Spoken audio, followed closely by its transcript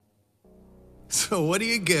So what do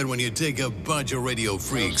you get when you take a bunch of radio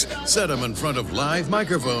freaks, set them in front of live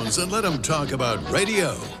microphones, and let them talk about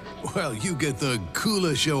radio? Well, you get the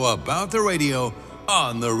coolest show about the radio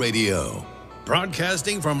on the radio.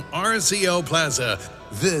 Broadcasting from RCL Plaza,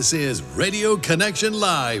 this is Radio Connection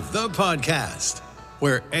Live, the podcast,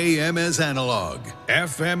 where AM is analog,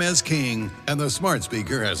 FM is king, and the smart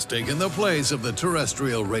speaker has taken the place of the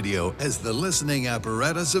terrestrial radio as the listening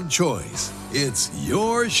apparatus of choice. It's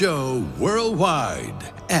your show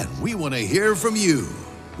worldwide, and we want to hear from you.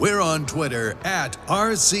 We're on Twitter at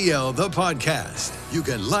RCL The Podcast. You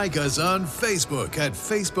can like us on Facebook at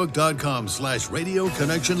facebook.com/Radio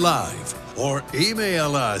Connection Live or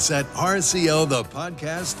email us at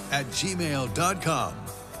rclthepodcast@gmail.com.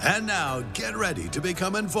 And now, get ready to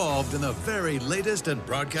become involved in the very latest in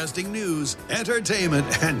broadcasting news,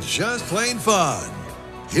 entertainment, and just plain fun.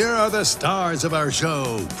 Here are the stars of our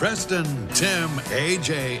show, Preston, Tim,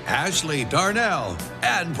 AJ, Ashley, Darnell,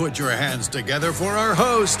 and put your hands together for our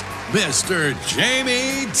host, Mr.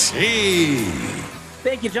 Jamie T.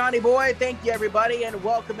 Thank you, Johnny Boy. Thank you, everybody, and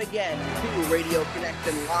welcome again to Radio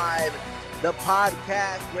Connection Live, the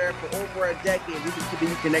podcast where for over a decade we can keep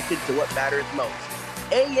you connected to what matters most.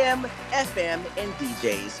 AM, FM, and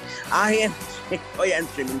DJs. and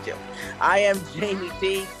streaming too. I am Jamie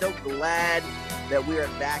T. So glad that we are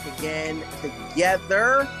back again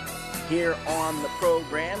together here on the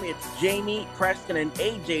program. It's Jamie, Preston, and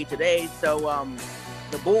AJ today. So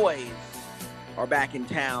the boys are back in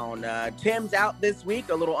town. Tim's out this week,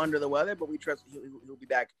 a little under the weather, but we trust he'll be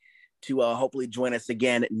back to hopefully join us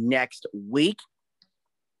again next week.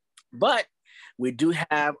 But we do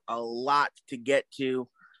have a lot to get to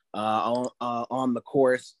on the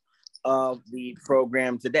course of the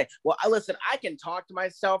program today. Well, listen, I can talk to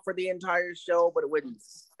myself for the entire show, but it wouldn't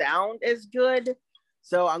sound as good.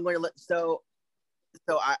 So I'm going to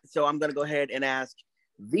I'm going to go ahead and ask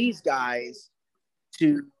these guys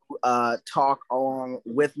to talk along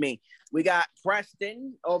with me. We got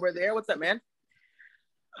Preston over there. What's up, man?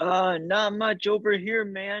 Not much over here,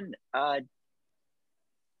 man.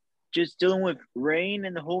 Just dealing with rain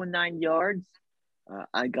and the whole 9 yards.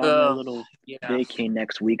 I got a little vacay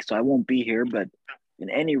next week, so I won't be here. But at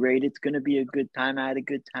any rate, it's going to be a good time. I had a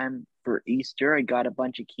good time for Easter. I got a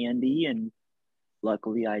bunch of candy, and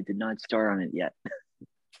luckily I did not start on it yet.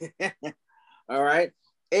 All right.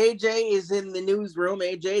 AJ is in the newsroom.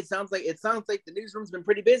 AJ, it sounds like the newsroom's been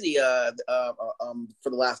pretty busy for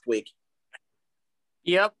the last week.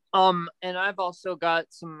 Yep. And I've also got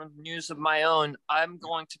some news of my own. I'm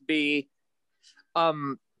going to be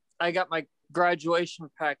I got my graduation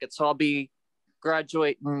packet, so I'll be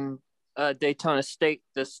graduating Daytona State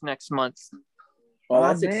this next month. Oh,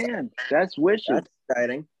 that's wishes. That's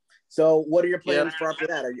exciting. So what are your plans for after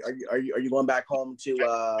that? Are you going back home to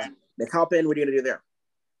McAlpin? What are you gonna do there?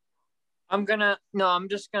 I'm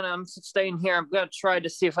staying here. I'm gonna try to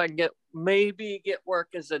see if I can get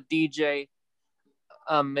work as a DJ.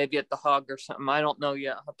 Maybe at the Hog or something. I don't know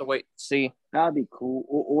yet. I'll have to wait and see. That'd be cool.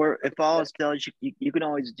 Or if all else fails, you can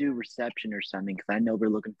always do reception or something, because I know they're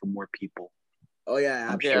looking for more people. Oh yeah,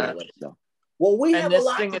 absolutely. Yeah. So. Well, we have a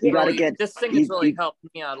lot. This thing has really helped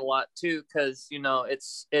me out a lot too, because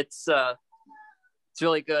it's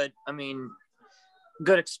really good. I mean,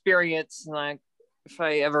 good experience, and if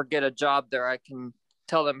I ever get a job there, I can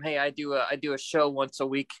tell them, hey, I do a show once a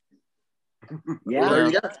week. Yeah,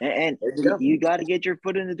 and you got to get your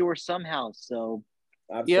foot in the door somehow. So,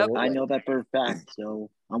 yep. I know that for a fact. So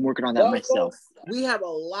I'm working on that myself. Folks, we have a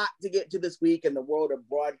lot to get to this week in the world of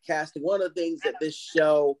broadcasting. One of the things that this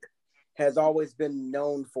show has always been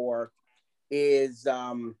known for is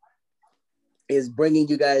bringing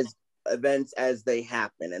you guys events as they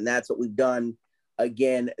happen, and that's what we've done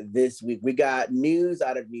again this week. We got news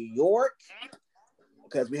out of New York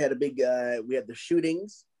because we had the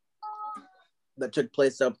shootings that took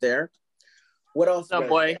place up there. What else?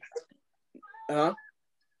 Subway. The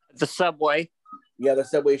subway. Yeah, the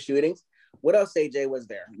subway shootings. What else, AJ, was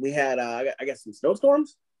there? We had, I guess, some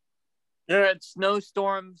snowstorms? There had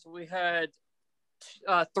snowstorms. We had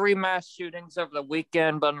 3 mass shootings over the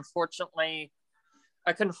weekend, but unfortunately,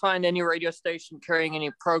 I couldn't find any radio station carrying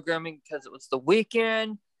any programming because it was the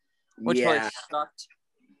weekend, which really sucked.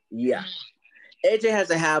 Yeah. AJ has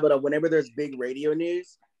a habit of whenever there's big radio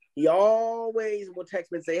news, he always will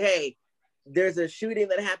text me and say, hey, there's a shooting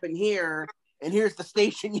that happened here, and here's the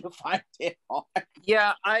station you find it on.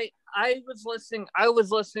 Yeah, I was listening to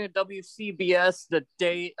WCBS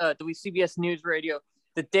WCBS News Radio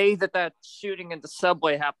the day that shooting in the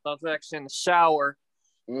subway happened. I was actually in the shower,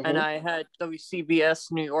 and I had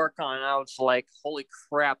WCBS New York on, and I was like, holy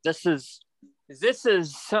crap, this is This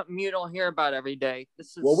is something you don't hear about every day.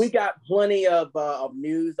 Well, we got plenty of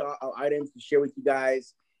news items to share with you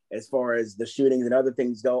guys as far as the shootings and other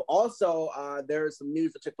things go. Also, there's some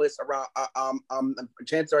news that took place around.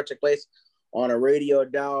 Chances are it took place on a radio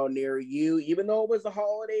dial near you. Even though it was a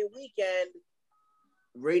holiday weekend,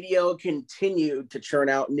 radio continued to churn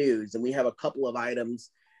out news, and we have a couple of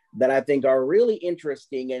items that I think are really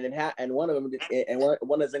interesting. And one of them,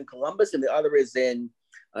 one is in Columbus, and the other is in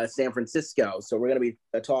San Francisco. So we're going to be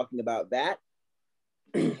talking about that.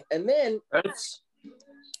 And then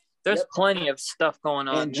there's plenty of stuff going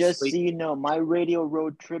on. And just so you know, my radio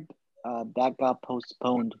road trip that got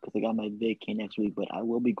postponed because I got my vacay next week, but I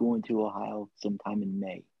will be going to Ohio sometime in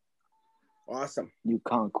May. Awesome. New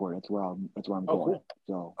Concord. That's where I'm going. Cool.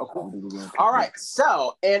 So cool. All right.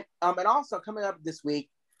 So and also coming up this week,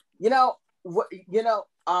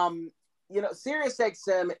 Sirius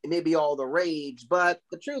XM may be all the rage, but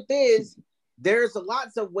the truth is there's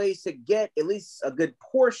lots of ways to get at least a good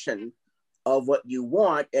portion of what you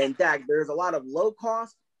want. In fact, there's a lot of low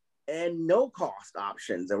cost and no cost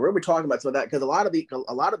options, and we're talking about some of that because a lot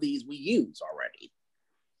of these we use already.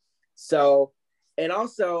 So, and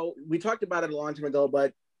also we talked about it a long time ago,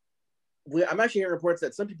 but I'm actually hearing reports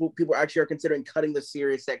that some people actually are considering cutting the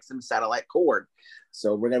Sirius XM satellite cord.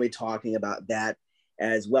 So we're going to be talking about that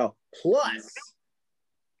as well. Plus,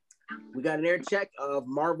 we got an air check of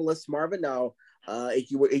Marvelous Marvin. Now,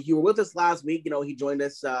 if you were with us last week, he joined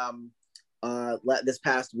us this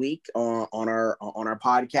past week on our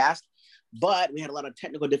podcast, but we had a lot of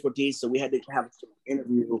technical difficulties, so we had to have an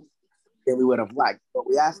interview that we would have liked. But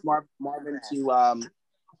we asked Marvin to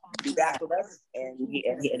be back with us, and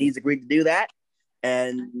he's agreed to do that.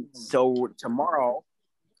 And so tomorrow,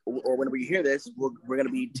 or whenever you hear this, we're going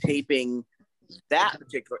to be taping that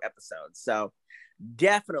particular episode. So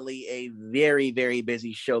definitely a very, very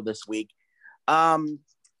busy show this week. I've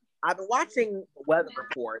been watching weather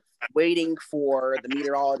reports, waiting for the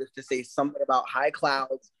meteorologist to say something about high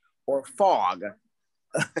clouds or fog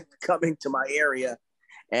coming to my area.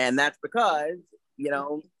 And that's because,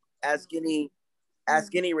 ask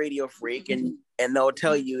any radio freak, and they'll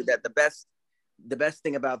tell you that the best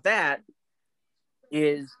thing about that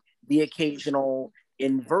is the occasional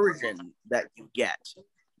inversion that you get.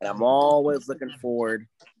 And I'm always looking forward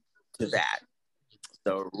to that.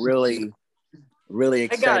 So really, really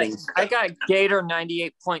exciting. I got Gator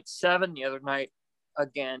 98.7 the other night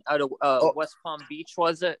again out of West Palm Beach,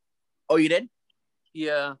 was it? Oh, you did?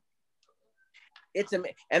 Yeah. And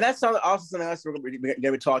that's also something else we're going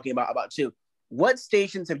to be talking about too. What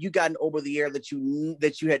stations have you gotten over the air that you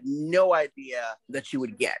had no idea that you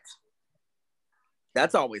would get?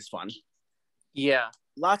 That's always fun. Yeah.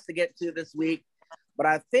 Lots to get to this week, but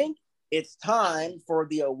I think it's time for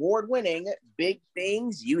the award-winning Big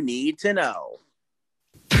Things You Need to Know.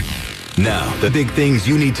 Now, the big things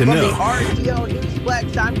you need to know. From the RTO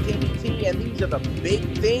Newsplex, I'm Jamie T, and these are the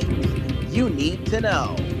big things you need to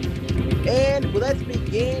know. And let's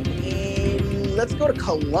begin let's go to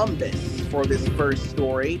Columbus for this first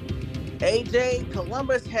story. AJ,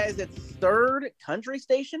 Columbus has its third country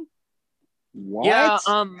station? What? Yeah,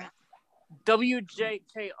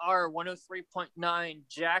 WJKR 103.9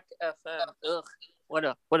 Jack FM. Ugh, what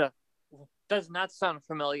a does not sound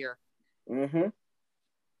familiar. Mm-hmm.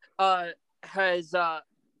 Has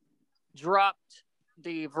dropped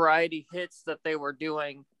the variety hits that they were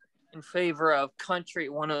doing in favor of country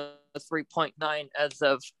 103.9 as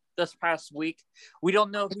of this past week. We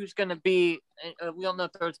don't know who's going to be. We don't know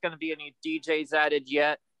if there's going to be any DJs added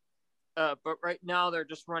yet. But right now they're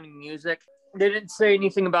just running music. They didn't say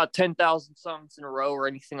anything about 10,000 songs in a row or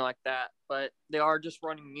anything like that, but they are just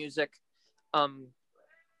running music.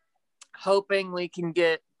 Hoping we can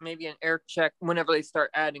get maybe an air check whenever they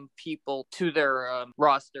start adding people to their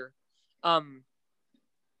roster.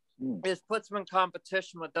 This puts them in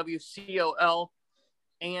competition with WCOL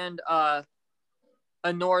and a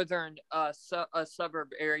northern suburb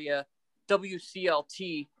area,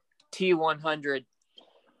 WCLT T100.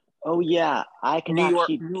 Oh yeah, I can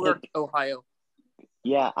Newark, Ohio.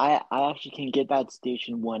 Yeah, I actually can get that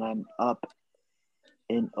station when I'm up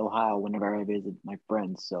in Ohio whenever I visit my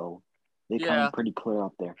friends. So they come pretty clear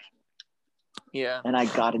up there. Yeah. And I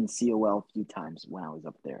got in COL a few times when I was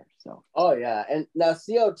up there. So. Oh yeah, and now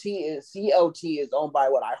COT is owned by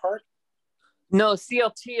what, iHeart? No,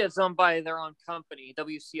 CLT is owned by their own company,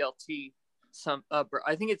 WCLT.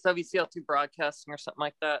 I think it's WCLT Broadcasting or something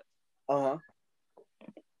like that. Uh-huh.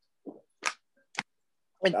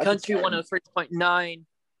 And Country 103.9,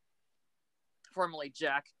 formerly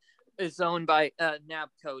Jack, is owned by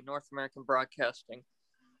NABCO, North American Broadcasting,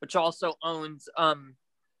 which also owns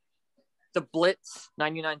the Blitz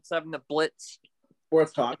 99.7, the Blitz.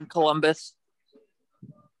 Sports Talk in Columbus.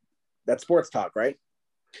 That's Sports Talk, right?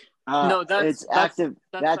 No, that's active.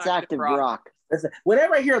 That's active rock.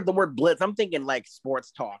 Whenever I hear the word Blitz, I'm thinking like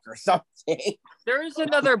Sports Talk or something. There is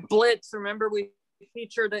another Blitz. Remember, we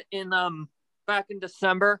featured it in back in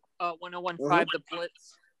December, 101.5, the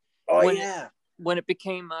Blitz. Oh yeah. When it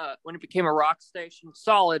became a rock station,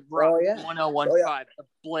 solid rock. 101.5, the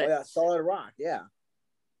Blitz. Oh yeah, solid rock. Yeah.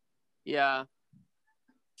 Yeah.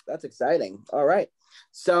 That's exciting. All right.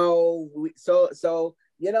 So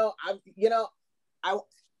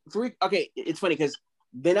three. Okay, it's funny because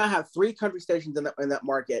they now have 3 country stations in that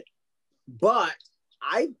market, but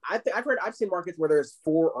I've seen markets where there's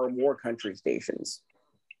 4 or more country stations.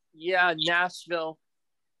 Yeah, Nashville.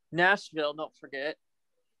 Don't forget.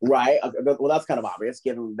 Right. Well, that's kind of obvious,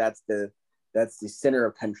 given that's the center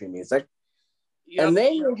of country music. Yep.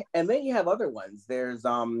 And then you have other ones. There's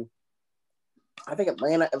I think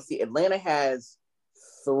Atlanta. Let's see. Atlanta has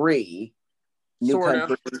 3 new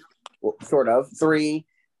country. Well, sort of 3.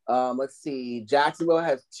 Let's see. Jacksonville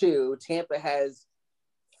has 2. Tampa has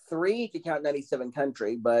 3 if you count 97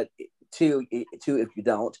 country, but 2 if you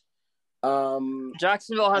don't.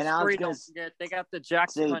 Jacksonville has 3. Don't forget, they got the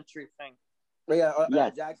Jackson Country thing. Yeah.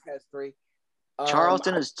 Jax has 3.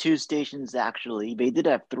 Charleston has 2 stations actually. They did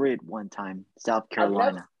have 3 at one time. South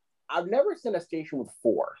Carolina. I've never seen a station with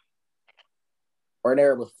 4. Or an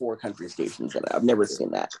area with 4 country stations in it. I've never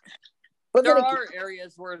seen that. But there are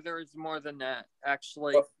areas where there's more than that,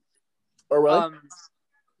 actually. Oh, really?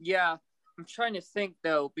 Yeah. I'm trying to think,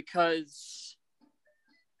 though, because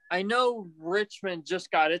I know Richmond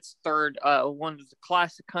just got its 3rd one of the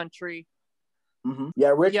classic country. Mm-hmm.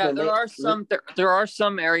 Yeah, Richmond. Yeah, there are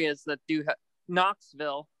some areas that do have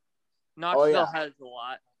Knoxville. Knoxville has a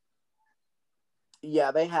lot.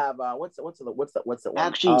 Yeah, they have what's the one?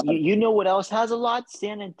 Actually, you know what else has a lot?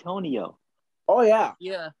 San Antonio. Oh yeah.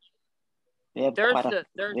 Yeah. They have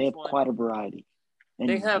quite a variety. And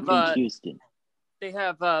they have Houston. They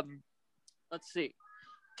have let's see.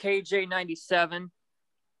 KJ 97,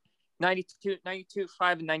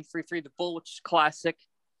 92.5 and 93.3, the Bull, which is classic.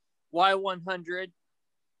 Y100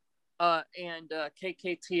 and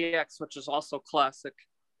KKTX, which is also classic.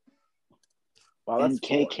 Wow, and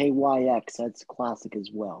KKYX, that's classic as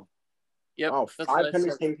well. Yep. Oh,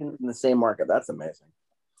 500 stations in the same market. That's amazing.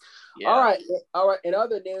 Yeah. All right. In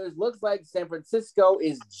other news, looks like San Francisco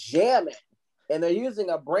is jamming, and they're using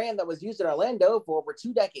a brand that was used in Orlando for over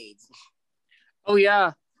 2 decades. Oh,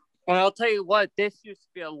 yeah. And I'll tell you what, this used to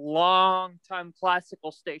be a long-time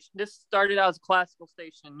classical station. This started out as a classical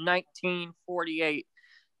station in 1948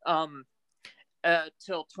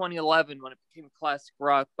 till 2011 when it became classic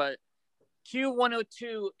rock. But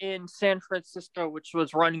Q102 in San Francisco, which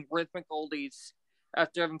was running rhythmic oldies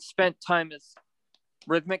after having spent time as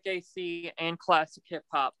rhythmic AC and classic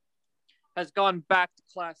hip-hop, has gone back to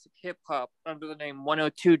classic hip-hop under the name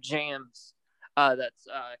 102 Jams. That's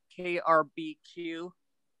KRBQ.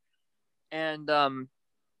 And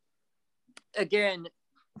again,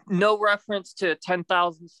 no reference to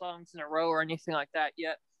 10,000 songs in a row or anything like that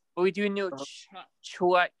yet. But we do know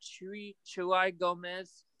Chuy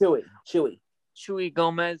Gomez. Chuy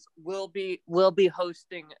Gomez will be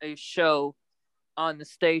hosting a show on the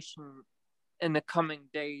station in the coming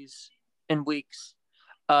days and weeks.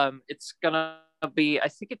 It's gonna be, I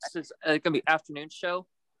think it's gonna be afternoon show.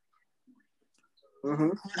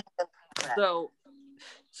 Mm-hmm.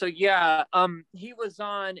 So yeah, he was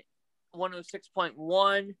on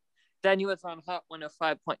 106.1. Then he was on Hot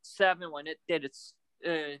 105.7 when it did its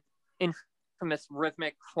infamous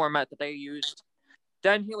rhythmic format that they used.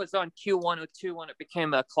 Then he was on Q102 when it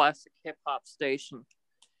became a classic hip hop station.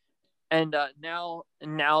 And now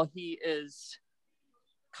he is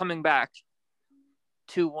coming back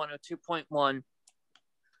to 102.1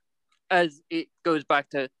 as it goes back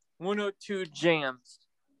to 102 Jams.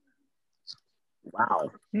 Wow.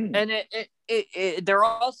 And they're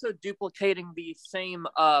also duplicating the same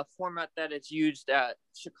format that is used at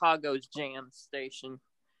Chicago's Jam station.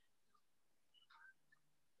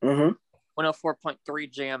 Mm-hmm.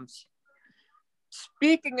 104.3 Jams.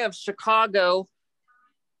 Speaking of Chicago,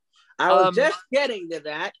 I was just getting to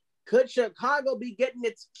that. Could Chicago be getting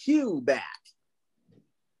its Q back?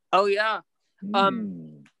 Oh yeah.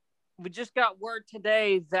 We just got word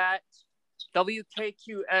today that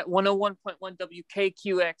WKQ at 101.1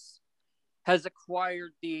 WKQX has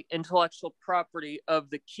acquired the intellectual property of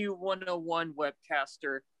the Q101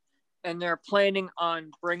 webcaster, and they're planning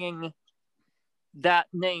on bringing that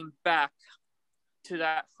name back to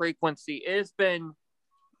that frequency. It has been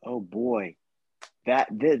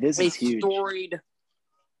this is huge.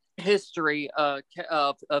 history of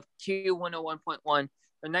Q101.1 from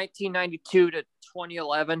 1992 to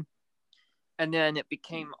 2011. And then it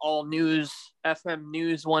became all news, FM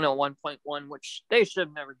News 101.1, which they should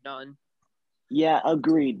have never done. Yeah,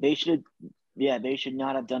 agreed. They should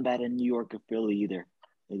not have done that in New York or Philly either.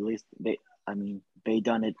 At least they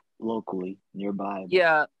done it locally nearby.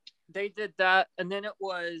 Yeah, they did that. And then it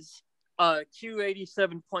was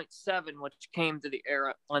Q87.7, which came to the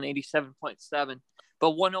air on 87.7.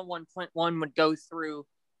 But 101.1 would go through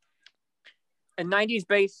a 90s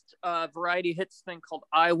based variety hits thing called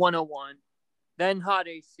I-101, then Hot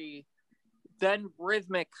AC, then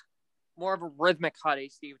rhythmic, more of a rhythmic Hot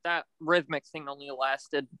AC. That rhythmic thing only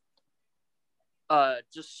lasted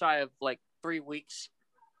just shy of like 3 weeks.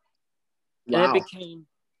 Wow. And it became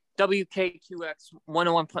WKQX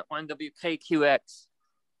 101.1 WKQX.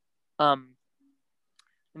 And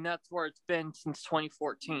that's where it's been since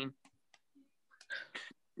 2014.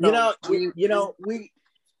 You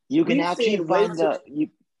can actually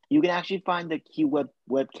find the Q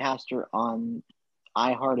webcaster on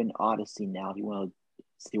iHeart and Odyssey now. If you want to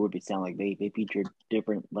see what they sound like, they feature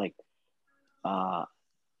different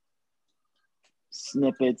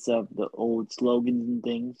snippets of the old slogans and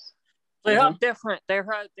things. They have different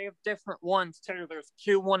ones too. There's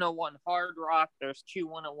Q101 hard rock, there's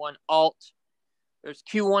Q101 alt, there's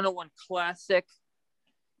Q101 classic.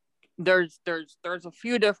 There's a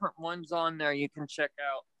few different ones on there you can check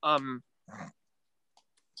out.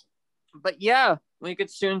 But yeah, we could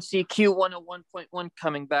soon see Q101.1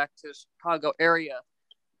 coming back to the Chicago area.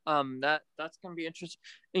 That's gonna be interesting.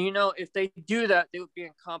 And if they do that, they would be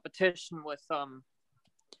in competition with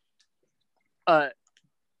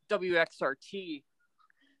WXRT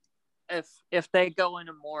if they go in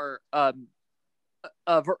a more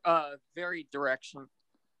varied direction.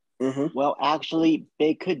 Mm-hmm. Well, actually,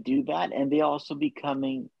 they could do that, and they could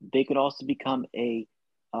also become a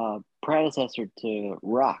predecessor to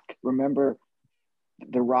rock. Remember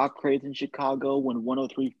the rock craze in Chicago when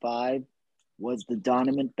 103.5 was the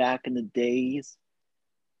dominant back in the days?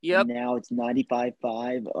 Yep. And now it's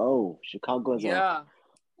 95.5. Oh, Chicago has a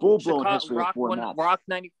full-blown history of formats. Rock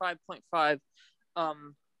 95.5. I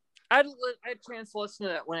had a chance to listen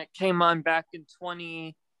to that when it came on back in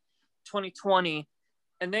 2020.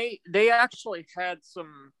 And they actually had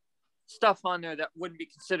some stuff on there that wouldn't be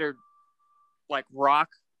considered like rock.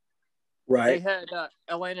 Right. They had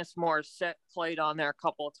Alanis Morissette played on there a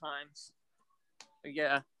couple of times. But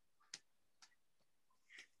yeah.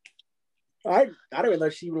 I don't even know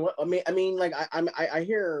if she even. I mean, like I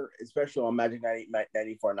hear especially on Magic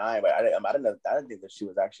 94.9, but I didn't know. I didn't think that she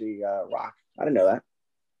was actually rock. I didn't know that.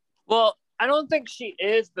 Well, I don't think she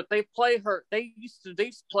is, but they play her. They used to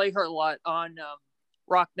play her a lot on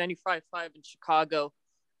Rock 95.5 in Chicago,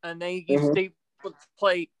 and they would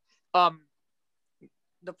play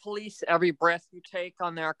The Police, Every Breath You Take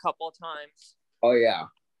on there a couple of times. Oh yeah,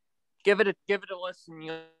 give it a listen.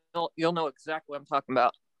 You'll know exactly what I'm talking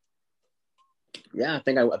about. Yeah, I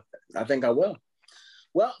think I will.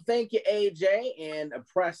 Well, thank you, AJ and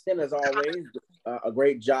Preston, as always. A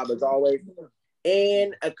great job as always.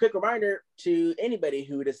 And a quick reminder to anybody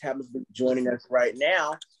who just happens to be joining us right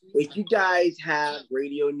now: if you guys have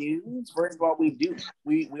radio news, first of all, we do.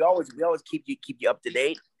 We always keep you up to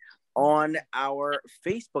date on our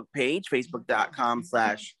Facebook page,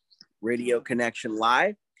 facebook.com/Radio Connection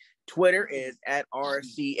Live. Twitter is at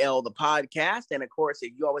RCL the podcast. And of course,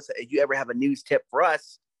 if you ever have a news tip for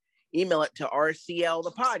us, email it to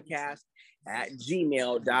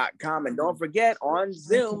rclthepodcast@gmail.com. And don't forget, on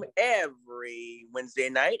Zoom every Wednesday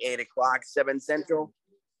night, 8 o'clock, 7 Central,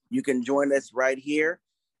 you can join us right here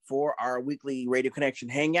for our weekly Radio Connection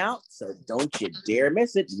Hangout. So don't you dare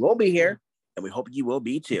miss it. We'll be here, and we hope you will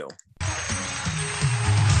be too.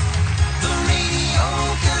 The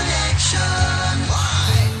Radio Connection Live.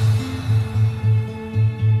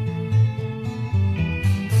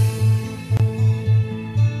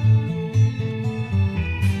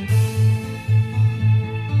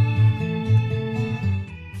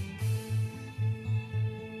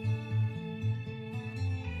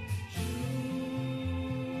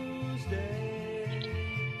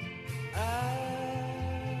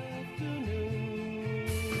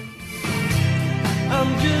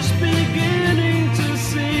 I'm just beginning to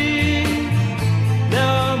see.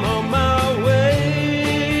 Now I'm on my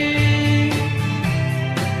way.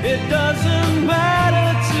 It doesn't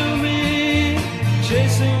matter to me,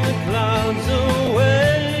 chasing the clouds away.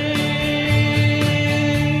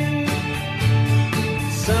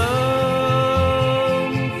 Something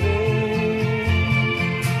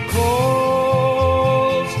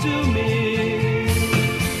calls to me.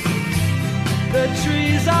 The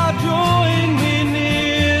trees are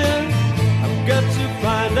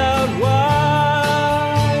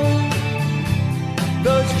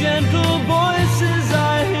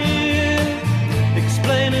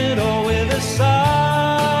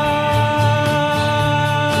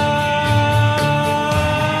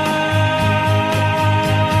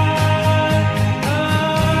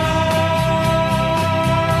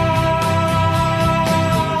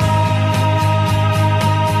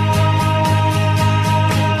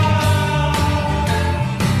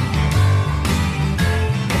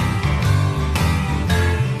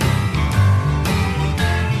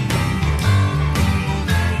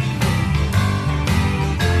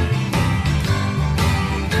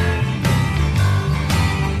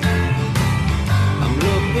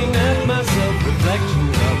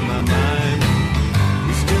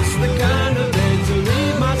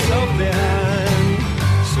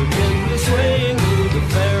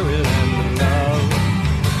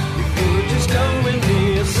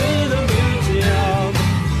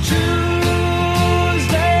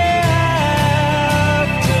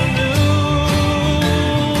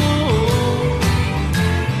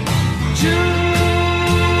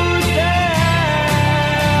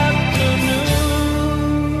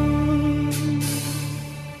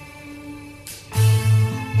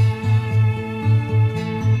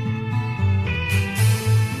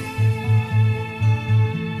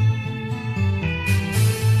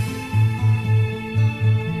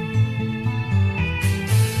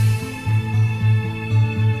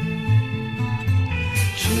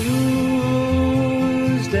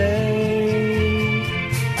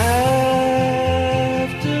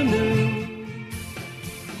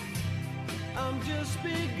I'm just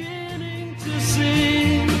beginning to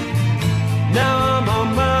see. Now I'm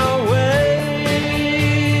on my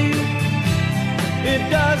way. It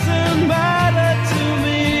doesn't matter to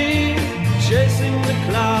me, chasing the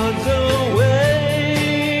clouds away.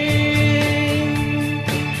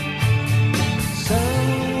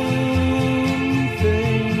 Something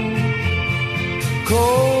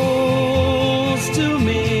calls to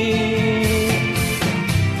me.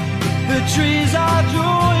 The trees are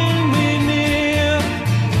drawing me near.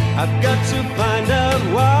 I've got to find out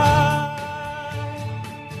why.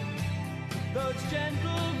 Those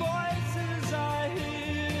gentle voices I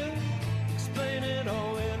hear explain it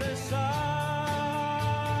all in a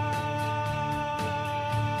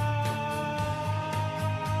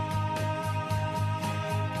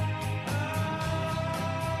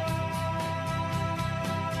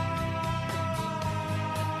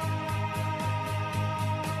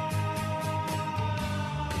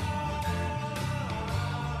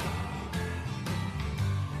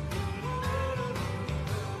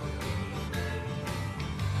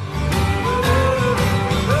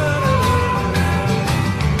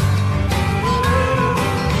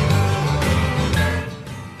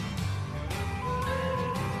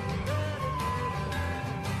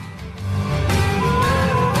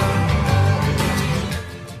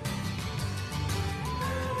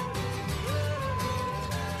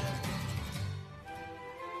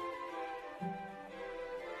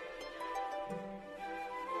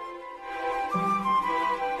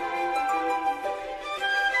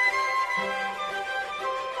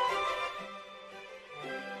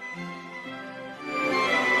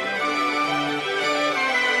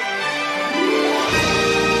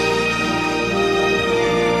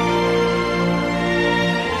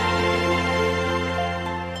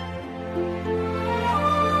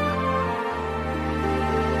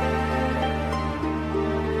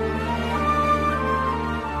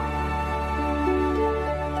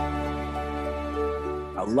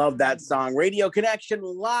Love that song. Radio Connection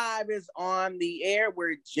Live is on the air.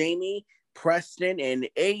 We're Jamie, Preston, and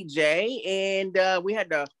AJ, and we had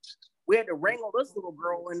to wrangle this little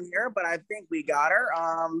girl in here, but I think we got her.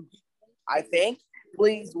 I think.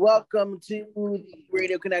 Please welcome to the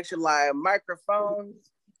Radio Connection Live microphones,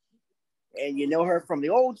 and you know her from the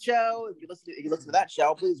old show. If you listen to that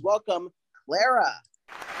show, please welcome Lara.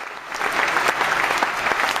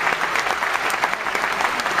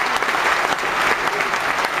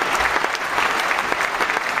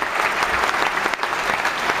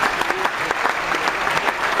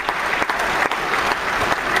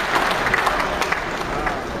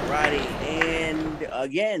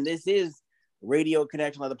 Again, this is Radio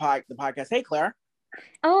Connection of the podcast. Hey, Claire.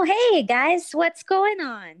 Oh, hey guys, what's going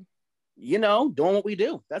on? You know, doing what we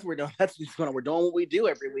do. That's what we're doing. That's what's going on. We're doing what we do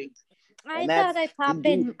every week. I thought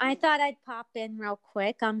I'd pop in real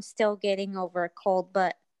quick. I'm still getting over a cold,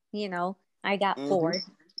 but you know, I got bored.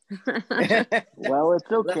 Well,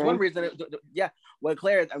 it's okay. That's one reason. Yeah. Well,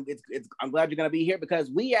 Claire, I'm glad you're going to be here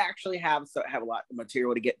because we actually have a lot of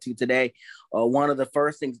material to get to today. One of the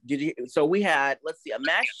first things, so we had, let's see, a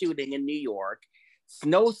mass shooting in New York,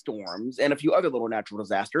 snowstorms, and a few other little natural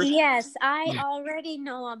disasters. Yes, I already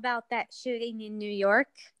know about that shooting in New York.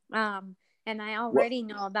 And I already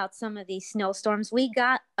know about some of these snowstorms. We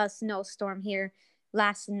got a snowstorm here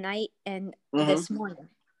last night and this morning.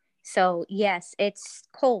 So yes, it's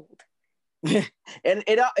cold. And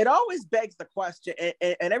it always begs the question,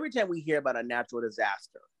 and every time we hear about a natural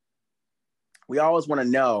disaster, we always want to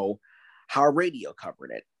know how radio covered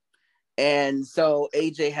it. And so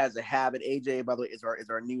AJ has a habit. AJ, by the way, is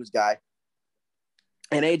our news guy.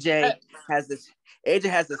 And AJ has this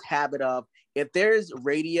habit of, if there's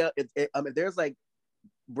radio, if there's like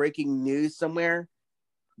breaking news somewhere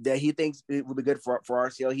that he thinks it would be good for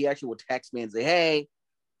RCL, he actually will text me and say, "Hey,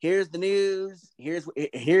 here's the news. Here's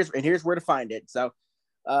where to find it." So,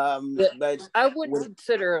 but I would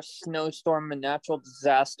consider a snowstorm a natural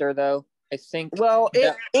disaster, though. I think. Well,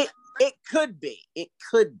 it could be. It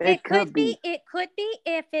could be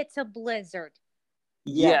if it's a blizzard.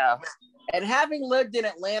 Yeah. And having lived in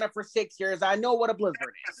Atlanta for 6 years, I know what a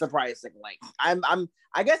blizzard is. Surprisingly, I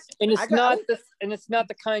guess, and it's not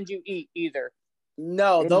the kind you eat either.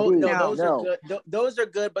 No, those are good. Those are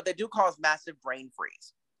good, but they do cause massive brain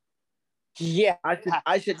freeze. Yeah,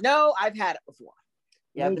 I should know. I've had it before.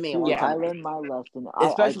 Yeah, I learned my lesson.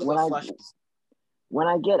 Especially when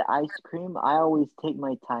I get ice cream, I always take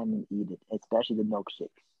my time and eat it, especially the milkshakes.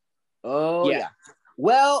 Oh yeah.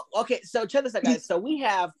 Well, okay. So check this out, guys. So we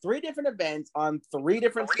have 3 different events on 3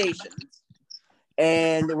 different stations,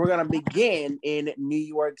 and we're gonna begin in New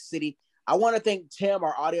York City. I want to thank Tim,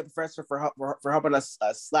 our audio professor, for helping us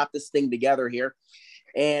slap this thing together here.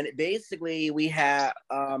 And basically, we have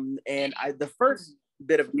the first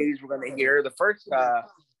bit of news we're going to hear, the first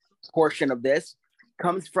portion of this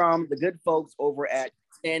comes from the good folks over at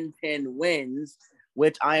 1010 Wins,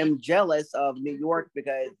 which I am jealous of New York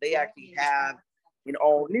because they actually have two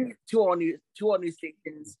all new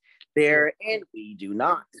stations there, and we do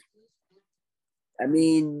not. I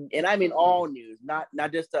mean all news, not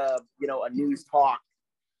just a news talk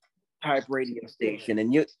type radio station.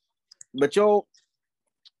 And you'll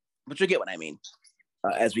get what I mean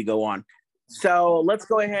as we go on. So let's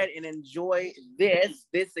go ahead and enjoy this.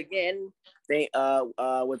 This again,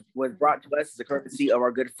 was brought to us as a courtesy of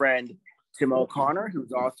our good friend Tim O'Connor,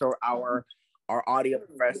 who's also our audio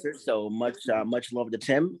professor. So much love to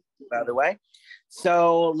Tim, by the way.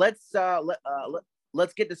 So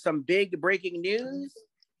let's get to some big breaking news,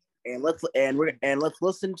 and let's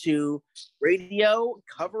listen to Radio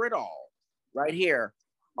Cover It All right here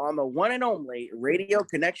on the one and only Radio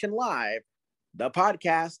Connection Live, the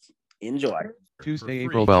podcast. Enjoy. Tuesday,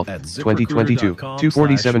 April 12th, 2022,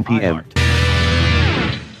 2:47 p.m.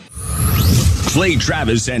 Clay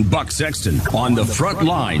Travis and Buck Sexton on the front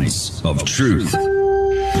lines of truth.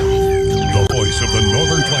 The voice of the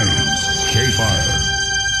Northern Plains, K-Fire.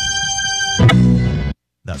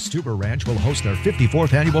 The Stuber Ranch will host their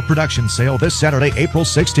 54th annual production sale this Saturday, April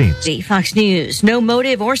 16th. Fox News. No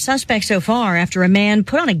motive or suspect so far after a man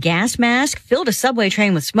put on a gas mask, filled a subway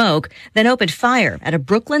train with smoke, then opened fire at a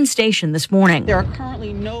Brooklyn station this morning. There are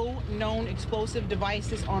currently no known explosive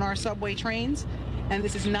devices on our subway trains, and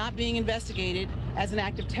this is not being investigated as an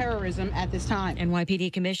act of terrorism at this time.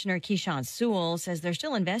 NYPD Commissioner Keyshawn Sewell says they're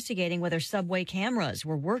still investigating whether subway cameras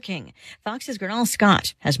were working. Fox's Gernal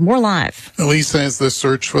Scott has more live. Police says the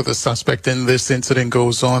search for the suspect in this incident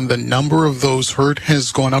goes on. The number of those hurt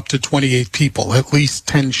has gone up to 28 people, at least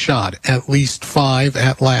 10 shot, at least 5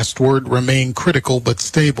 at last word remain critical but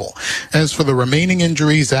stable. As for the remaining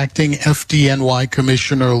injuries, acting FDNY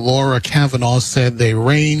Commissioner Laura Kavanaugh said they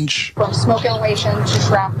range from smoke inhalation to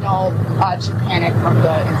shrapnel to panic from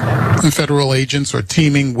the incident. Federal agents are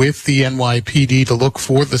teaming with the NYPD to look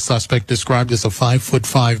for the suspect, described as a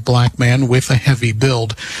 5'5" black man with a heavy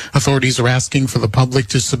build. Authorities are asking for the public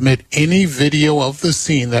to submit any video of the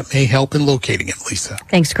scene that may help in locating him. Lisa.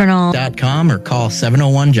 Thanks, Colonel. .com or call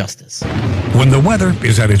 701-JUSTICE. When the weather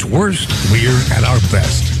is at its worst, we're at our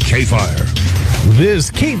best. K-Fire. This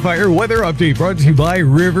K-Fire weather update brought to you by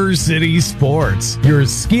River City Sports, your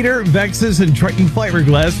Skeeter, Vexus, and Triton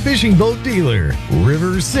fiberglass fishing boat dealer.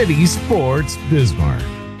 River City Sports, Bismarck.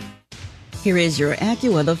 Here is your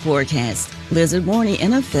AccuWeather forecast. Blizzard warning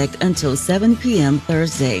in effect until 7 p.m.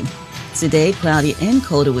 Thursday. Today, cloudy and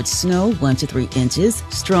colder with snow 1 to 3 inches.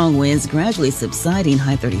 Strong winds gradually subsiding,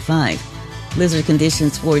 high 35. Blizzard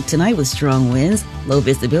conditions for tonight with strong winds, low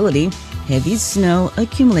visibility, heavy snow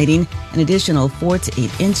accumulating an additional 4 to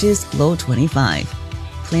 8 inches, low 25.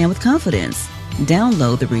 Plan with confidence.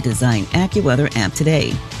 Download the redesigned AccuWeather app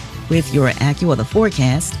today. With your AccuWeather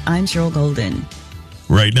forecast, I'm Cheryl Golden.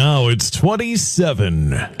 Right now, it's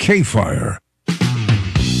 27. K-Fire.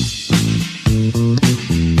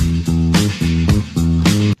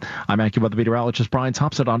 I'm AccuWeather meteorologist Brian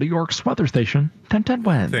Thompson on New York's weather station, 1010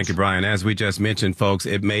 Winds. Thank you, Brian. As we just mentioned, folks,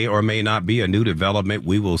 it may or may not be a new development.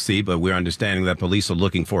 We will see, but we're understanding that police are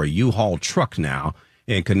looking for a U-Haul truck now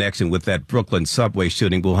in connection with that Brooklyn subway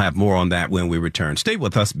shooting. We'll have more on that when we return. Stay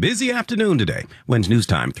with us. Busy afternoon today. When's News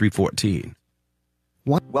Time, 3:14.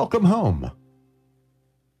 Welcome home.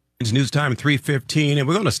 It's News Time, 3:15, and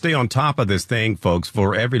we're going to stay on top of this thing, folks,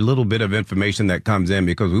 for every little bit of information that comes in,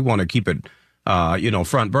 because we want to keep it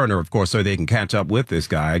front burner, of course, so they can catch up with this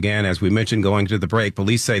guy. Again, as we mentioned going to the break,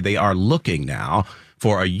 police say they are looking now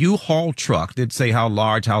for a U-Haul truck. Did say how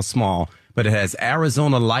large, how small, but it has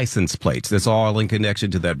Arizona license plates. That's all in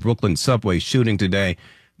connection to that Brooklyn subway shooting today.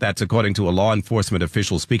 That's according to a law enforcement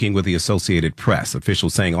official speaking with the Associated Press.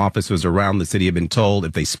 Officials saying officers around the city have been told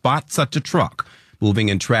if they spot such a truck moving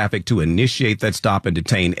in traffic to initiate that stop and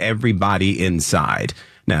detain everybody inside.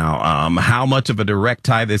 Now, how much of a direct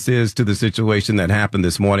tie this is to the situation that happened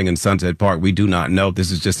this morning in Sunset Park, we do not know.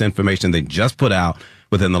 This is just information they just put out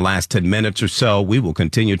within the last 10 minutes or so. We will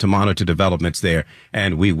continue to monitor developments there,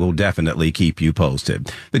 and we will definitely keep you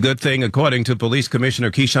posted. The good thing, according to Police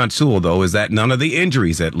Commissioner Keyshawn Sewell, though, is that none of the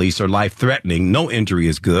injuries, at least, are life-threatening. No injury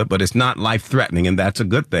is good, but it's not life-threatening, and that's a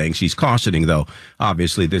good thing. She's cautioning, though,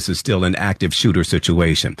 obviously this is still an active shooter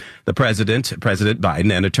situation. The President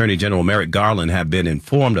Biden, and Attorney General Merrick Garland have been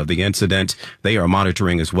informed of the incident. They are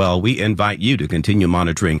monitoring as well. We invite you to continue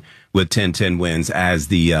monitoring with 1010 Winds as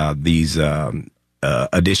these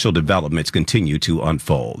additional developments continue to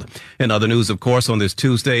unfold. In other news, of course, on this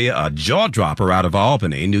Tuesday, a jaw-dropper out of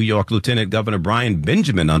Albany, New York Lieutenant Governor Brian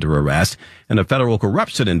Benjamin under arrest in a federal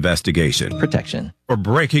corruption investigation. Protection. For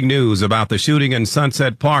breaking news about the shooting in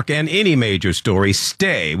Sunset Park and any major story,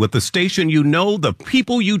 stay with the station you know, the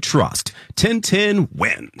people you trust. 1010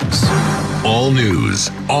 wins. All news,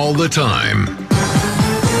 all the time.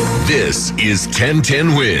 This is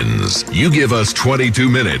 1010 Wins. You give us 22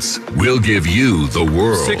 minutes, we'll give you the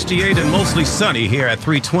world. 68 and mostly sunny here at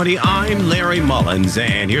 320. I'm Larry Mullins,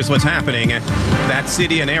 and here's what's happening. That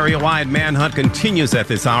city and area-wide manhunt continues at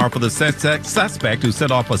this hour for the suspect who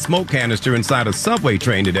set off a smoke canister inside a subway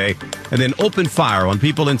train today and then opened fire on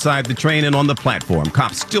people inside the train and on the platform.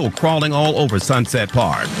 Cops still crawling all over Sunset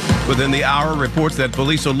Park. Within the hour, reports that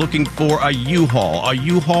police are looking for a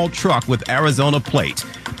U-Haul truck with Arizona plate,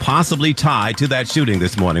 possibly tied to that shooting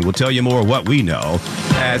this morning. We'll tell you more of what we know.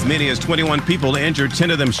 As many as 21 people injured,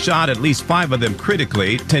 10 of them shot, at least 5 of them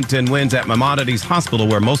critically. 1010 wins at Maimonides Hospital,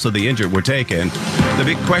 where most of the injured were taken. The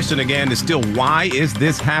big question again is still, why is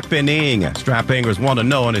this happening? Strap-hangers want to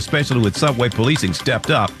know, and especially with subway policing stepped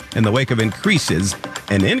up in the wake of an increase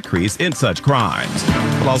in such crimes.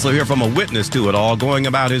 We'll also hear from a witness to it all, going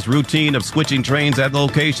about his routine of switching trains at the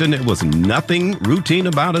location. It was nothing routine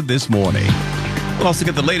about it this morning. We'll also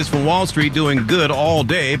get the latest from Wall Street, doing good all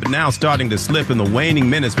day, but now starting to slip in the waning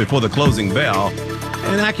minutes before the closing bell.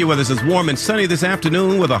 And AccuWeather says warm and sunny this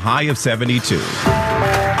afternoon with a high of 72.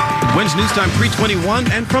 Wednesday News Time 321,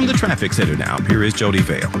 and from the traffic center now, here is Jody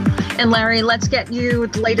Vale. And Larry, let's get you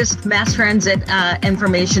the latest mass transit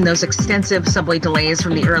information, those extensive subway delays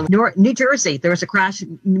from the early New Jersey. There was a crash,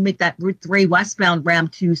 make that Route 3 westbound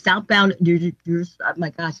ramp to southbound New Jersey. Oh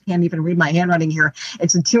my gosh, I can't even read my handwriting here.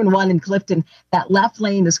 It's a 2-1 in Clifton. That left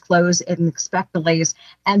lane is closed and expect delays.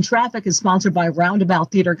 And traffic is sponsored by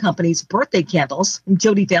Roundabout Theater Company's Birthday Candles. And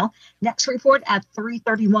Jody Dale, next report at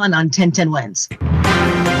 3:31 on 1010 Wins.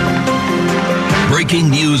 Breaking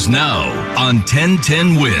news now on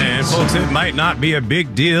 1010 Wins. And folks, it might not be a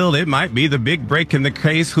big deal. It might be the big break in the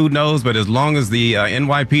case. Who knows? But as long as the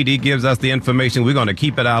NYPD gives us the information, we're going to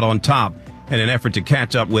keep it out on top in an effort to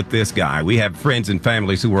catch up with this guy. We have friends and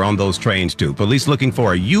families who were on those trains too. Police looking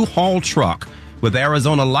for a U-Haul truck with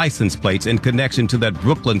Arizona license plates in connection to that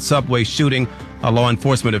Brooklyn subway shooting. A law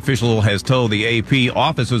enforcement official has told the AP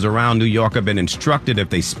officers around New York have been instructed if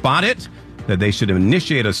they spot it, that they should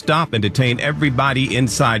initiate a stop and detain everybody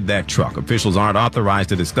inside that truck. Officials aren't authorized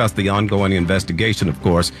to discuss the ongoing investigation, of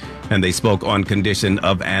course, and they spoke on condition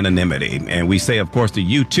of anonymity. And we say, of course, to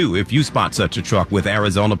you, too, if you spot such a truck with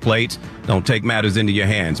Arizona plates, don't take matters into your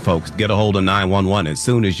hands, folks. Get a hold of 911 as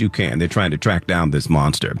soon as you can. They're trying to track down this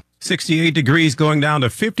monster. 68 degrees going down to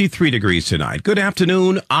 53 degrees tonight. Good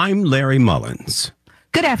afternoon. I'm Larry Mullins.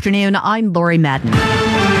 Good afternoon. I'm Lori Madden.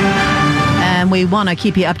 And we want to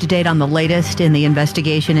keep you up to date on the latest in the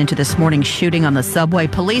investigation into this morning's shooting on the subway.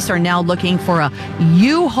 Police are now looking for a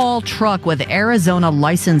U-Haul truck with Arizona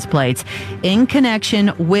license plates in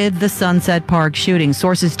connection with the Sunset Park shooting.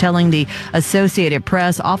 Sources telling the Associated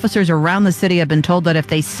Press, officers around the city have been told that if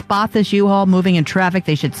they spot this U-Haul moving in traffic,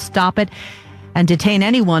 they should stop it and detain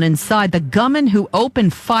anyone inside. The gunman who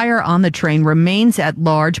opened fire on the train remains at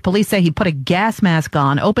large. Police say he put a gas mask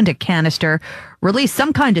on, opened a canister, released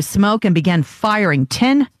some kind of smoke, and began firing.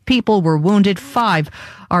 10 people were wounded. 5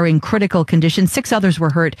 are in critical condition. 6 others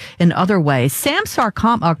were hurt in other ways. Sam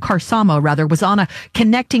Carsamo was on a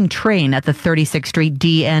connecting train at the 36th Street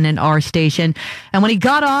DN and R station. And when he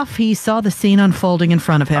got off, he saw the scene unfolding in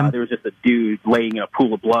front of him. There was just a dude laying in a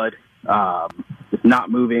pool of blood, just not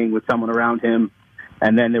moving with someone around him.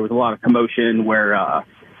 And then there was a lot of commotion where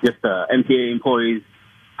MTA employees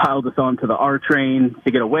piled us onto the R train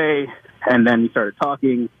to get away. And then we started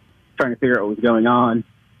talking, trying to figure out what was going on.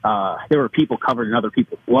 There were people covered in other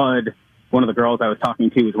people's blood. One of the girls I was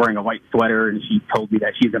talking to was wearing a white sweater, and she told me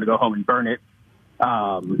that she's going to go home and burn it.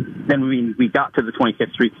 Then we got to the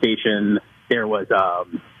 25th Street station. There was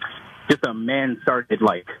just a man started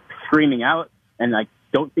screaming out, and I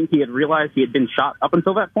don't think he had realized he had been shot up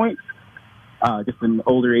until that point. Just an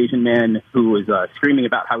older Asian man who was screaming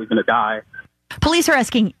about how he's going to die. Police are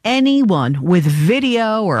asking anyone with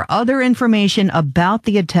video or other information about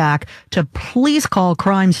the attack to please call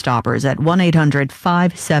Crime Stoppers at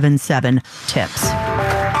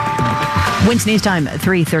 1-800-577-TIPS. Wednesday News Time,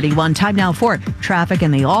 3:31. Time now for traffic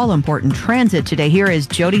and the all-important transit today. Here is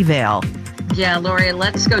Jody Vale. Yeah, Lori,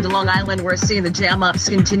 let's go to Long Island. We're seeing the jam-ups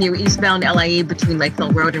continue eastbound LIE between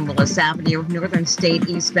Lakeville Road and Willis Avenue. Northern State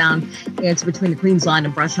eastbound, it's between the Queens Line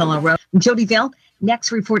and Brush Hollow Road. Jody Vale,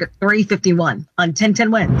 next report at 3:51 on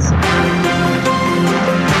 1010 Wins.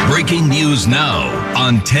 Breaking news now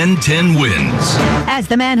on 1010 Wins. As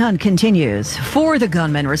the manhunt continues for the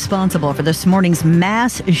gunman responsible for this morning's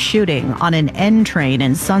mass shooting on an N train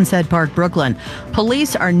in Sunset Park, Brooklyn,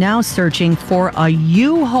 police are now searching for a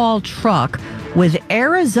U-Haul truck with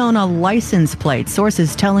Arizona license plates.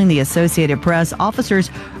 Sources telling the Associated Press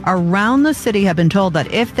officers around the city have been told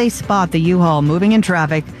that if they spot the U-Haul moving in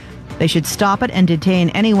traffic, they should stop it and detain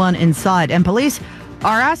anyone inside. And police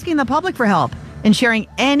are asking the public for help in sharing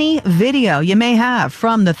any video you may have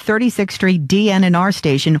from the 36th Street DNR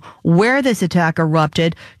station where this attack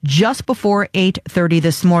erupted just before 8:30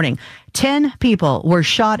 this morning. 10 people were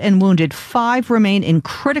shot and wounded. 5 remain in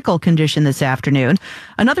critical condition this afternoon.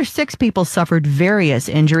 Another 6 people suffered various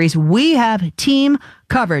injuries. We have team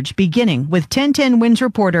coverage beginning with 1010 Wins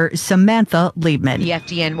reporter Samantha Liebman. The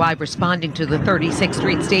FDNY responding to the 36th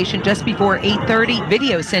Street station just before 8:30.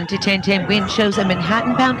 Video sent to 1010 Wins shows a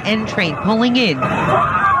Manhattan-bound N train pulling in.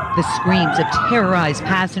 The screams of terrorized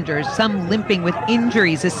passengers, some limping with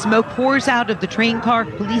injuries as smoke pours out of the train car.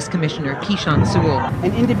 Police Commissioner Keyshawn Sewell.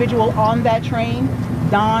 An individual on that train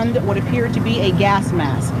donned what appeared to be a gas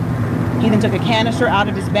mask. He then took a canister out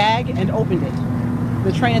of his bag and opened it.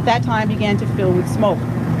 The train at that time began to fill with smoke.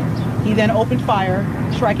 He then opened fire,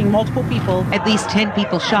 striking multiple people. At least 10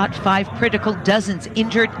 people shot, 5 critical, dozens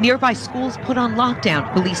injured. Nearby schools put on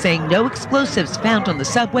lockdown. Police saying no explosives found on the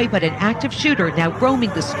subway, but an active shooter now roaming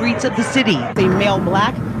the streets of the city. A male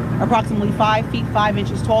black, approximately 5 feet 5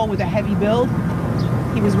 inches tall with a heavy build.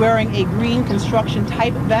 He was wearing a green construction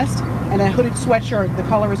type vest and a hooded sweatshirt. The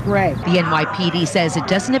color is gray. The NYPD says it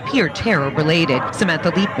doesn't appear terror-related.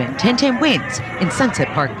 Samantha Liebman, 1010 Wins in Sunset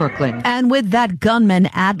Park, Brooklyn. And with that gunman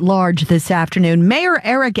at large this afternoon, Mayor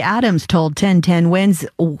Eric Adams told 1010 Wins,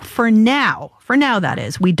 for now that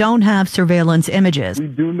is, we don't have surveillance images. We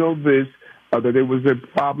do know this, that there was a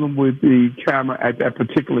problem with the camera at that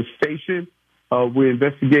particular station. We're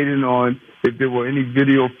investigating on if there were any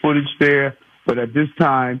video footage there. But at this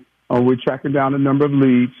time, we're tracking down a number of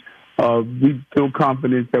leads. We feel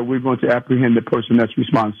confident that we're going to apprehend the person that's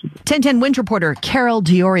responsible. 1010 Wins reporter Carol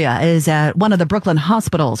Dioria is at one of the Brooklyn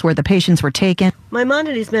hospitals where the patients were taken.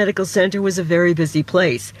 Maimonides Medical Center was a very busy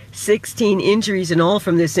place. 16 injuries in all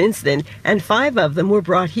from this incident, and 5 of them were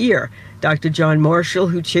brought here. Dr. John Marshall,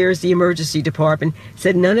 who chairs the emergency department,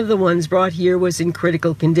 said none of the ones brought here was in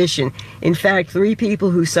critical condition. In fact, 3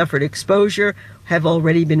 people who suffered exposure have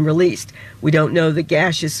already been released. We don't know the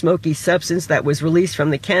gaseous, smoky substance that was released from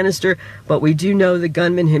the canister, but we do know the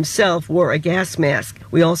gunman himself wore a gas mask.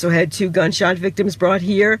 We also had 2 gunshot victims brought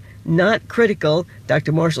here, not critical.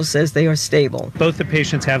 Dr. Marshall says they are stable. Both the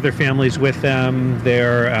patients have their families with them.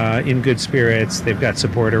 They're in good spirits. They've got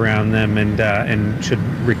support around them and should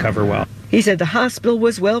recover well. He said the hospital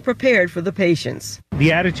was well prepared for the patients.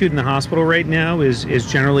 The attitude in the hospital right now is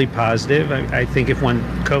generally positive. I think if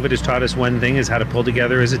COVID has taught us one thing is how to pull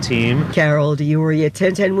together as a team. Carol Dioria,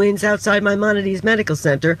 1010 Wins outside Maimonides Medical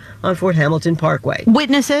Center on Fort Hamilton Parkway.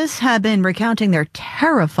 Witnesses have been recounting their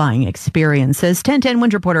terrifying experiences. 1010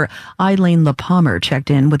 Wins reporter Eileen LaPalmer checked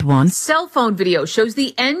in with one. Cell phone video shows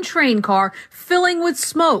the N train car filling with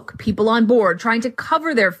smoke. People on board trying to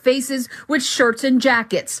cover their faces with shirts and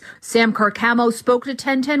jackets. Sam Carcamo spoke to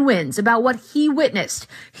 1010 Wins about what he witnessed.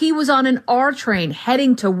 He was on an R train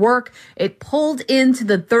heading to work. It pulled into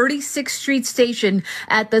the 36th Street station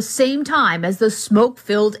at the same time as the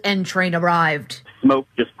smoke-filled N train arrived. Smoke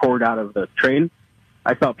just poured out of the train.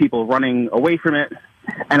 I saw people running away from it,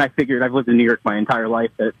 and I figured, I've lived in New York my entire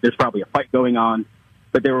life, that there's probably a fight going on,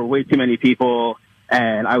 but there were way too many people,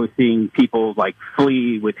 and I was seeing people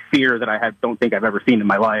flee with fear that don't think I've ever seen in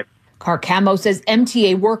my life. Carcamo says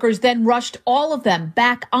MTA workers then rushed all of them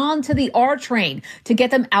back onto the R train to get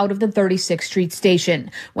them out of the 36th Street station.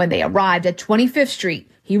 When they arrived at 25th Street,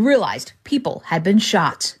 he realized people had been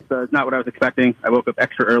shot. It's not what I was expecting. I woke up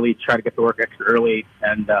extra early, tried to get to work extra early,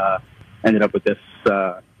 and ended up with this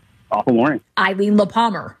awful morning. Eileen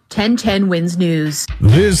LaPalmer, 1010 Wins News.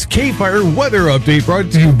 This K-Fire weather update brought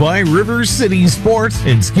to you by River City Sports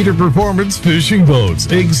and Skeeter Performance Fishing Boats,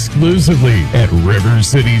 exclusively at River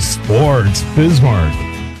City Sports, Bismarck.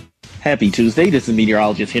 Happy Tuesday. This is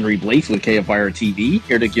meteorologist Henry Blaze with KFIR TV,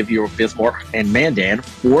 here to give you a Bismarck and Mandan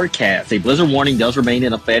forecast. A blizzard warning does remain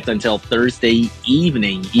in effect until Thursday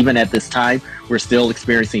evening. Even at this time, we're still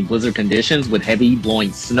experiencing blizzard conditions with heavy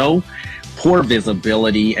blowing snow, poor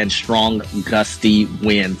visibility, and strong gusty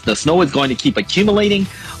winds. The snow is going to keep accumulating.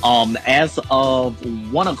 As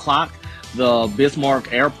of 1 o'clock, the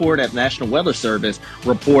Bismarck Airport at National Weather Service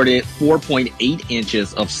reported 4.8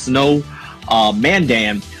 inches of snow.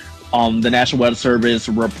 Mandan The National Weather Service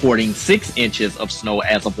reporting 6 inches of snow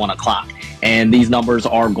as of 1 o'clock. And these numbers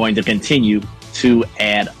are going to continue to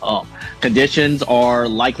add up. Conditions are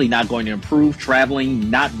likely not going to improve. Traveling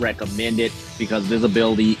not recommended because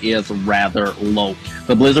visibility is rather low.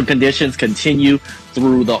 The blizzard conditions continue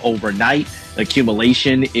through the overnight.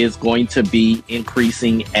 Accumulation is going to be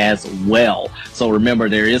increasing as well. So remember,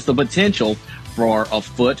 there is the potential for a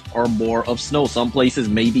foot or more of snow. Some places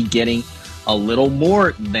may be getting a little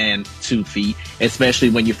more than 2 feet, especially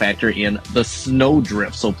when you factor in the snow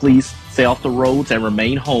drift. So please stay off the roads and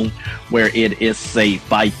remain home where it is safe.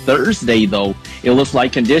 By Thursday, though, it looks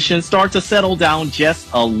like conditions start to settle down just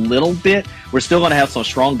a little bit. We're still going to have some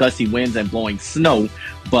strong gusty winds and blowing snow,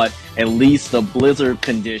 but at least the blizzard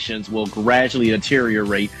conditions will gradually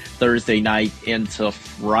deteriorate Thursday night into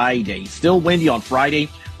Friday. Still windy on Friday,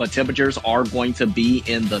 but temperatures are going to be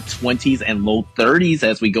in the 20s and low 30s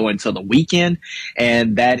as we go into the weekend,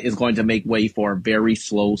 and that is going to make way for a very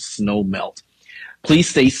slow snow melt. Please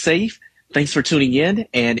stay safe. Thanks for tuning in,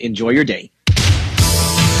 and enjoy your day.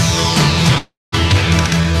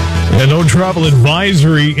 And no travel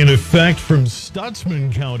advisory in effect from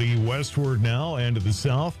Stutsman County westward now and to the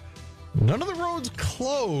south. None of the roads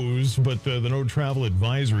closed, but the no travel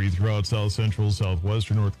advisory throughout south central,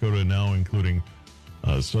 southwestern North Dakota now, including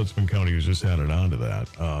Stutsman County has just added on to that.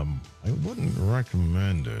 I wouldn't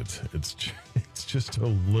recommend it. It's just a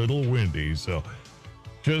little windy, so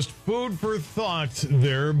just food for thought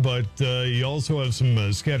there. But you also have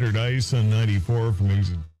some scattered ice on 94 from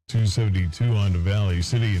exit 272 onto Valley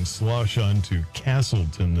City and slush onto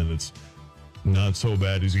Castleton. And it's not so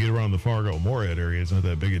bad as you get around the Fargo-Moorhead area. It's not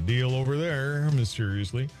that big a deal over there,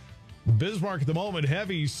 mysteriously. Bismarck at the moment,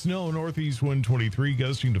 heavy snow, northeast 123,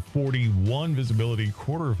 gusting to 41, visibility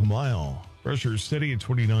quarter of a mile. Pressure steady at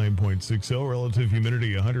 29.60, relative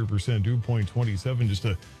humidity 100%, dew point 27. Just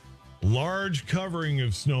a large covering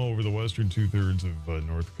of snow over the western two-thirds of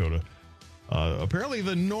North Dakota. Apparently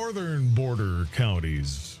the northern border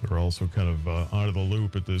counties are also kind of out of the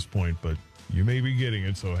loop at this point, but you may be getting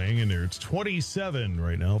it, so hang in there. It's 27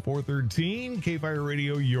 right now, 413, K-Fire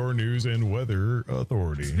Radio, your news and weather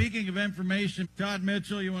authority. Speaking of information, Todd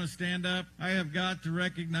Mitchell, you want to stand up? I have got to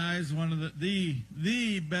recognize one of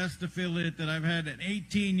the best affiliate that I've had an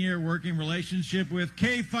 18-year working relationship with,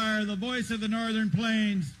 K-Fire, the voice of the Northern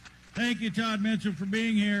Plains. Thank you, Todd Mitchell, for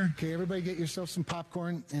being here. Okay, everybody get yourself some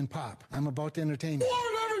popcorn and pop. I'm about to entertain you.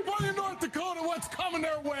 Warn everybody in North Dakota what's coming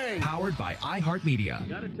their way. Powered by iHeartMedia.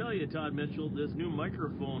 Gotta tell you, Todd Mitchell, this new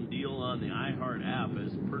microphone deal on the iHeart app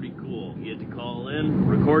is pretty cool. You get to call in,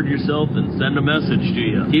 record yourself, and send a message to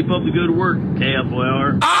you. Keep up the good work,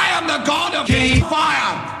 KFYR. I am the god of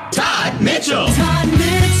K-Fire. Todd Mitchell. Todd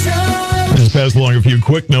Mitchell. Just pass along a few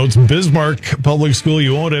quick notes. Bismarck Public School,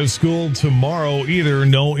 you won't have school tomorrow either.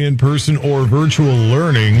 No in-person or virtual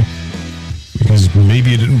learning. Because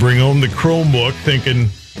maybe you didn't bring home the Chromebook thinking,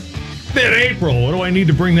 mid-April, what do I need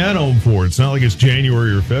to bring that home for? It's not like it's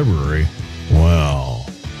January or February. Well,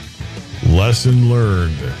 lesson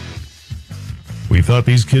learned. We thought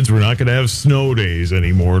these kids were not going to have snow days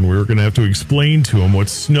anymore, and we were going to have to explain to them what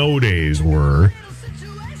snow days were.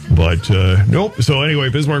 But nope. So anyway,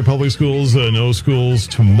 Bismarck Public Schools, no schools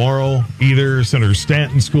tomorrow either. Senator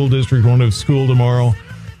Stanton School District won't have school tomorrow.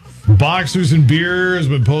 Boxers and Beer has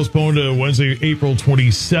been postponed to Wednesday, April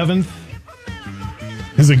 27th.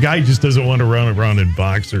 Because the guy just doesn't want to run around in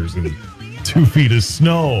boxers in 2 feet of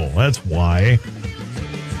snow. That's why.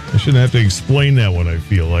 I shouldn't have to explain that one, I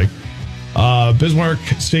feel like. Bismarck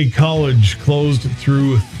State College closed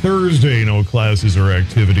through Thursday. No classes or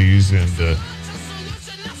activities. And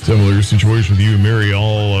similar situation with UMary.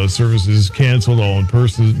 All services canceled. All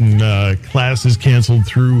in-person classes canceled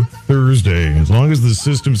through Thursday. As long as the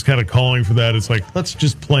system's kind of calling for that, it's like, let's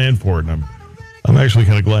just plan for it. And I'm actually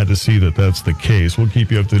kind of glad to see that that's the case. We'll keep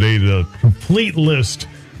you up to date. A complete list.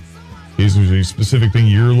 In case there's any specific thing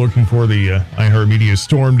you're looking for, the iHeartMedia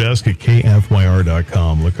Storm Desk at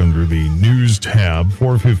KFYR.com. Look under the News tab,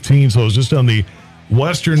 415. So I was just on the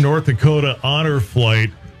Western North Dakota honor flight,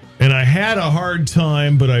 and I had a hard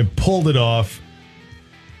time, but I pulled it off,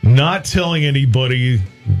 not telling anybody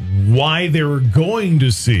why they were going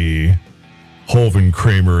to see Holvin,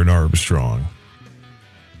 Kramer, and Armstrong.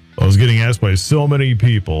 I was getting asked by so many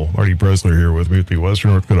people, Marty Pressler here with me at the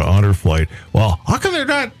Western North Dakota honor flight, well, how come they're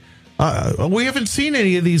not, we haven't seen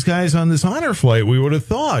any of these guys on this honor flight, we would have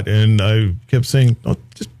thought. And I kept saying, oh,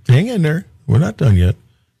 just hang in there. We're not done yet.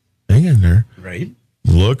 Hang in there. Right.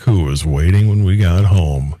 Look who was waiting when we got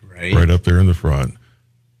home. Right up there in the front.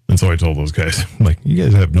 And so I told those guys, I'm like, you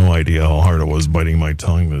guys have no idea how hard it was biting my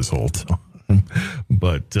tongue this whole time.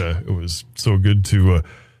 But it was so good to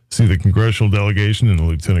see the congressional delegation and the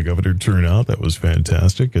lieutenant governor turn out. That was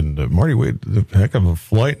fantastic. And Marty, a heck of a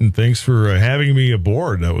flight, and thanks for having me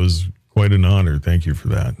aboard. That was quite an honor. Thank you for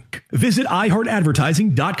that. Visit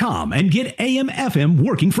iHeartAdvertising.com and get AM/FM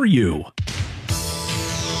working for you.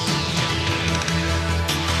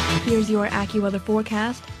 Here's your AccuWeather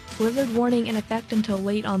forecast. Blizzard warning in effect until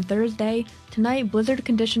late on Thursday. Tonight, blizzard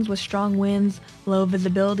conditions with strong winds, low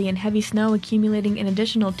visibility, and heavy snow accumulating an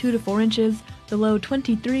additional 2 to 4 inches, the low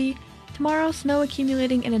 23. Tomorrow, snow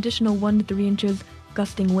accumulating an additional 1 to 3 inches.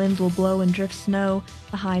 Gusting winds will blow and drift snow,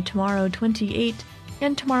 the high tomorrow 28.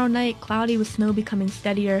 And tomorrow night, cloudy with snow becoming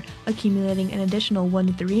steadier, accumulating an additional 1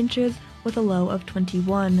 to 3 inches with a low of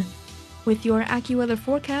 21. With your AccuWeather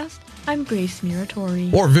forecast, I'm Grace Muratori.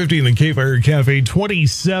 450 in the K-Fire Cafe,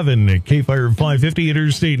 27 at K-Fire 550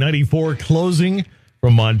 Interstate 94, closing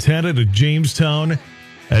from Montana to Jamestown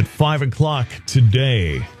at 5 o'clock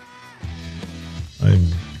today. I'm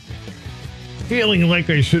feeling like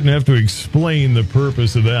I shouldn't have to explain the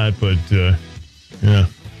purpose of that, but yeah.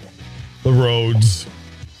 The roads,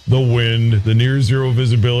 the wind, the near zero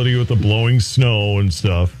visibility with the blowing snow and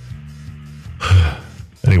stuff.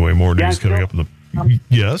 Anyway, more news coming up in the...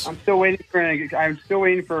 Yes? I'm still waiting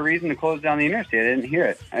for a reason to close down the interstate. I didn't hear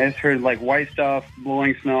it. I just heard like white stuff,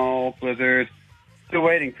 blowing snow, blizzards. Still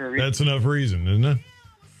waiting for a reason. That's enough reason, isn't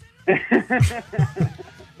it?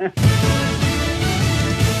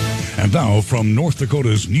 And now from North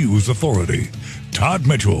Dakota's News Authority, Todd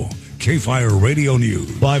Mitchell, K-Fire Radio News.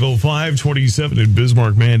 5:05:27 in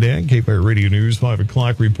Bismarck, Mandan. K-Fire Radio News, 5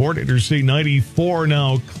 o'clock report. Interstate 94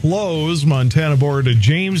 now closed. Montana border to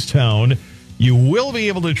Jamestown. You will be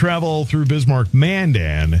able to travel through Bismarck,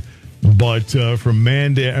 Mandan, but from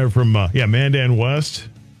Mandan West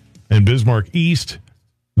and Bismarck East,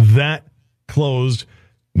 that closed.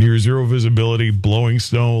 Near zero visibility, blowing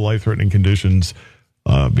snow, life-threatening conditions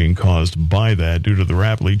being caused by that due to the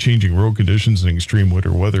rapidly changing road conditions and extreme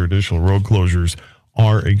winter weather. Additional road closures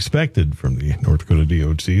are expected from the North Dakota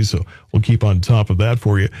DOT, so we'll keep on top of that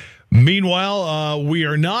for you. Meanwhile, we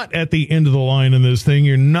are not at the end of the line in this thing.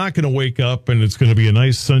 You're not going to wake up and it's going to be a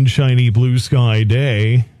nice sunshiny blue sky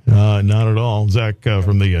day. Not at all. Zach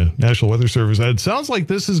from the National Weather Service. It sounds like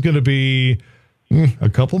this is going to be a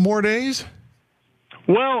couple more days.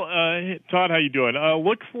 Well, Todd, how you doing?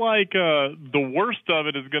 Looks like the worst of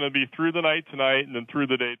it is going to be through the night tonight and then through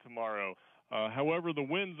the day tomorrow. However, the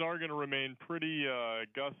winds are going to remain pretty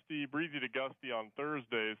breezy to gusty on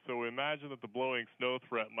Thursday, so we imagine that the blowing snow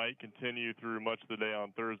threat might continue through much of the day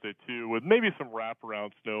on Thursday, too, with maybe some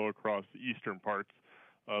wraparound snow across the eastern parts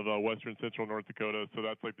of western central North Dakota. So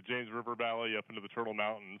that's like the James River Valley up into the Turtle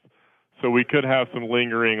Mountains. So we could have some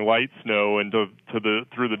lingering light snow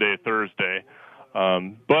through the day Thursday.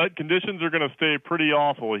 But conditions are going to stay pretty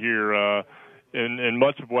awful here in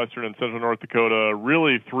much of western and central North Dakota,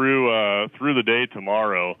 really through the day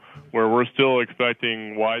tomorrow, where we're still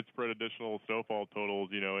expecting widespread additional snowfall totals,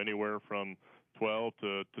 anywhere from 12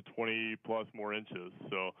 to 20 plus more inches.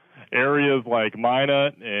 So areas like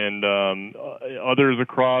Minot and others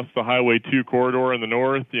across the Highway 2 corridor in the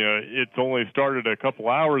north, it's only started a couple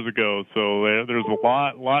hours ago, so there's a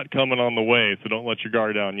lot coming on the way, so don't let your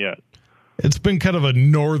guard down yet. It's been kind of a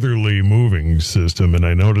northerly moving system, and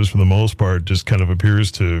I notice for the most part just kind of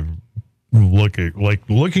appears to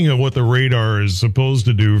looking at what the radar is supposed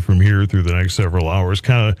to do from here through the next several hours,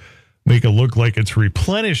 kind of make it look like it's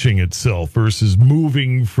replenishing itself versus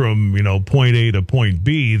moving from, point A to point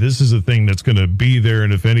B. This is a thing that's going to be there,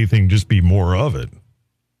 and if anything, just be more of it.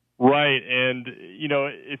 Right, and,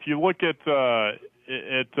 if you look at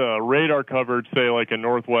radar coverage, say like in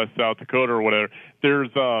northwest South Dakota or whatever, there's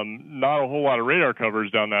not a whole lot of radar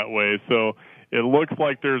coverage down that way. So it looks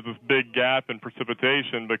like there's this big gap in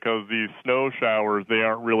precipitation because these snow showers, they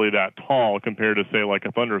aren't really that tall compared to, say, like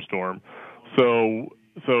a thunderstorm. So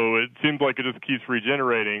it seems like it just keeps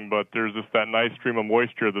regenerating, but there's just that nice stream of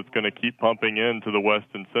moisture that's going to keep pumping into the west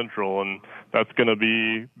and central, and that's going to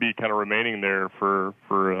be kind of remaining there for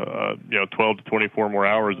 12 to 24 more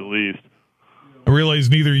hours at least. I realize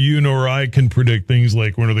neither you nor I can predict things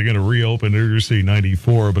like when are they going to reopen Interstate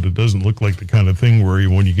 94, but it doesn't look like the kind of thing where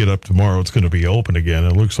when you get up tomorrow it's going to be open again.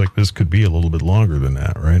 It looks like this could be a little bit longer than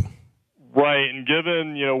that, right? Right, and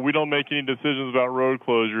given, we don't make any decisions about road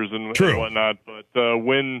closures and whatnot, but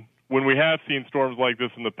when we have seen storms like this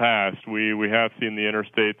in the past, we have seen the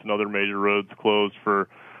interstates and other major roads closed for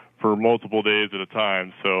multiple days at a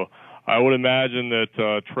time. So I would imagine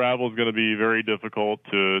that travel is going to be very difficult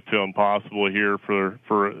to impossible here for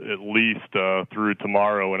at least through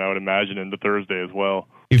tomorrow, and I would imagine into Thursday as well.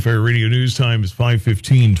 K-Fire Radio News time is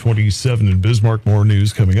 5:15:27 in Bismarck. More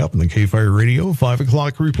news coming up in the K-Fire Radio 5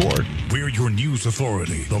 o'clock report. We're your news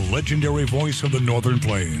authority, the legendary voice of the Northern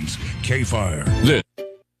Plains, K-Fire.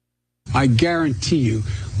 I guarantee you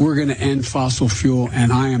we're going to end fossil fuel,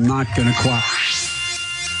 and I am not going to cooperate.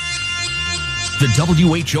 The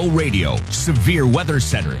WHO Radio Severe Weather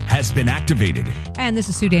Center has been activated. And this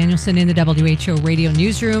is Sue Danielson in the WHO Radio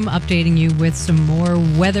Newsroom, updating you with some more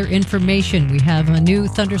weather information. We have a new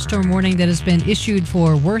thunderstorm warning that has been issued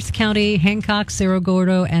for Worth County, Hancock, Cerro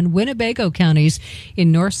Gordo, and Winnebago counties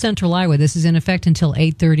in north central Iowa. This is in effect until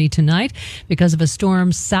 8:30 tonight because of a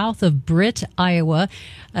storm south of Britt, Iowa.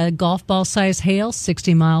 A golf ball size hail,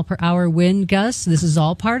 60-mile-per-hour wind gusts. This is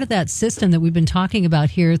all part of that system that we've been talking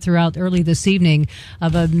about here throughout early this evening,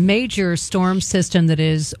 of a major storm system that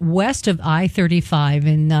is west of I-35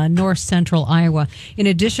 in north central Iowa. In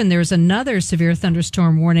addition, there's another severe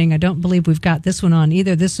thunderstorm warning. I don't believe we've got this one on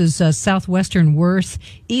either. This is southwestern Worth,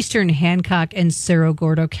 eastern Hancock, and Cerro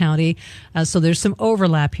Gordo County. So there's some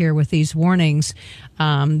overlap here with these warnings.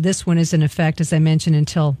 This one is in effect, as I mentioned,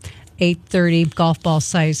 until 8:30, golf ball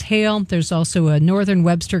size hail. There's also a northern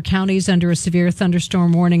Webster counties under a severe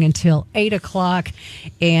thunderstorm warning until 8 o'clock.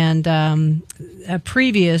 And a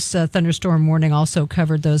previous thunderstorm warning also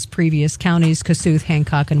covered those previous counties, Kossuth,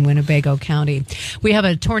 Hancock, and Winnebago County. We have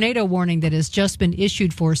a tornado warning that has just been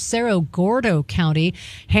issued for Cerro Gordo County,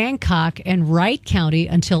 Hancock, and Wright County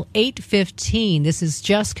until 8:15. This has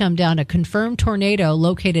just come down. A confirmed tornado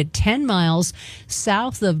located 10 miles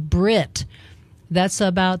south of Britt. That's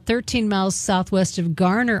about 13 miles southwest of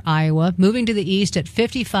Garner, Iowa, moving to the east at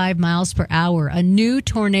 55 miles per hour. A new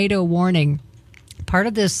tornado warning. Part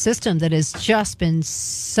of this system that has just been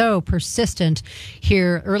so persistent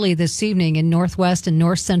here early this evening in northwest and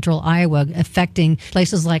north central Iowa, affecting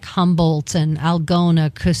places like Humboldt and Algona,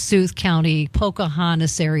 Kossuth County,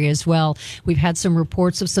 Pocahontas area as well. We've had some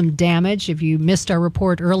reports of some damage. If you missed our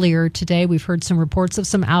report earlier today, we've heard some reports of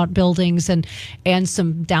some outbuildings and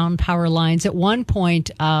some down power lines. At one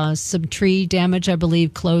point, some tree damage, I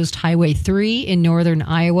believe, closed Highway 3 in northern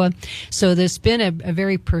Iowa. So there's been a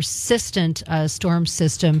very persistent storm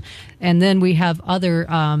system. And then we have other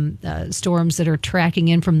storms that are tracking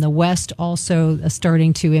in from the west, also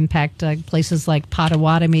starting to impact places like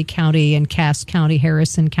Pottawatomie County and Cass County,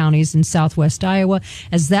 Harrison counties in southwest Iowa,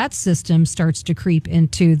 as that system starts to creep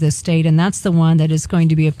into the state. And that's the one that is going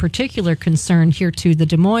to be of particular concern here to the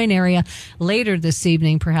Des Moines area later this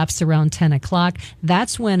evening, perhaps around 10 o'clock.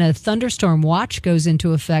 That's when a thunderstorm watch goes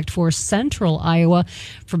into effect for central Iowa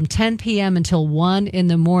from 10 p.m. until 1 in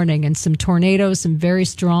the morning. And some tornadoes, some very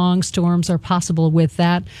strong storms are possible with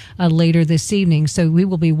that later this evening. So we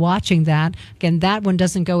will be watching that. Again, that one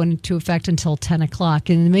doesn't go into effect until 10 o'clock.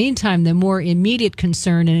 In the meantime, the more immediate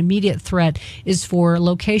concern and immediate threat is for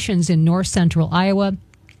locations in north central Iowa,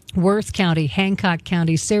 Worth County, Hancock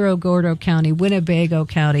County, Cerro Gordo County, Winnebago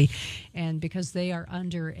County, and because they are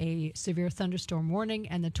under a severe thunderstorm warning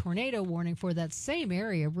and the tornado warning for that same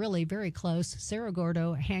area, really very close, Cerro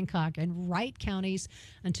Gordo, Hancock, and Wright counties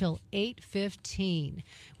until 8:15.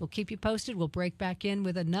 We'll keep you posted. We'll break back in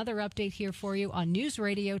with another update here for you on News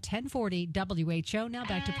Radio 1040 WHO. Now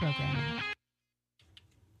back to programming.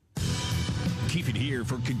 Keep it here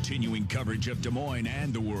for continuing coverage of Des Moines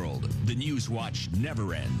and the world. The News Watch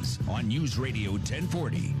never ends on News Radio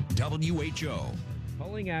 1040 WHO.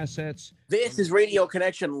 Pulling assets. This is Radio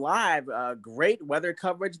Connection Live. Great weather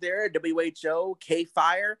coverage there. WHO,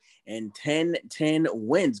 K-Fire, and 1010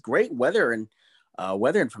 Winds. Great weather and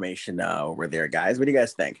weather information over there, guys. What do you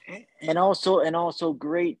guys think? And also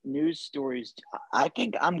great news stories. I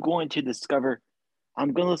think I'm going to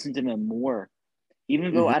listen to them more.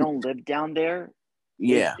 Even though I don't live down there,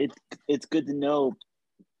 yeah, it's good to know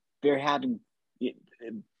they're having the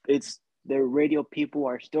radio people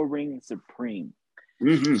are still reigning supreme.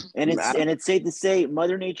 Mm-hmm. And it's safe to say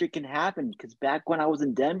Mother Nature can happen, because back when I was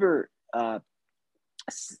in Denver 8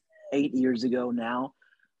 years ago now,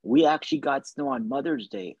 we actually got snow on Mother's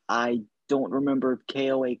Day. I don't remember if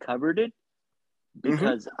KOA covered it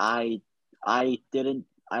because I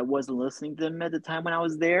wasn't listening to them at the time when I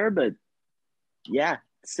was there, but yeah,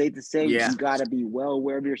 it's safe to say you got to be well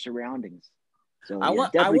aware of your surroundings. So I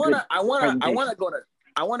want to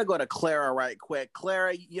go to Clara right quick.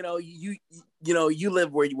 Clara, you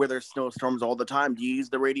live where there's snowstorms all the time. Do you use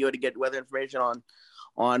the radio to get weather information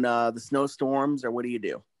on the snowstorms, or what do you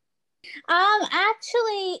do?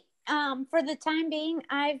 Actually, for the time being,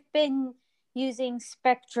 I've been using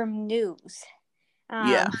Spectrum News.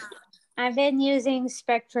 I've been using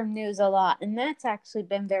Spectrum News a lot, and that's actually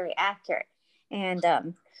been very accurate. And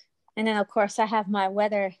then of course I have my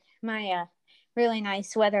weather, my really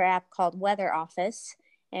nice weather app called Weather Office,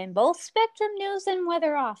 and both Spectrum News and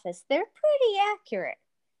Weather Office, they're pretty accurate.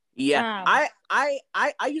 Yeah,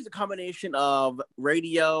 I use a combination of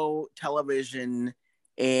radio, television,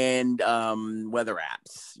 and weather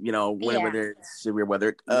apps. You know, whenever there's severe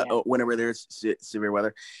weather, whenever there's severe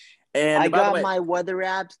weather. And I by the got way, my weather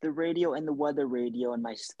apps, the radio and the weather radio, and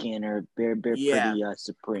my scanner. They're pretty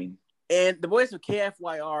supreme. And the voice of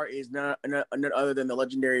KFYR is none other than the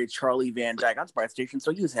legendary Charlie Van Dyke. I'm surprised stations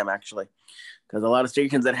still use him, actually, because a lot of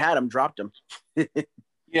stations that had him dropped him.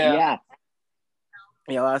 Yeah.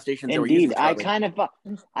 Yeah, a lot of stations. Indeed, I kind of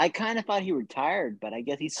thought he retired, but I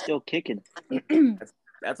guess he's still kicking.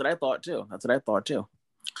 That's what I thought too.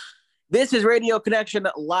 This is Radio Connection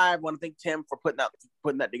Live. I want to thank Tim for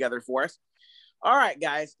putting that together for us. All right,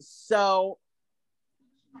 guys. So,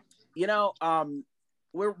 you know,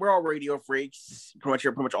 we're all radio freaks. Pretty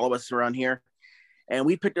much all of us around here, and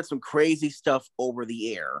we picked up some crazy stuff over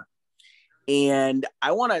the air. And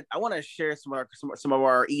I want to share some of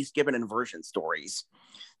our East Gibbon inversion stories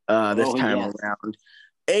this time around.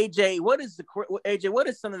 AJ, what is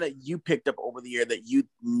something that you picked up over the air that you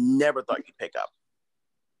never thought you'd pick up?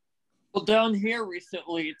 Well, down here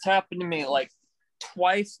recently, it's happened to me like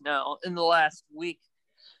twice now in the last week.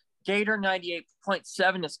 Gator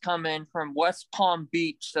 98.7 has come in from West Palm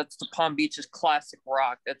Beach. That's the Palm Beach's classic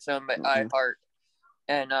rock. That's owned by iHeart.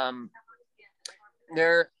 And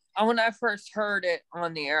when I first heard it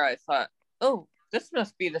on the air, I thought, oh, this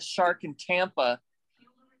must be the Shark in Tampa.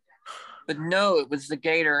 But no, it was the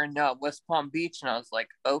Gator in West Palm Beach. And I was like,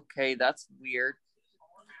 okay, that's weird.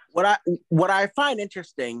 What I find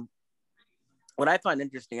interesting, and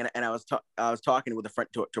I was talking with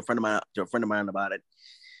to a friend of mine about it.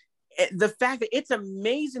 The fact that it's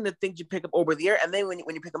amazing the things you pick up over the air, and then when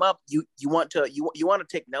you pick them up, you want to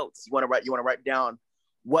take notes. You want to write down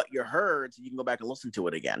what you heard so you can go back and listen to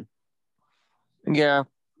it again. Yeah.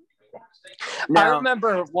 I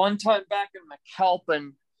remember one time back in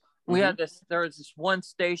McAlpin, there was this one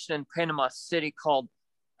station in Panama City called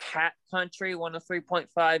Cat Country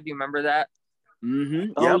 103.5. Do you remember that?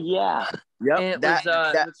 Mm-hmm. Oh yeah. Yep. And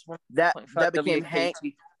that became Hank.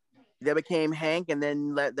 That became Hank, and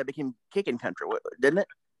then that became Kickin' Country, didn't it?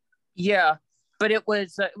 Yeah, but it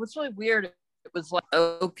was really weird. It was like,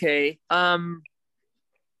 okay,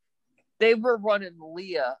 they were running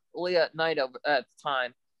Leah at night at the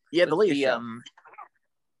time. Yeah, the Leah show.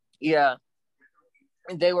 Yeah,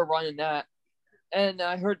 and they were running that, and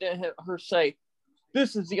I heard her say,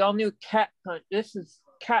 "This is the all new Cat Country. This is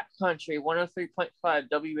Cat Country 103.5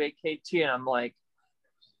 WAKT," and I'm like,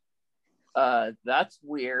 that's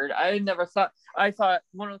weird. I thought 103.5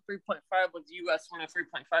 was US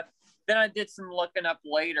 103.5. Then I did some looking up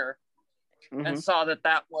later and saw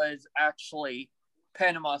that was actually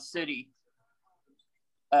Panama City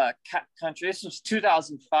Cat Country. This was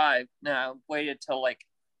 2005. Now I waited till I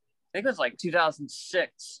think it was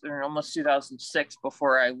 2006 or almost 2006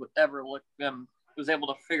 before I ever was able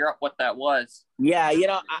to figure out what that was. Yeah,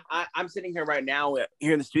 I'm sitting here right now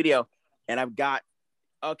here in the studio, and I've got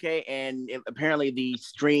and apparently the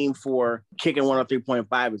stream for Kickin'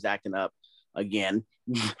 103.5 is acting up again.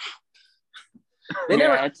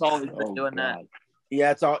 It's always been doing that.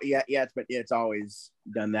 Yeah, it's always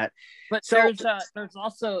done that. But there's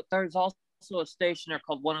also a station there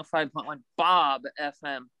called 105.1 Bob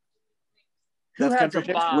FM. Who has a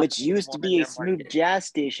Bob? Which used to be a smooth jazz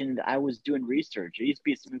station. I was doing research. It used to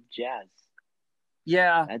be a smooth jazz.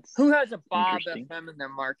 Yeah. Who has a Bob FM in their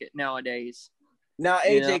market nowadays? Now,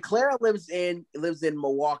 AJ, Clara lives in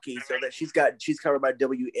Milwaukee, so that she's covered by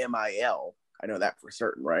WMIL. I know that for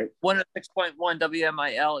certain, right? 106.1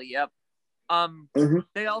 WMIL. Yep.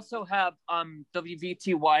 They also have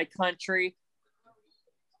WVTY Country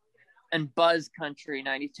and Buzz Country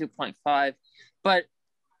 92.5. But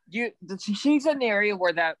she's in the area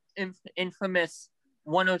where that infamous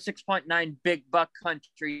 106.9 Big Buck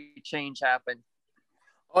Country change happened.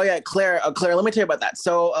 Oh yeah, Claire, let me tell you about that.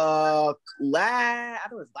 So I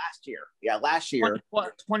think it was last year. Yeah, last year.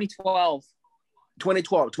 2012.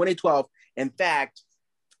 2012. In fact,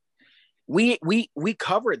 we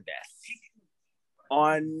covered this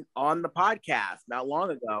on the podcast not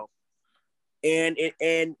long ago. And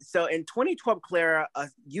so in 2012, Clara,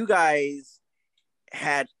 you guys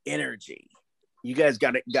had energy. You guys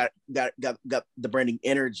got the branding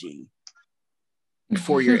energy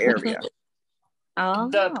for your area.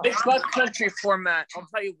 The Big Buck Country format, I'll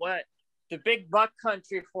tell you what, the Big Buck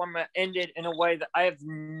Country format ended in a way that I have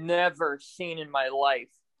never seen in my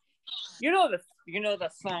life. You know the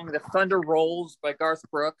song "The Thunder Rolls" by Garth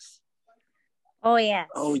Brooks? Oh yes.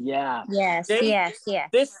 Oh yeah. Yes. Yes.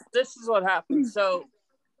 This is what happened. So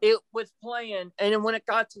it was playing, and then when it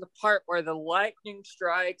got to the part where the lightning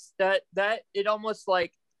strikes, that it almost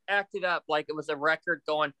like acted up like it was a record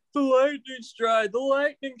going, the lightning strike, the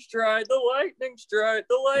lightning strike, the lightning strike,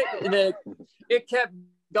 the lightning, and it kept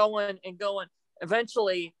going and going.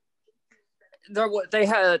 Eventually,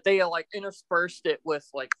 they like interspersed it with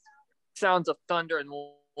like sounds of thunder and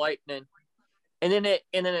lightning, and then it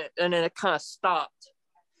kind of stopped,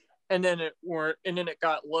 and then it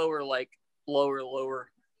got lower, like lower.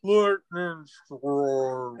 Lightning strike.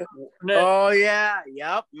 Oh yeah,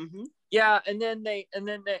 yep. Mm-hmm. Yeah, and then they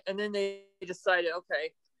decided,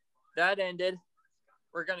 okay, that ended.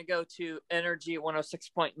 We're gonna go to Energy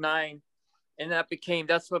 106.9, and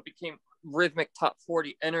that's what became Rhythmic Top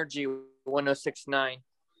 40 Energy 106.9.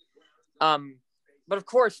 But of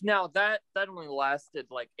course now that only lasted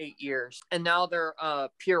like 8 years, and now they're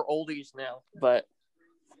pure oldies now. But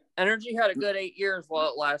Energy had a good 8 years while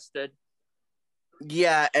it lasted.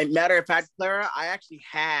 Yeah, and matter of fact, Clara, I actually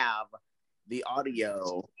have the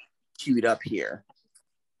audio queued up here.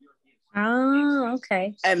 Oh,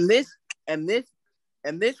 okay. And this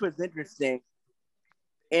was interesting.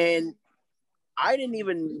 And I didn't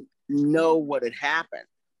even know what had happened.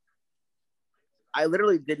 I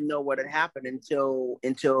literally didn't know what had happened until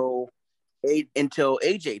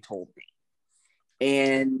AJ told me.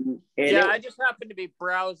 And I just happened to be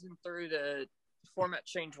browsing through the Format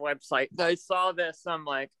Change website. I saw this. I'm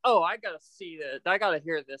like, oh, I gotta see this. I gotta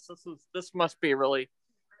hear this. This must be really,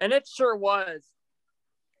 and it sure was.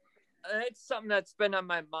 It's something that's been on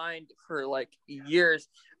my mind for like years,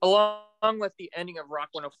 along with the ending of Rock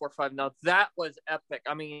 104.5. Now that was epic.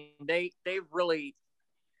 I mean, they really.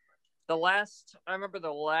 I remember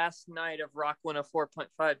the last night of Rock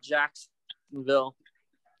 104.5 Jacksonville,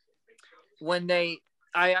 when I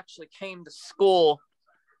actually came to school.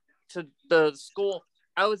 To the school,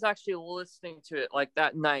 I was actually listening to it like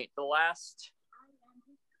that night, the last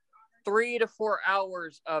 3 to 4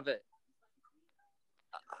 hours of it.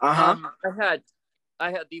 I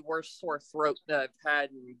had the worst sore throat that I've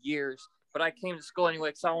had in years, but I came to school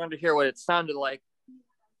anyway because I wanted to hear what it sounded like.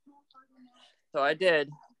 So I did,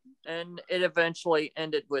 and it eventually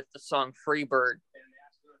ended with the song "Freebird."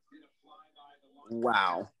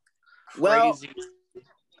 Wow. Well, crazy.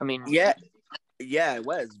 I mean, yeah, it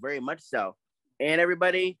was very much so. And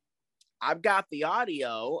everybody, I've got the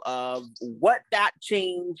audio of what that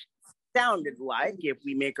change sounded like if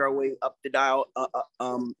we make our way up the dial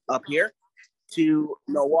up here to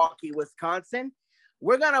Milwaukee, Wisconsin.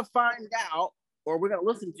 We're going to find out, or we're going to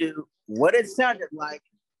listen to what it sounded like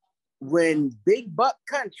when Big Buck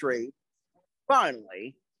Country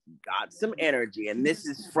finally got some energy. And this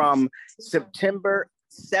is from September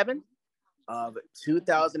 7th of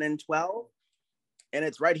 2012. And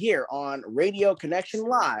it's right here on Radio Connection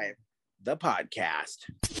Live, the podcast.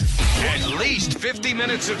 At least 50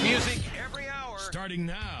 minutes of music every hour. Starting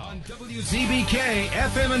now on WZBK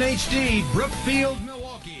FM and HD, Brookfield,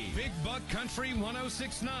 Milwaukee. Big Buck Country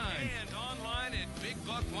 106.9. And online at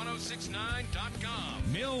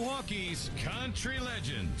BigBuck1069.com. Milwaukee's Country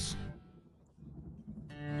Legends.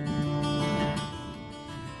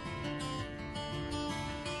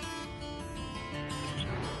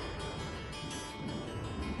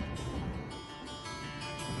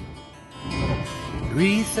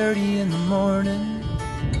 3:30 in the morning,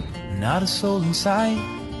 not a soul in sight.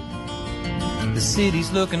 The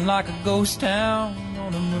city's looking like a ghost town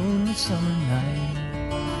on a moonlit summer night.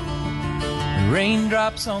 The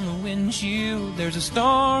raindrops on the windshield, there's a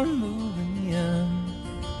storm moving in.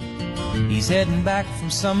 He's heading back from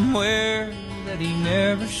somewhere that he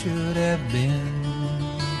never should have been.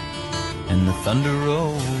 And the thunder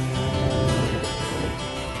rolls,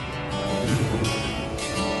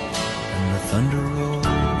 and the thunder rolls.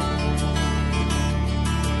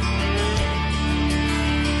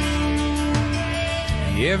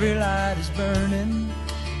 Every light is burning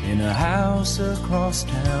in a house across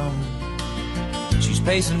town. She's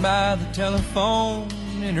pacing by the telephone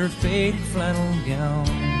in her faded flannel gown,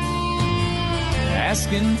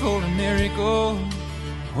 asking for a miracle,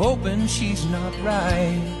 hoping she's not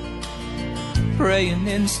right, praying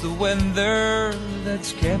it's the weather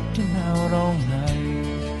that's kept him out all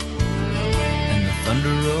night. And the thunder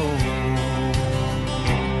rolls,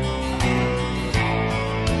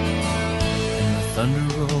 and the thunder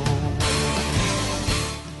rolls.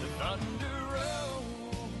 The thunder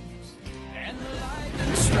rolls, and the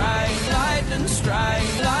lightning strike, lightning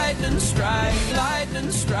strike, lightning strike,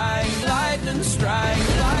 lightning strike, lightning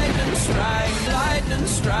strike, lightning strike, lightning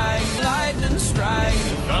strike, lightning strike.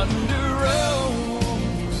 The thunder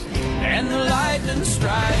rolls, and the lightning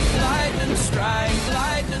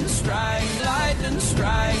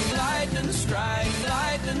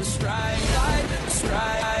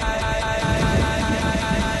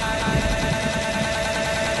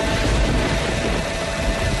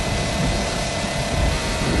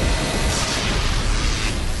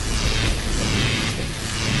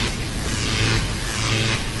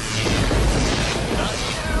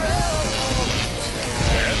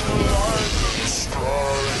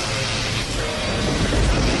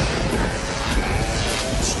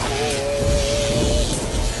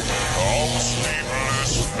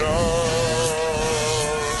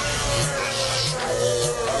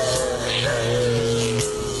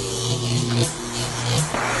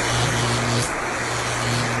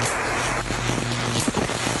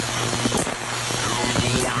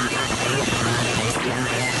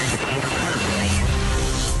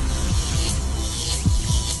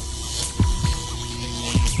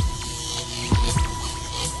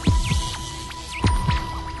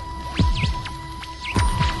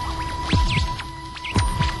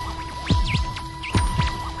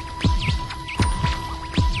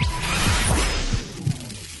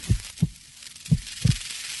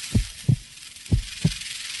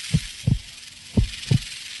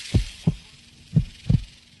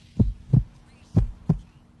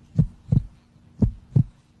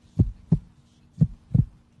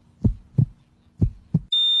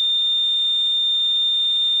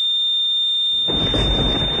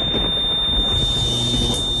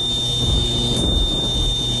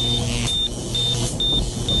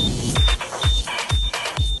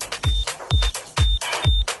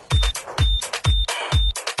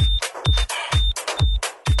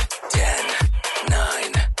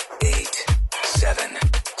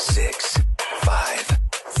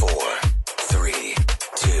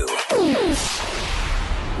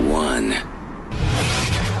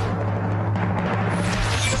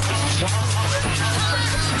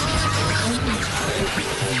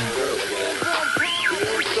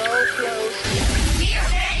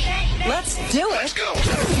Do it. Let's go.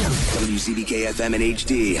 WCDK FM and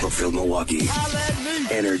HD. Brookfield, Milwaukee.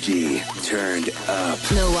 Energy turned up.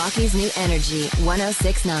 Milwaukee's new Energy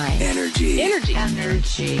 106.9. Energy. Energy.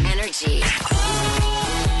 Energy. Energy.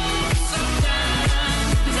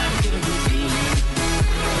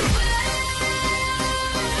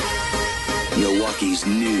 Milwaukee's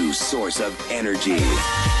new source of energy.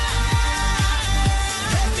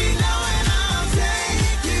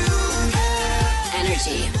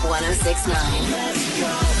 Energy 106.9.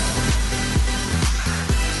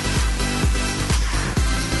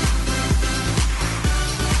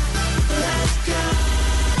 Let's go.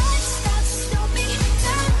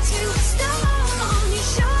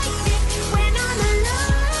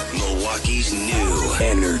 Milwaukee's new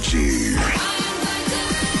energy.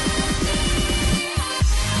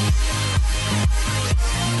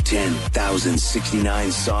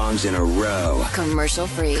 $10,069 songs in a row. Commercial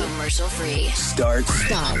free. Commercial free. Start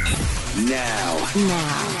now. Now.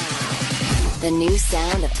 The new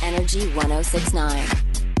sound of Energy 106.9.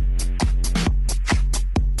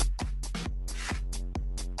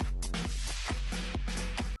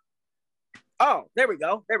 Oh, there we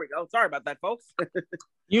go. There we go. Sorry about that, folks.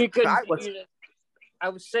 You could. I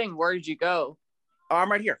was saying, where did you go? Oh,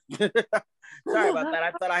 I'm right here. Sorry about that.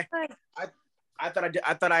 I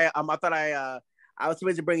was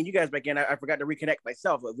supposed to bring you guys back in. I forgot to reconnect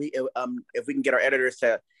myself. If we can get our editors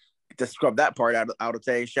to scrub that part out of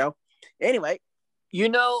today's show. Anyway,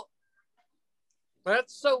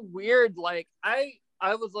 that's so weird. Like I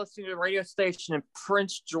was listening to a radio station in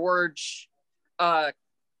Prince George, I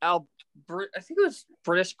think it was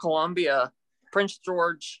British Columbia, Prince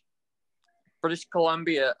George, British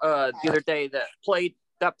Columbia, the other day that played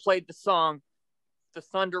the song "The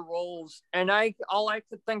Thunder Rolls," and all I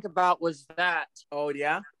could think about was that. Oh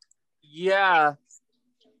yeah, yeah.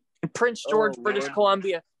 In Prince George, British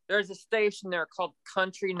Columbia, there's a station there called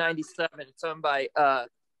Country 97. It's owned by I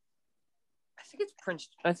think it's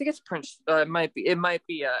Prince. It might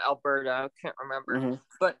be Alberta. I can't remember,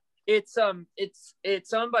 but it's owned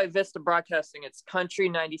by Vista Broadcasting. It's Country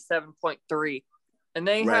 97.3, and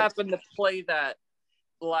they happened to play that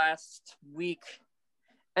last week.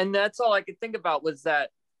 And that's all I could think about was that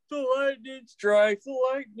the lightning strikes,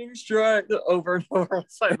 over and over.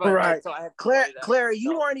 Right. So Claire,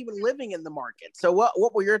 you weren't even living in the market. So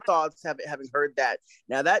what were your thoughts having heard that?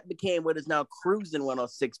 Now that became what is now Cruising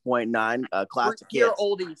 106.9, classic pure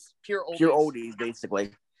hits. Pure oldies,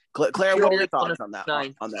 basically. Claire, what are your thoughts on that?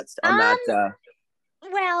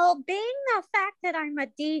 Well, being the fact that I'm a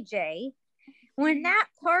DJ, when that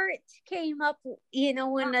part came up,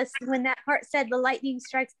 when that part said the lightning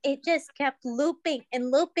strikes, it just kept looping,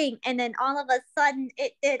 and then all of a sudden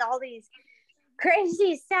it did all these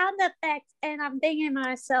crazy sound effects, and I'm thinking to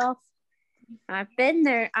myself, I've been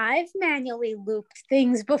there. I've manually looped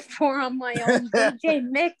things before on my own DJ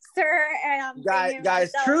mixer, and I'm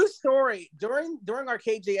guys, true story. During our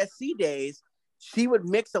KJSC days, she would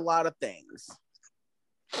mix a lot of things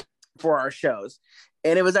for our shows.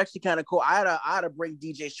 And it was actually kind of cool. I had to bring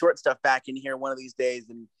DJ Short Stuff back in here one of these days,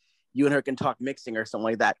 and you and her can talk mixing or something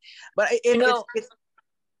like that. But it's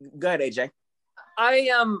go ahead, AJ.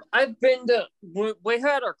 I've been to. We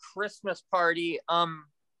had our Christmas party.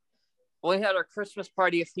 We had our Christmas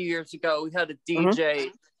party a few years ago. We had a DJ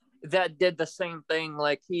that did the same thing.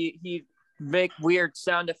 Like he make weird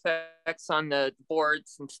sound effects on the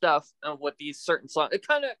boards and stuff with these certain songs. It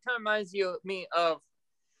kind of reminds me of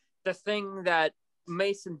the thing that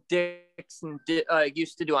Mason Dixon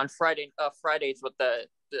used to do on Fridays with the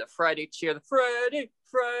Friday cheer, the Friday.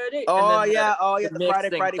 The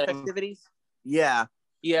Friday festivities. Yeah.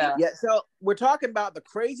 So we're talking about the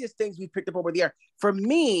craziest things we picked up over the year. For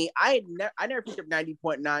me, I never picked up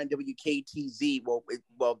 90.9 WKTZ.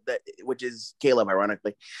 Which is Caleb,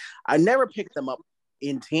 ironically. I never picked them up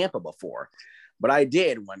in Tampa before, but I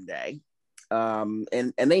did one day.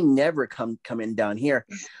 And they never come in down here.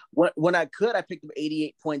 When I could, I picked up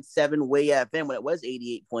 88.7 Way FM when it was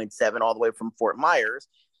 88.7 all the way from Fort Myers.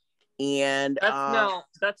 And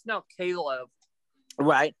that's now Caleb.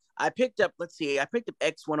 Right. I picked up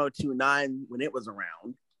X1029 when it was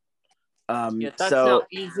around. That's now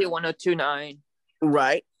Easy 1029.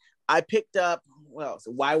 Right. I picked up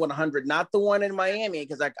Y100, not the one in Miami,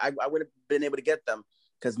 because I would have been able to get them.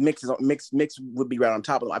 Because mix would be right on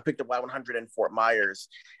top of them. I picked up Y100 in Fort Myers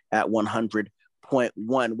at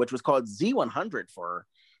 100.1, which was called Z100 for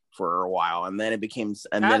a while, and then it became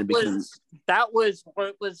that was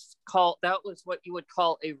what you would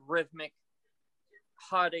call a rhythmic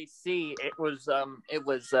hot AC. It was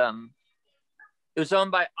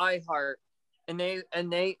owned by iHeart, and they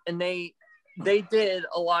they did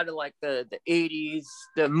a lot of like the 80s,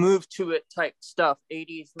 the move to it type stuff,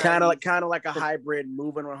 80s, 90s. Kind of like a hybrid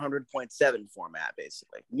moving 100.7 format,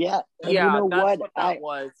 basically. Yeah, yeah, you know that's what that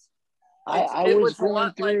was. I was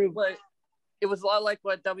going through. It was a lot like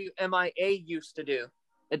what WMIA used to do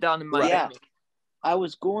down in Miami. Yeah, I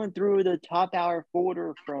was going through the top hour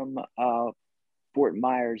folder from Fort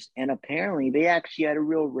Myers, and apparently they actually had a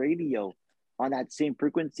real radio on that same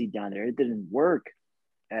frequency down there. It didn't work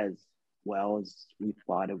as well as we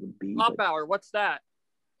thought it would be. Top hour, what's that?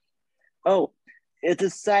 Oh, it's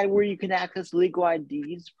a site where you can access legal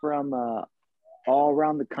IDs from all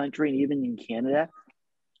around the country and even in Canada.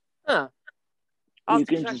 Huh. You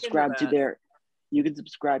can subscribe to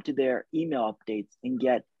their email updates and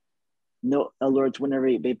get no alerts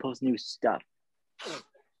whenever they post new stuff.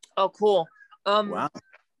 Oh, cool. Wow.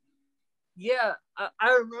 Yeah,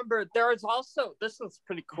 I remember there was also, this was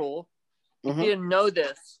pretty cool. If you didn't know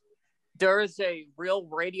this, there is a real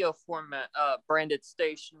radio format branded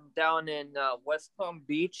station down in West Palm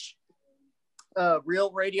Beach.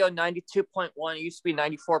 Real Radio 92.1. It used to be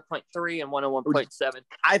 94.3 and 101.7.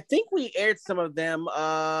 I think we aired some of them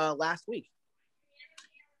last week.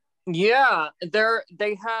 Yeah,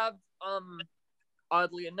 they have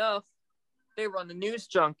oddly enough, they run the News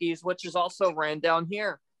Junkies, which is also ran down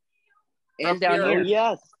here. And down here. Oh,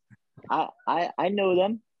 yes. I know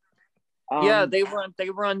them. Yeah, they run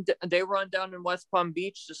down in West Palm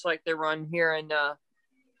Beach just like they run here in I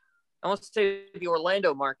want to say the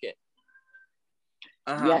Orlando market.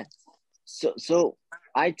 Yes. So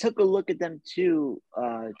I took a look at them too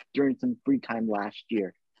during some free time last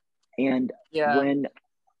year, and when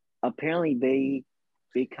apparently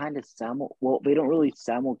they kind of they don't really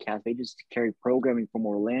simulcast. They just carry programming from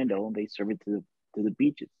Orlando and they serve it to the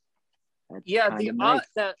beaches. That's nice.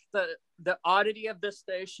 The oddity of this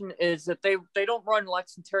station is that they don't run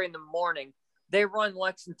Lex and Terry in the morning. They run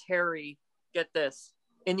Lex and Terry, get this,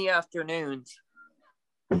 in the afternoons.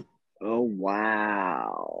 Oh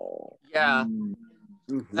wow! Yeah, and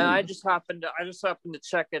I just happened to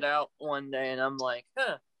check it out one day, and I'm like,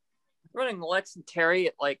 running Lex and Terry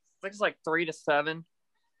at like 3 to 7.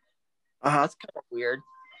 That's kind of weird.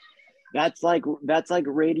 That's like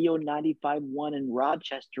Radio 95.1 in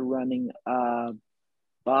Rochester running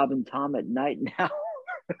Bob and Tom at night now.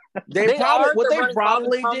 They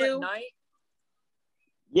probably do.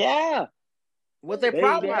 Yeah. What they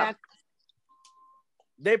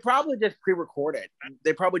probably just pre-record it.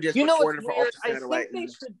 They probably just recorded for Ultra Satellite.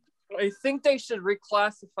 I think they should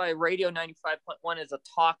reclassify Radio 95.1 as a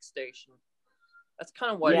talk station. That's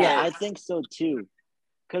kind of what it is. I think so too.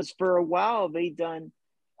 Because for a while they done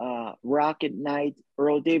Rock at Night.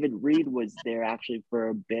 Earl David Reed was there actually for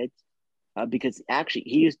a bit. Because actually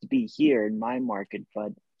he used to be here in my market,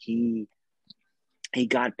 but he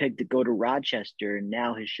got picked to go to Rochester, and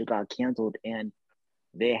now his show got canceled, and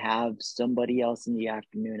they have somebody else in the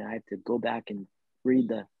afternoon. I have to go back and read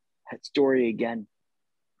the story again,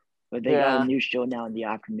 but they got a new show now in the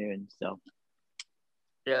afternoon. So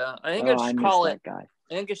yeah, I think I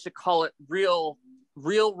think I should call it Real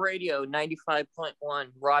Radio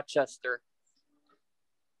 95.1 Rochester.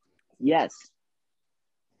 Yes.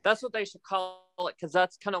 That's what they should call it, because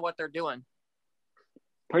that's kind of what they're doing.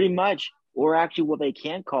 Pretty much. Or actually what they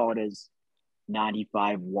can call it is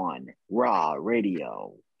 95.1 Raw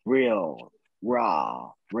Radio. Real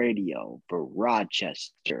Raw Radio for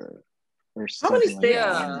Rochester. Or something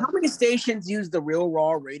How many stations use the Real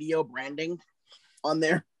Raw Radio branding on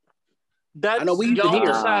there? I know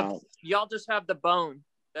y'all just have the bone.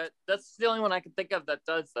 That's the only one I can think of that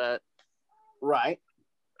does that. Right.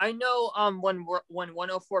 I know when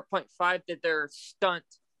 104.5 did their stunt,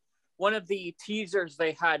 one of the teasers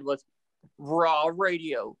they had was Raw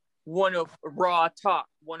Radio, Raw Talk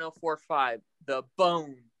 104.5, the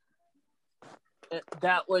Bone.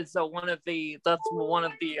 That was one of the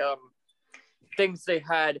things they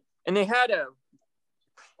had, and they had a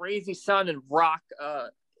crazy sounding rock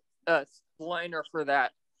liner for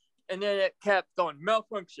that, and then it kept going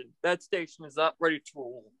malfunction. That station is not ready to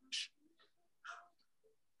roll.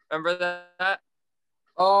 Remember that?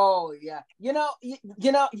 Oh yeah.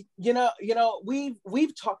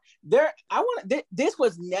 We've talked there. This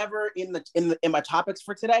was never in my topics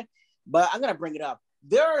for today, but I'm gonna bring it up.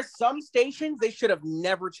 There are some stations they should have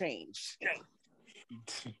never changed.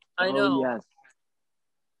 I know. Oh, yes.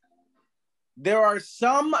 There are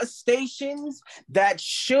some stations that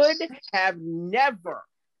should have never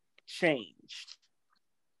changed.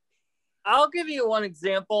 I'll give you one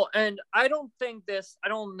example, and I don't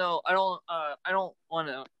want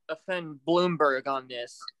to offend Bloomberg on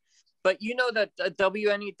this, but you know that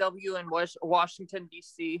WNEW in Washington,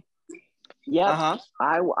 D.C., Yeah,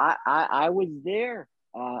 I was there.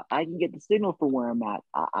 I can get the signal for where I'm at.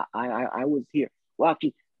 I was here. Well,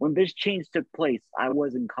 actually, when this change took place, I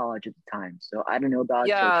was in college at the time, so I don't know about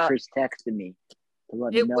it. So Chris texted me to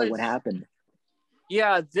let me know what happened.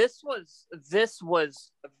 Yeah, this was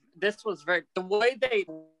very, the way they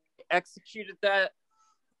executed that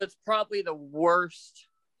was probably the worst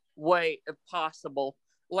way possible.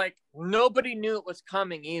 Like, nobody knew it was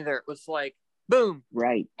coming either. It was like, boom,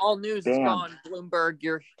 right, all news is gone.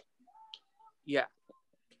 Bloomberg,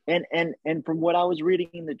 and from what I was reading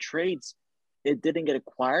in the trades, it didn't get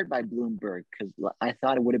acquired by Bloomberg, because I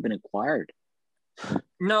thought it would have been acquired.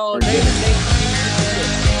 No, okay.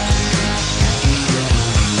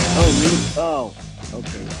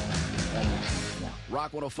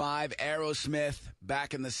 Rock 105, Aerosmith,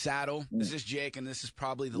 back in the saddle. This is Jake, and this is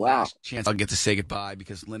probably the last chance I'll get to say goodbye,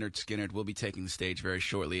 because Leonard Skinner will be taking the stage very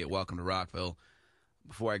shortly at Welcome to Rockville.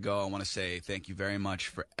 Before I go, I want to say thank you very much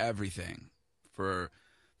for everything. For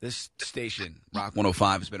this station, Rock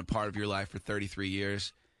 105, has been a part of your life for 33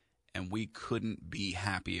 years, and we couldn't be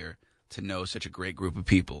happier to know such a great group of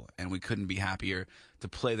people, and we couldn't be happier to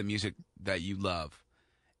play the music that you love.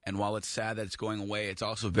 And while it's sad that it's going away, it's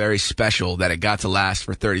also very special that it got to last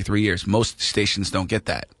for 33 years. Most stations don't get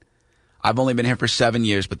that. I've only been here for 7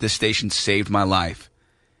 years, but this station saved my life.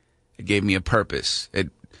 It gave me a purpose. It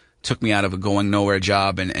took me out of a going nowhere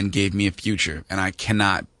job and gave me a future. And I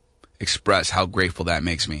cannot express how grateful that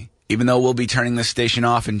makes me. Even though we'll be turning this station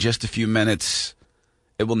off in just a few minutes,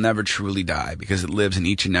 it will never truly die, because it lives in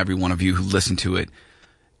each and every one of you who listen to it.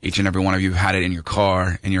 Each and every one of you had it in your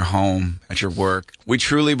car, in your home, at your work. We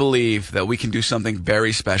truly believe that we can do something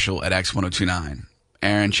very special at X1029.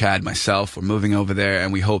 Aaron, Chad, myself, we're moving over there,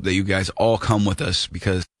 and we hope that you guys all come with us,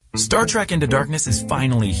 because Star Trek Into Darkness is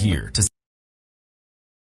finally here to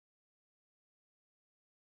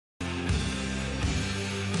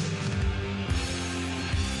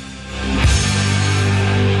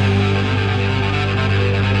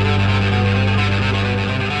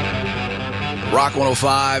Rock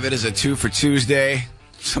 105, it is a 2 for Tuesday,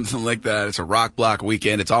 something like that. It's a rock block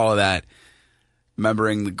weekend. It's all of that.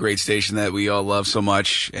 Remembering the great station that we all love so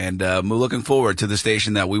much, and we're looking forward to the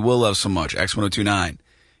station that we will love so much, X1029.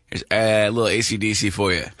 Here's a little AC/DC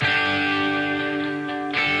for you.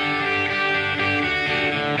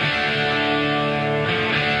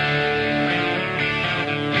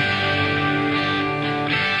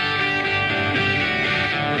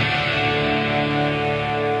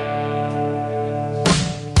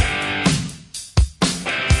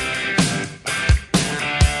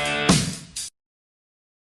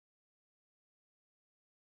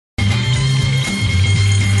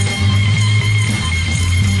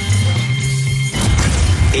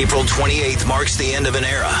 April 28th marks the end of an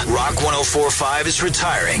era. Rock 104.5 is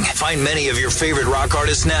retiring. Find many of your favorite rock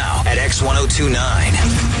artists now at X1029.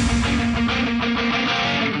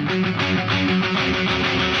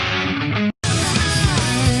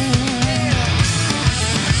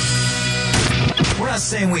 We're not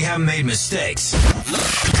saying we haven't made mistakes.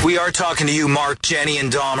 We are talking to you, Mark, Jenny,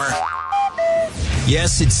 and Dahmer.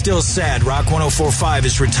 Yes, it's still sad. Rock 104.5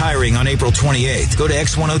 is retiring on April 28th. Go to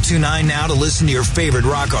X1029 now to listen to your favorite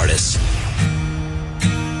rock artists.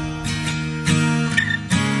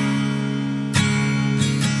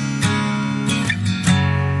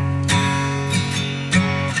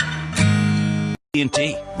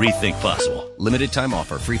 AT&T. Rethink possible. Limited time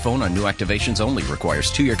offer. Free phone on new activations only.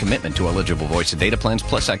 Requires 2-year commitment to eligible voice and data plans,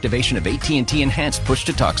 plus activation of AT&T Enhanced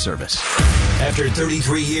Push-to-Talk service. After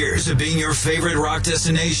 33 years of being your favorite rock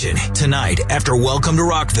destination, tonight, after Welcome to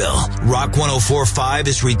Rockville, Rock 104.5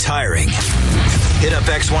 is retiring. Hit up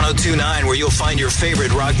X1029 where you'll find your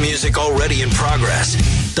favorite rock music already in progress.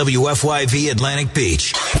 WFYV Atlantic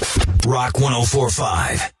Beach. Rock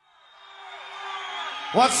 104.5.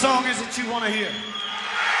 What song is it you want to hear?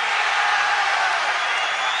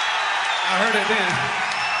 I heard it then.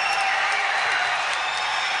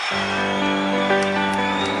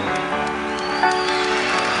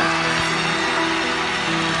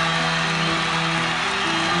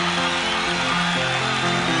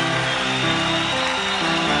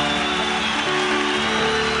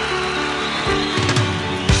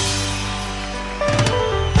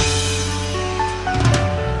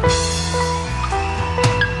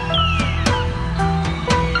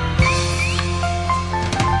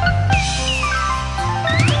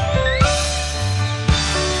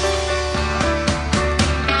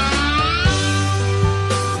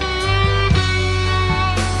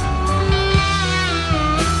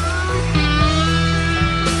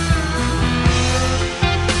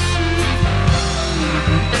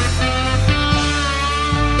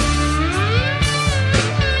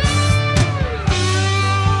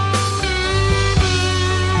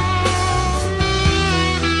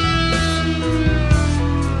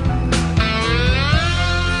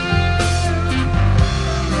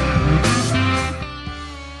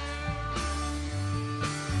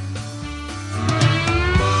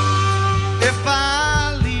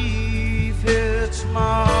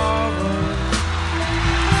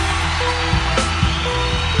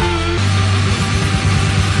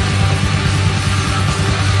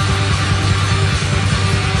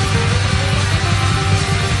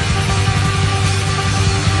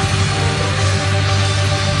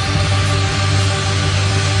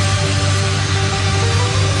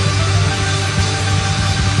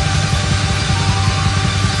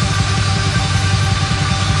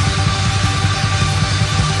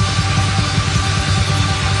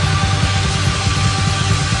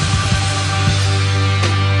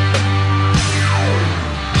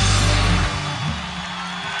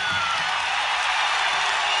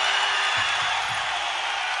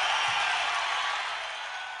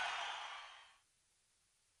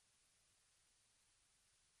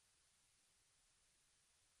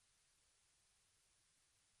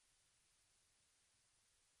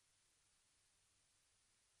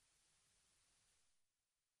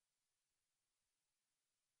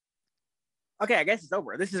 Okay, I guess it's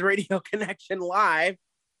over. This is Radio Connection Live.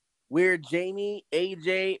 We're Jamie,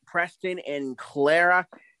 AJ, Preston, and Clara.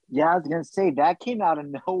 Yeah, I was gonna say that came out of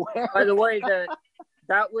nowhere. By the way,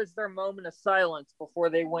 that was their moment of silence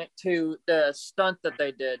before they went to the stunt that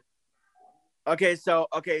they did. Okay, so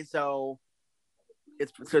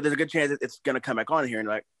there's a good chance it's gonna come back on here in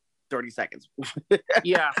like 30 seconds.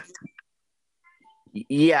 Yeah.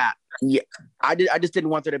 Yeah. I just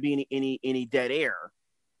didn't want there to be any dead air.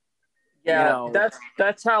 Yeah,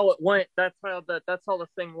 that's how it went. That's how the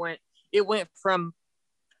thing went. It went from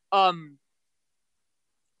that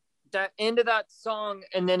end of that song,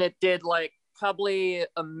 and then it did like probably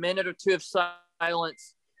a minute or two of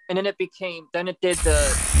silence, and then it did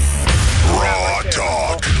the Raw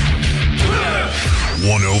Talk.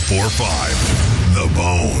 104.5 The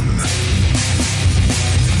Bone.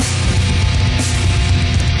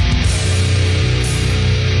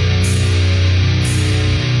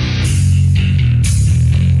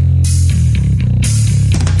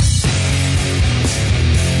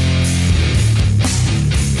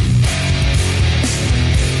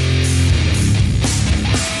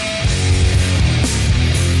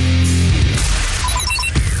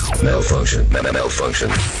 Malfunction.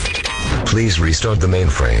 Please restart the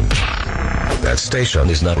mainframe. That station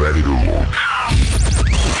is not ready to launch.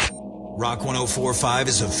 Rock 104.5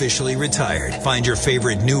 is officially retired. Find your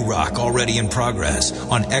favorite new rock already in progress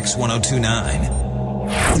on X1029.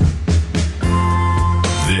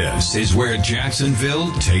 This is where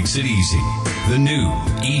Jacksonville takes it easy. The new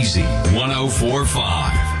Easy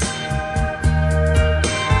 104.5.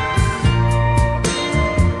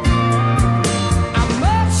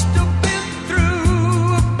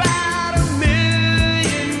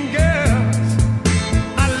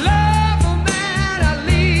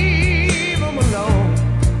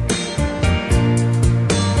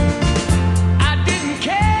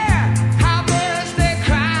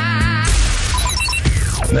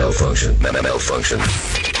 Malfunction.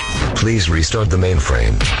 Please restart the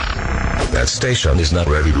mainframe. That station is not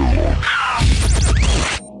ready to launch.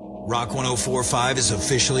 Rock 104.5 is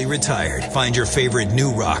officially retired. Find your favorite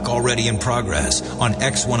new rock already in progress on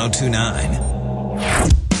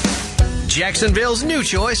X1029. Jacksonville's new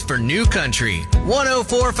choice for new country.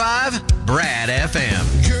 104.5 Brad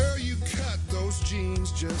FM. Girl, you cut those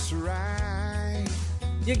jeans just right.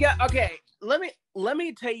 Okay, let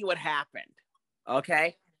me tell you what happened.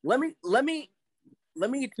 Okay? Let me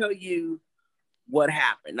tell you what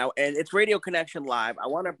happened now, and it's Radio Connection Live. I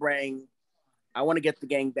want to get the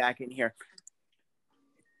gang back in here.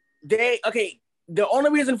 The only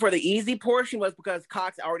reason for the Easy portion was because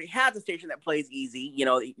Cox already has a station that plays Easy. You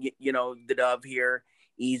know, the Dove here,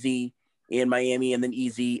 Easy in Miami, and then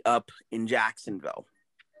Easy up in Jacksonville.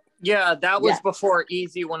 Yeah, that was before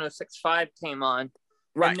Easy 106.5 came on,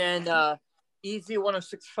 right? And then Easy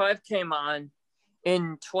 106.5 came on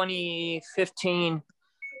in 2015.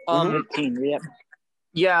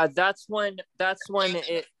 Yeah, that's when but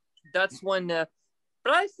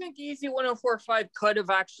I think Easy 104.5 could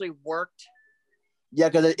have actually worked. Yeah,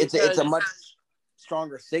 because it's a much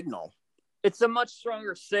stronger signal. It's a much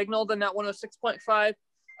stronger signal than that 106.5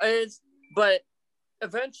 is, but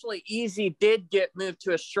eventually Easy did get moved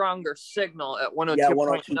to a stronger signal at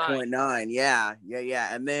 102.9. Yeah, 102.9.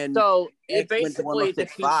 Yeah. And then so it basically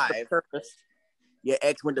defeats the purpose. Yeah,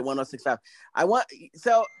 X went to 106.5.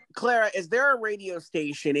 So Clara, is there a radio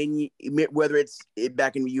station whether it's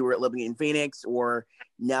back in you were living in Phoenix or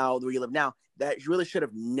now where you live now that really should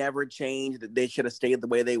have never changed? That they should have stayed the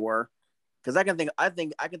way they were? Because I can think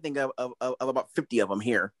of about 50 of them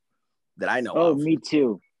here that I know. Oh, me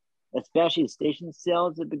too. Especially station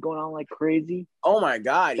sales have been going on like crazy. Oh my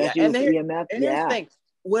God! Especially And EMF. Here's the thing: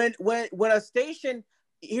 when a station.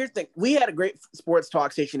 Here's the thing. We had a great sports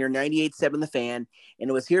talk station here, 98.7 The Fan, and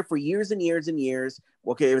it was here for years and years and years.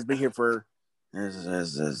 Okay, it was been here for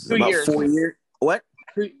about 4 years. What?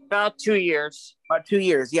 About 2 years. About 2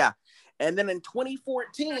 years, yeah. And then in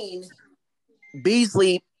 2014,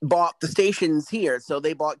 Beasley bought the stations here. So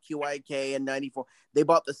they bought QIK and 94. They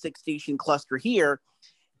bought the 6-station cluster here.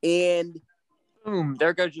 And boom,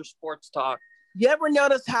 there goes your sports talk. You ever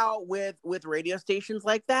notice how with radio stations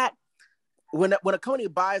like that, when a company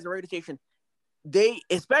buys a radio station, they,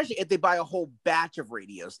 especially if they buy a whole batch of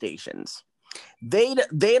radio stations, they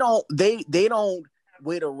don't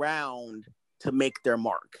wait around to make their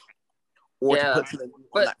mark or to put something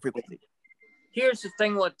on that frequency. Here's the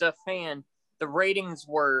thing with the Fan, the ratings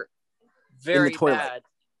were very bad.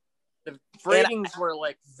 The ratings were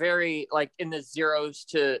very in the zeros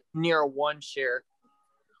to near a 1 share.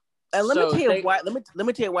 And let me tell you why. Let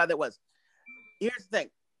me tell you why that was. Here's the thing: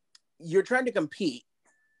 you're trying to compete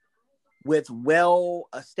with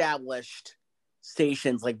well-established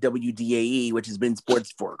stations like WDAE, which has been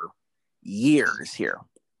sports for years here.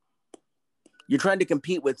 You're trying to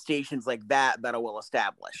compete with stations like that are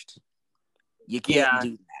well-established. You can't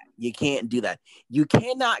do that. You can't do that. You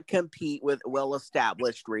cannot compete with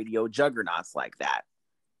well-established radio juggernauts like that.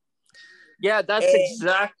 Yeah, that's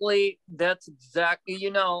exactly,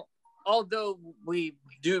 you know, although we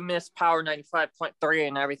do miss Power 95.3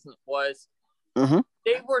 and everything it was,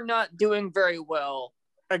 they were not doing very well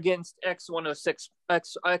against XL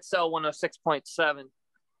 106.7.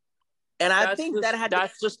 And I think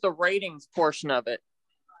that's just the ratings portion of it.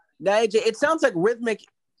 Now, it sounds like Rhythmic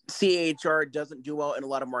CHR doesn't do well in a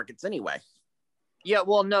lot of markets anyway. Yeah,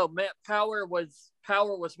 well, no, Power was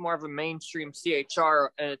more of a mainstream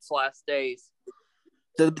CHR in its last days.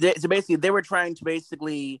 So basically, they were trying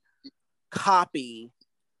to copy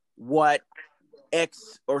what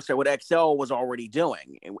what XL was already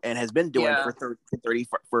doing and has been doing for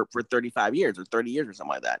 35 years or 30 years or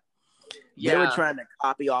something like that. They were trying to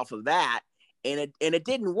copy off of that, and it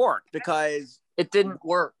didn't work because it didn't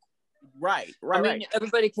work. Right. I mean,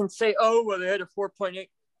 everybody can say, "Oh, well, they had a 4.8."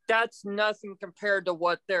 That's nothing compared to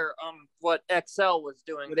what their what XL was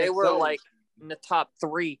doing. They were like in the top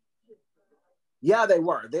 3. Yeah, they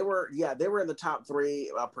were. They were in the top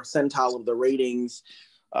 3 percentile of the ratings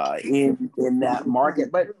in that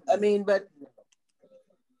market. But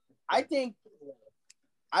I think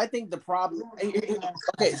the problem.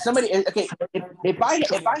 Okay,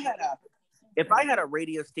 if I had a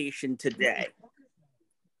radio station today,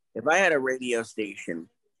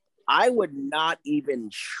 I would not even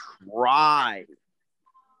try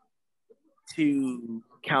to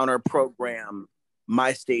counter program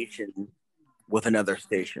my station with another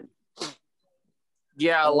station.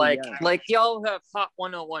 Yeah, like y'all have Hot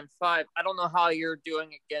 101.5. I don't know how you're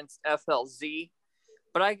doing against FLZ,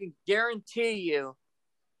 but I can guarantee you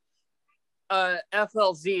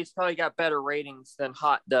FLZ has probably got better ratings than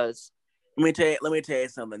Hot does. Let me tell you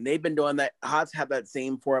something. They've been doing that. Hots have that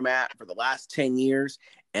same format for the last 10 years,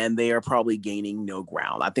 and they are probably gaining no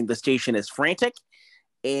ground. I think the station is frantic,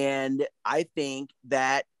 and I think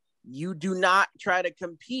that you do not try to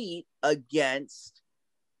compete against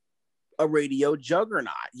a radio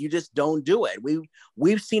juggernaut. You just don't do it.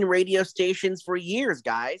 We've seen radio stations for years,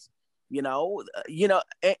 guys. And you know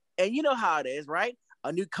how it is, right?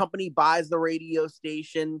 A new company buys the radio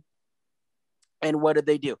station. And what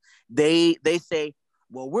do? They say,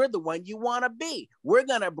 well, we're the one you want to be. We're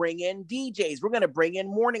going to bring in DJs. We're going to bring in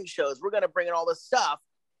morning shows. We're going to bring in all this stuff.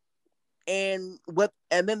 And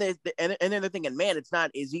then they're thinking, man, it's not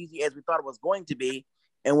as easy as we thought it was going to be.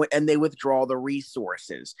 And they withdraw the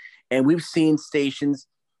resources. And we've seen stations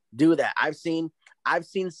do that. I've seen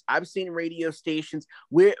radio stations.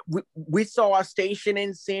 We saw a station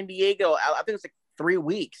in San Diego. I think it was like 3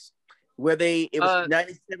 weeks. Where it was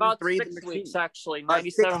 97.3 6 weeks actually,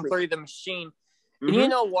 97.3 the machine. And you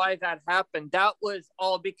know why that happened? That was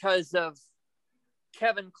all because of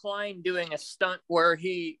Kevin Klein doing a stunt where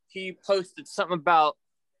he posted something about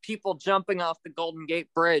people jumping off the Golden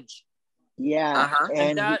Gate Bridge. Yeah,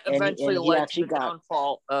 and that eventually led to the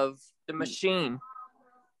downfall of the machine.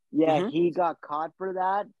 Yeah, he got caught for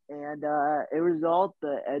that, and it resulted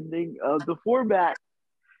the ending of the format.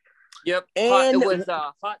 Yep, and it was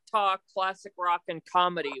Hot Talk, Classic Rock, and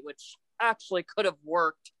Comedy, which actually could have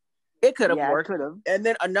worked. It could have worked. And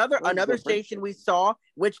then another station we saw,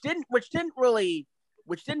 which didn't really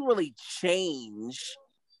change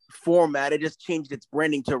format. It just changed its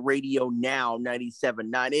branding to Radio Now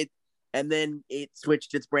 97.9. And then it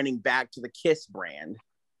switched its branding back to the KISS brand.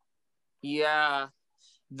 Yeah,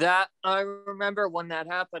 that I remember when that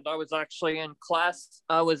happened. I was actually in class.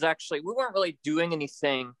 We weren't really doing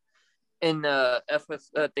anything in the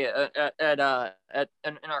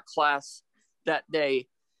in our class that day,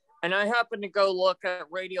 and I happened to go look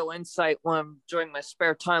at Radio Insight during my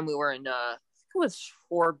spare time. We were in it was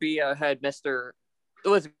 4B. I had Mr.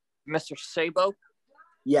 Sabo.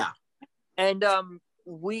 Yeah, and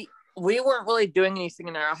we weren't really doing anything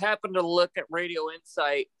in there. I happened to look at Radio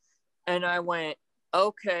Insight, and I went,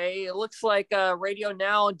 okay, it looks like Radio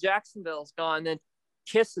Now in Jacksonville's gone, and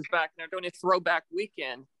KISS is back, and they're doing a throwback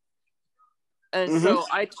weekend. And so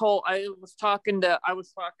I was talking to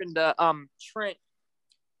Trent.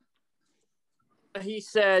 He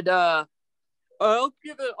said, I'll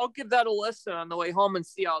give that a listen on the way home and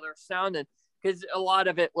see how they're sounding, because a lot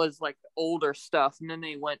of it was like older stuff, and then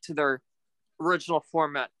they went to their original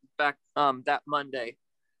format back that Monday.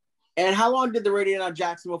 And how long did the Radio Now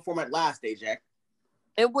Jacksonville format last, AJ?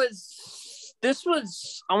 This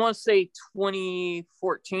was I want to say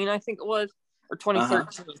 2014, I think it was, or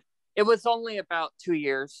 2013. It was only about 2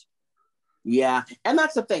 years. Yeah, and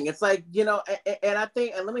that's the thing. It's like, you know, and I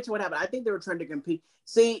think, and let me tell you what happened. I think they were trying to compete.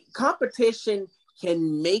 See, competition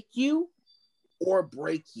can make you or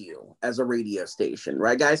break you as a radio station,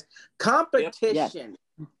 right, guys? Competition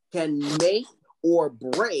can make or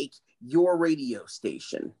break your radio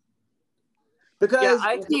station. Because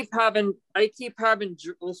I keep having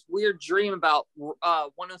this weird dream about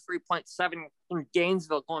 103.7 in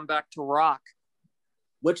Gainesville going back to rock,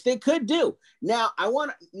 which they could do. Now I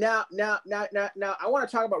want to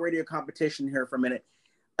talk about radio competition here for a minute.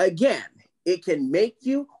 Again, it can make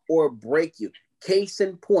you or break you. Case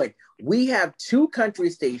in point, we have 2 country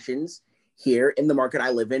stations here in the market I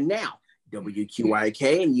live in now,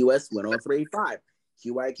 WQIK and US 103.5.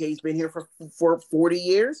 QIK's been here for 40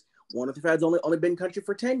 years. 103.5 has only been country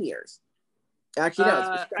for 10 years. Actually,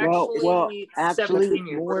 no. Actually,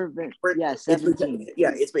 more than 17.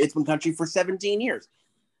 It's been country for 17 years.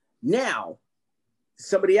 Now,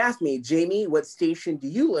 somebody asked me, Jamie, what station do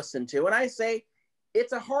you listen to? And I say,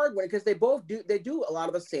 it's a hard one because they do a lot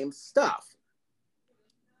of the same stuff.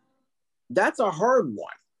 That's a hard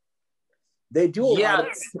one. They do a lot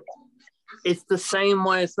of. It's the same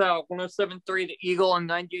way as 107.3 the Eagle and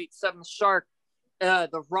 98.7 the Shark,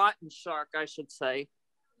 the Rotten Shark, I should say.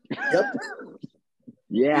 Yep.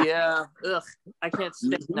 Yeah. Ugh, I can't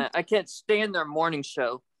stand that. I can't stand their morning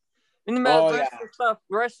show. In the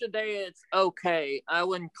rest of the day, it's okay. I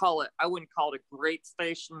wouldn't call it a great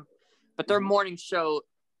station, but their morning show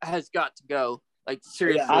has got to go. Like,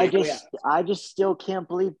 seriously. I just still can't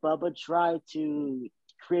believe Bubba tried to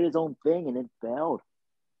create his own thing and it failed.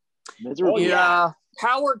 Miserably. Yeah.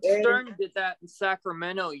 Howard Stern did that in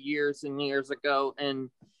Sacramento years and years ago, and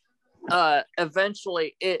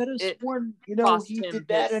eventually it he did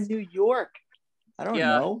that in New York. I don't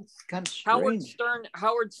know. It's kind of strange.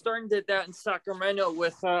 Howard Stern did that in Sacramento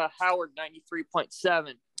with Howard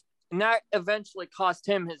 93.7, and that eventually cost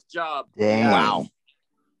him his job. Damn. Wow.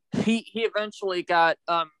 He eventually got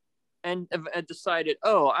and decided,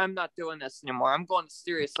 I'm not doing this anymore. I'm going to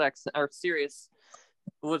Sirius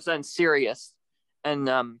was then Sirius, and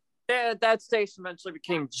that station eventually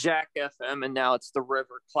became Jack FM, and now it's the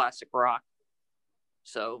River Classic Rock.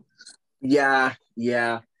 So yeah.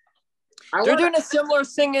 They're doing a similar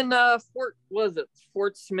thing in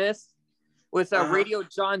Fort Smith with Radio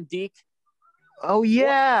John Deek. Oh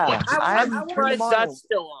yeah, I'm surprised that's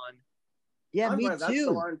still on. Yeah, me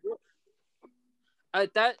too.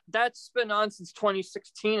 That's been on since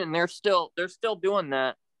 2016, and they're still doing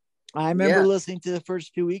that. I remember listening to the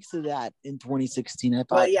first few weeks of that in 2016. I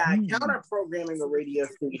thought, counter programming a radio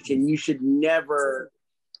station, you should never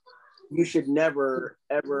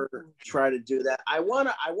ever try to do that. I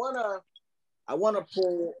wanna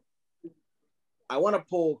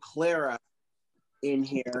pull Clara in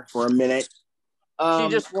here for a minute. She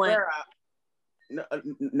just went.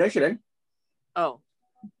 No, she didn't. Oh,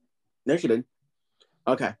 no, she didn't.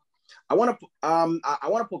 Okay. I want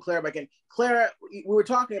to pull Clara back in. Clara, we were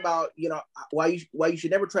talking about, why you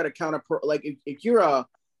should never try to counter if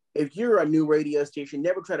you're a new radio station,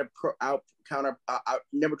 never try to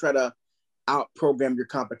never try to out program your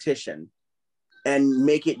competition and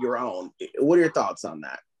make it your own. What are your thoughts on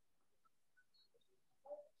that?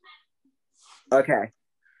 Okay,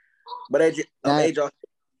 but Angel,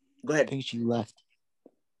 go ahead. I think she left.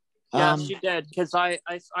 Yeah, she did because I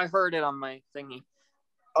heard it on my thingy.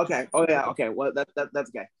 Okay. Oh yeah. Okay. Well, that's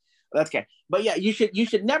okay. That's okay. But yeah, you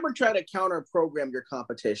should never try to counter program your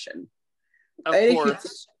competition. Of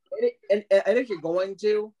course. And if you're going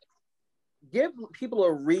to, give people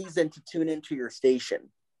a reason to tune into your station.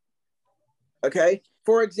 Okay.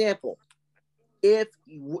 For example, if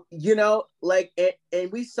and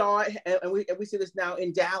we saw it, and we see this now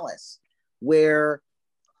in Dallas, where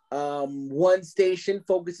one station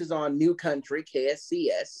focuses on new country,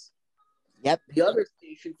 KSCS. Yep. The other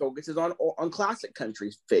station focuses on classic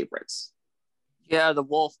country favorites. Yeah, the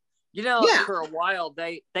Wolf. For a while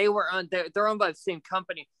they were on. They're owned by the same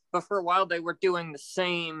company, but for a while they were doing the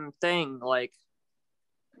same thing. Like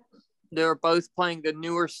they were both playing the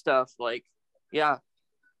newer stuff. Like, yeah.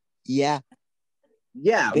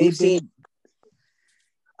 We've seen.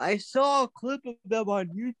 I saw a clip of them on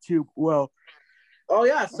YouTube. Well, oh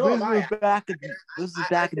yeah, so this was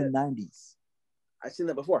back in the 90s. I've seen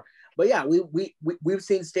that before. But yeah, we've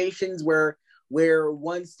seen stations where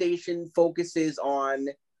one station focuses on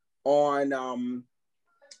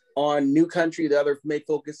new country, the other may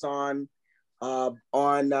focus on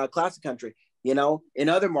classic country. In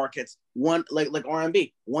other markets, one like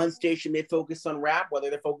R&B, one station may focus on rap, whether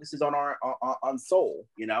their focus is on soul.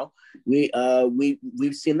 We've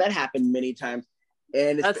seen that happen many times.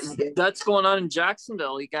 And that's going on in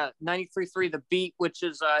Jacksonville. You got 93.3 The Beat, which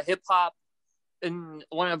is hip hop, and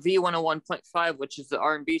V101.5, which is the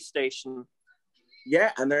R&B station.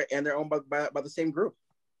 Yeah, and they're owned by the same group.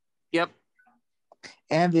 Yep.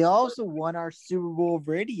 And they also won our Super Bowl of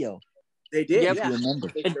radio. They did. Yep. Yeah. Remember.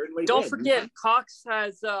 And don't forget, Cox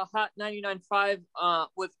has Hot 99.5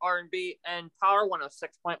 with R&B and Power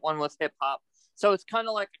 106.1 with hip hop. So it's kind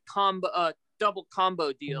of like a double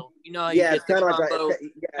combo deal. You know, yeah, it's kind of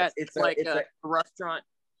like a restaurant.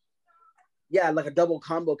 Yeah, like a double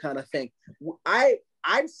combo kind of thing.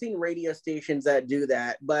 I've seen radio stations that do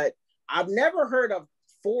that, but I've never heard of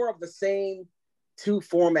 4 of the same 2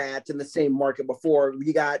 formats in the same market before.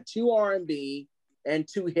 You got 2 R&B and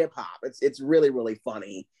 2 hip hop. It's really, really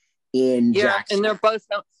funny in Jackson. And they're both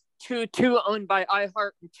two owned by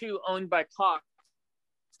iHeart and 2 owned by Cox.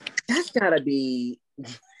 That's gotta be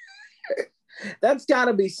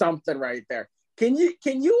something right there. Can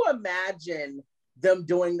you imagine them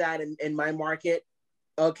doing that in my market?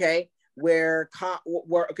 Okay, where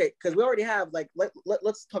okay, because we already have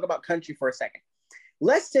let's talk about country for a second.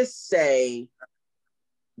 Let's just say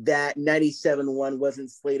that 97.1 wasn't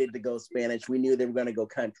slated to go Spanish. We knew they were going to go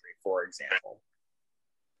country, for example.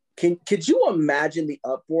 Could you imagine the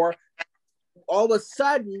uproar? All of a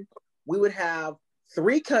sudden, we would have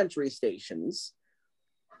 3 country stations,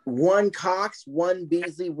 1 Cox, 1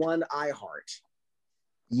 Beasley, 1 iHeart.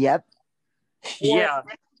 Yep. Yeah.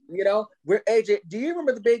 You know, AJ, do you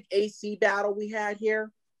remember the big AC battle we had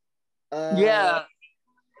here? Yeah.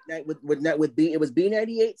 It was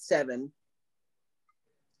B98.7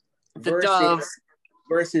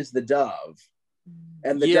 versus the Dove,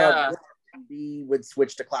 and the Dove would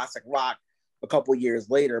switch to classic rock a couple years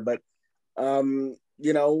later. But I can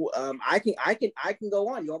go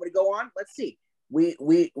on. You want me to go on? Let's see.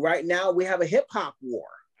 We right now we have a hip hop war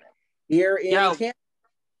here in Canada.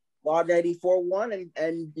 Law 94.1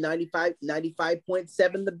 and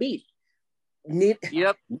 95.7 The Beat. Need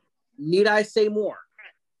I say more?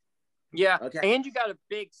 Yeah. Okay. And you got a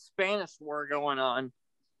big Spanish war going on.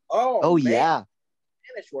 Oh yeah.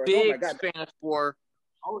 Spanish war. Big oh my God. Spanish war.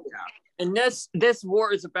 Oh yeah. And this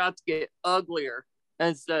war is about to get uglier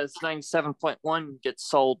as the 97.1 gets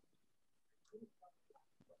sold.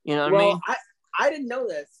 You know what I mean? I didn't know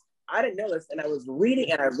this. And I was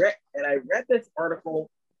reading and I read this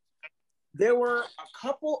article. There were a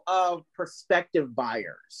couple of prospective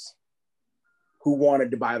buyers who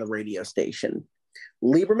wanted to buy the radio station.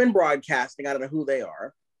 Lieberman Broadcasting, I don't know who they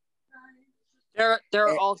are.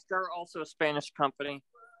 They're also a Spanish company.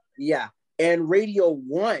 Yeah, and Radio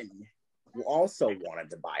One also wanted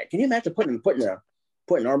to buy it. Can you imagine putting an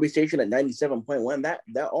R&B station at 97.1? That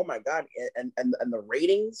oh my God, and the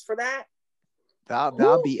ratings for that?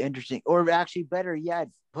 That'll be interesting. Or actually, better yet,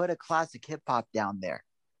 put a classic hip hop down there.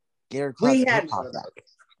 Get her classic hip hop down.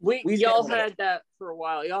 Y'all had that for a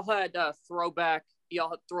while. Y'all had throwback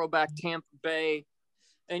Tampa Bay,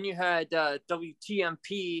 and you had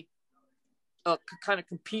WTMP kind of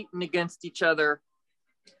competing against each other.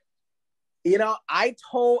 You know, I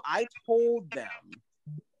told them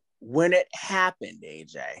when it happened,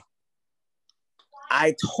 AJ.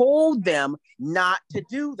 I told them not to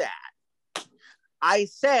do that. I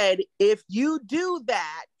said, if you do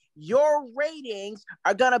that, your ratings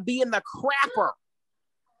are gonna be in the crapper.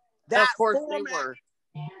 That of course format, they were.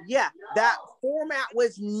 Yeah, that format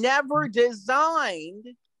was never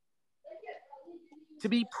designed to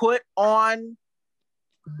be put on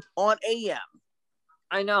AM.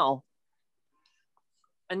 I know.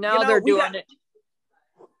 And now they're doing it.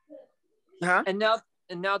 Huh? And now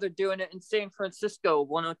they're doing it in San Francisco,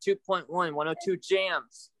 102.1, 102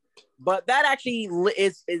 Jams. But that actually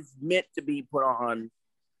is meant to be put on.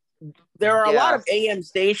 There are a lot of AM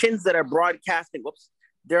stations that are broadcasting.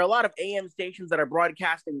 There are a lot of AM stations that are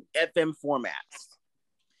broadcasting FM formats.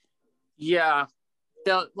 Yeah.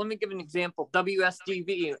 Let me give an example.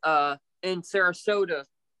 WSDV in Sarasota,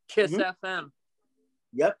 Kiss FM.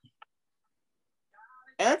 Yep.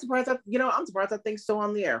 And I'm surprised that thing's still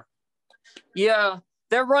on the air. Yeah.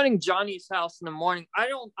 They're running Johnny's House in the morning.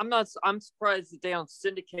 I'm surprised that they don't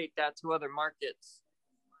syndicate that to other markets.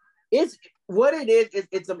 It's what it is.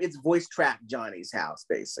 It's voice track Johnny's House,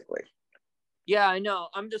 basically. Yeah, I know.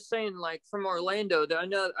 I'm just saying, like, from Orlando, I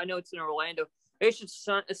know it's in Orlando. They should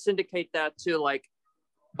syndicate that to like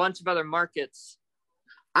a bunch of other markets.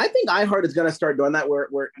 I think iHeart is going to start doing that.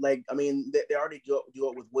 Where like, I mean, they already do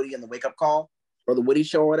it with Woody and the Wake Up Call, or the Woody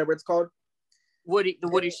Show, or whatever it's called. The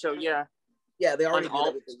Woody Show, yeah. Yeah, they already do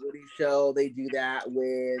that with the Woody Show. They do that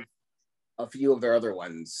with a few of their other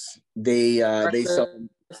ones. They sell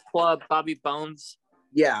Club, Bobby Bones.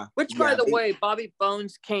 Yeah. Which, by the way, Bobby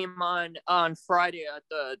Bones came on Friday at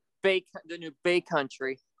the new Bay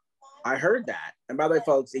Country. I heard that. And by the way,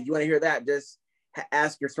 folks, if you want to hear that, just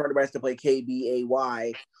ask your smart device to play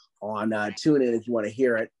KBAY on TuneIn if you want to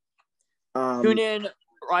hear it. TuneIn,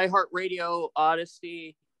 iHeartRadio,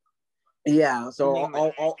 Odyssey. Yeah, so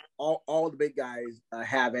all the big guys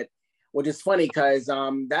have it, which is funny because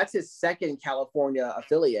that's his second California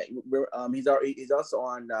affiliate. He's also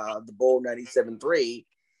on the Bull 97.3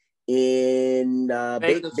 in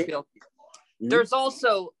Bakersfield. There's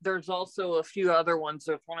also a few other ones.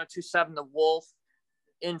 There's 102.7 The Wolf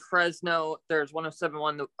in Fresno. There's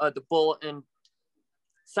 107.1 the Bull in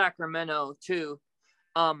Sacramento too.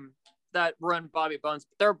 That run Bobby Bones.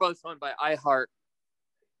 They're both owned by iHeart.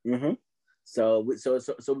 Mm-hmm. So we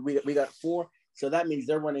got 4. So that means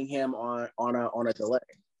they're running him on a delay.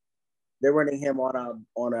 They're running him on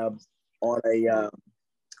a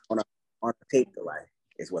tape delay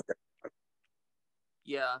is what they're doing.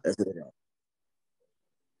 Yeah. That's what they're doing.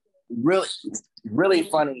 Really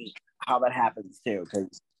funny how that happens too,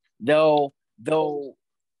 because they'll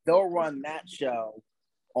run that show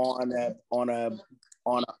on a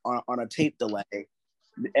tape delay,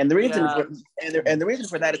 and the reason the reason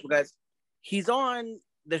for that is because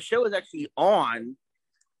the show is actually on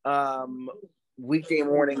weekday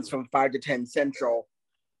mornings from 5 to 10 Central,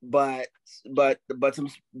 but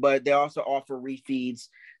they also offer refeeds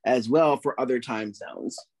as well for other time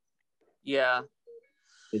zones. Yeah.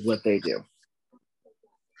 Is what they do.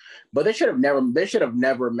 But they should have never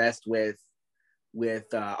messed with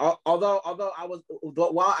although I was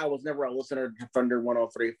never a listener to Thunder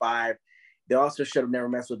 103.5, they also should have never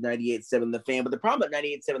messed with 98.7 The Fan. But the problem at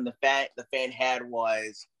 98.7 the fan had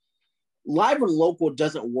was live and local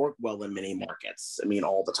doesn't work well in many markets. I mean,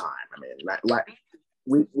 all the time. I mean, like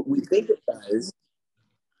we think it does,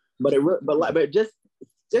 but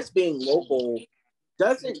just being local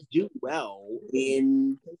doesn't do well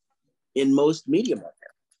in most media markets.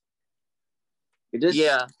 It just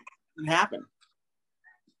doesn't happen.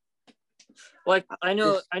 Like I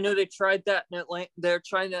know they tried that in Atlanta. They're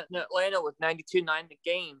trying that in Atlanta with 92.9 The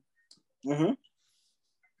Game. Mm-hmm.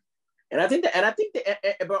 And I think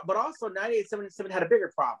but also 98.7 had a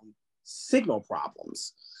bigger problem: signal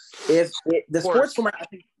problems. If the sports format,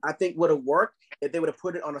 I think would have worked if they would have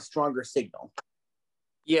put it on a stronger signal.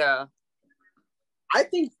 Yeah. I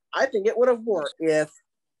think it would have worked if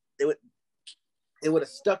they would have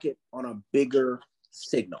stuck it on a bigger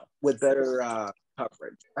signal with better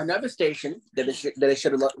coverage. Another station that they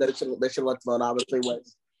should have left alone obviously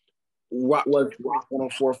was Rock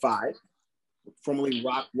 104.5, formerly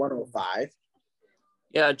Rock 105.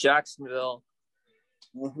 Yeah, Jacksonville.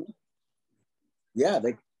 Mm-hmm. Yeah,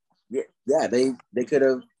 they could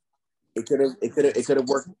have. It could have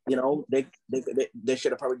worked. You know, they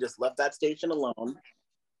should have probably just left that station alone.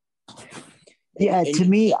 Yeah, to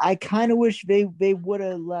me, I kind of wish they would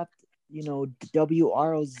have left,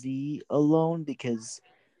 WROZ alone, because,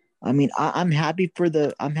 I mean, I'm happy for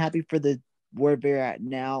the where they're at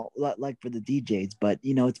now, like for the DJs, but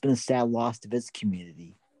it's been a sad loss to this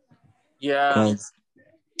community. Yeah.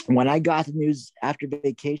 When I got the news after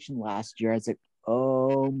vacation last year, I was like,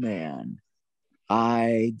 oh man,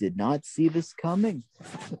 I did not see this coming.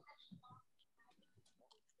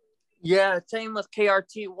 Yeah, same with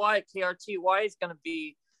KRTY. KRTY is going to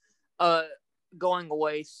be going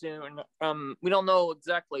away soon. We don't know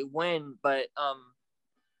exactly when, but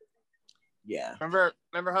yeah. Remember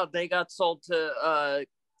how they got sold to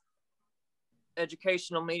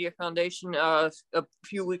Educational Media Foundation a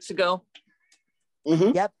few weeks ago?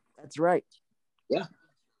 Mm-hmm. Yep, that's right. Yeah.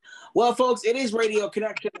 Well, folks, it is Radio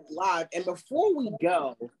Connection Live, and before we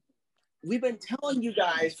go, we've been telling you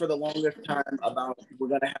guys for the longest time about we're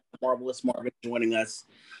going to have Marvelous Marvin joining us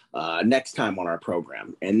next time on our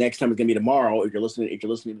program, and next time is going to be tomorrow. If you're listening to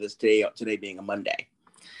this today being a Monday.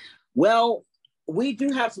 Well, we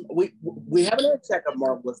do have some. We have another check of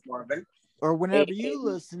Marvelous Marvin, or whenever you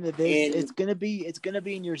listen to this, it's gonna be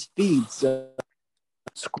in your feed. So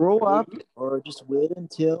scroll up, or just wait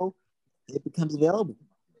until it becomes available.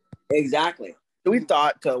 Exactly. So we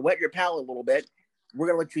thought to wet your palate a little bit, we're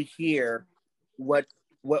gonna let you hear what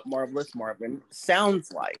Marvelous Marvin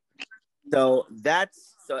sounds like. So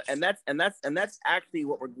that's actually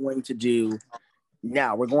what we're going to do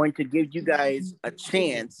now. We're going to give you guys a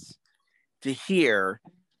chance to hear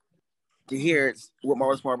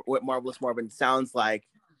what Marvelous Marvin sounds like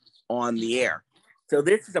on the air. So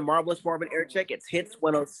this is a Marvelous Marvin air check. It's Hits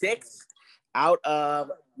 106 out of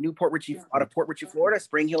Port Richey, Florida,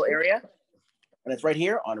 Spring Hill area. And it's right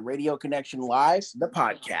here on Radio Connection Live, the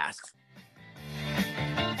podcast.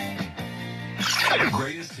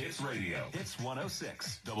 Greatest Hits Radio. Hits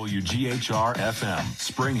 106. WGHR FM.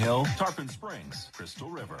 Spring Hill, Tarpon Springs, Crystal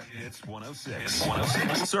River. Hits 106.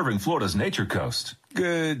 106. Serving Florida's Nature Coast.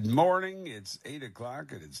 Good morning. It's 8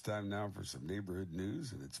 o'clock, and it's time now for some neighborhood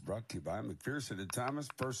news, and it's brought to you by McPherson & Thomas,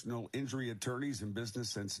 personal injury attorneys in business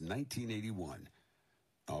since 1981.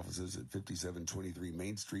 Offices at 5723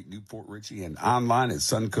 Main Street, Newport Richey, and online at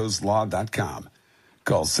suncoastlaw.com.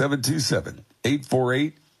 Call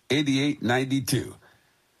 727-848-8892.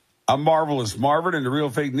 I'm Marvelous Marvin, and the real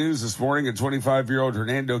fake news this morning, a 25-year-old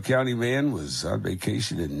Hernando County man was on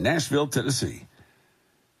vacation in Nashville, Tennessee.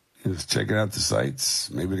 He was checking out the sights,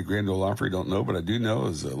 maybe the Grand Ole Opry, don't know, but I do know it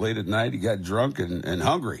was late at night. He got drunk and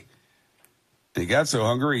hungry. He got so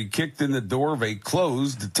hungry, he kicked in the door of a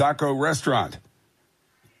closed taco restaurant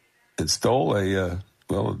and stole a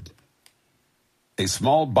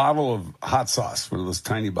small bottle of hot sauce, one of those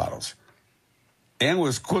tiny bottles, and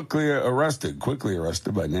was quickly arrested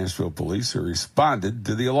by Nashville police who responded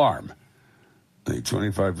to the alarm. The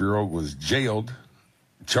 25-year-old was jailed,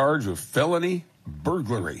 charged with felony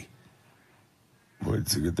burglary. Boy,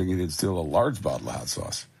 it's a good thing he didn't steal a large bottle of hot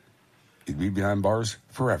sauce. He'd be behind bars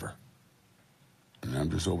forever. And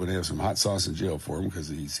I'm just hoping to have some hot sauce in jail for him because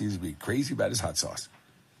he seems to be crazy about his hot sauce.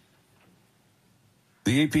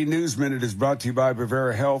 The AP News Minute is brought to you by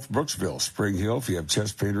Bavera Health, Brooksville, Spring Hill. If you have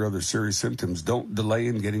chest pain or other serious symptoms, don't delay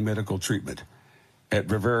in getting medical treatment. At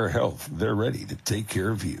Bavera Health, they're ready to take care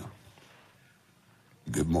of you.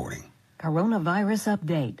 Good morning. Coronavirus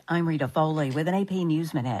update. I'm Rita Foley with an AP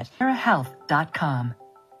News Minute. BaveraHealth.com.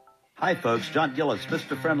 Hi, folks. John Gillis,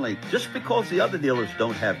 Mr. Friendly. Just because the other dealers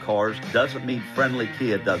don't have cars doesn't mean Friendly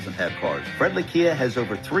Kia doesn't have cars. Friendly Kia has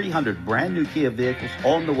over 300 brand new Kia vehicles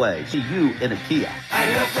on the way. See you in a Kia.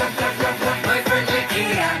 I love my Friendly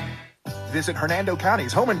Kia. Visit Hernando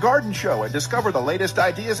County's Home and Garden Show and discover the latest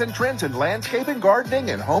ideas and trends in landscaping, gardening,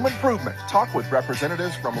 and home improvement. Talk with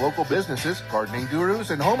representatives from local businesses, gardening gurus,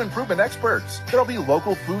 and home improvement experts. There'll be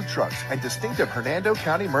local food trucks and distinctive Hernando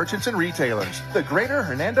County merchants and retailers. The Greater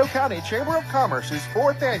Hernando County Chamber of Commerce's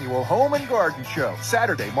 4th Annual Home and Garden Show,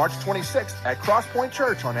 Saturday, March 26th at Cross Point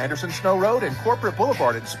Church on Anderson Snow Road and Corporate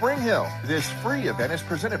Boulevard in Spring Hill. This free event is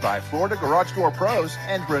presented by Florida Garage Door Pros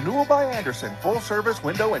and Renewal by Anderson, full-service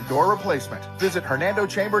window and door replacement. Visit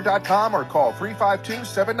HernandoChamber.com or call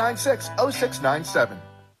 352-796-0697.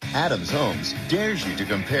 Adams Homes dares you to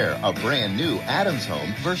compare a brand new Adams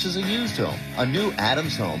home versus a used home. A new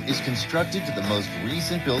Adams home is constructed to the most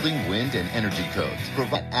recent building wind and energy codes.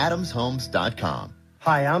 Provide AdamsHomes.com.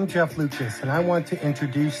 Hi, I'm Jeff Lucas, and I want to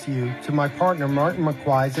introduce you to my partner, Martin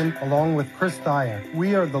McWisen, along with Chris Dyer.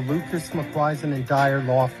 We are the Lucas, McWisen, and Dyer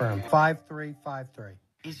Law Firm, 5353.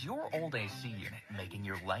 Is your old AC unit making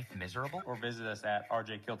your life miserable? Or visit us at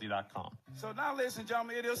rjkilty.com. So now, ladies and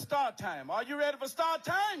gentlemen, it is start time. Are you ready for start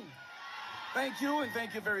time? Thank you, and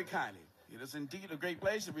thank you very kindly. It is indeed a great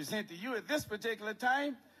pleasure to present to you at this particular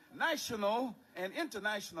time, national and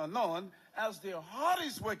international known as the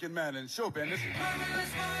hardest working man in show business.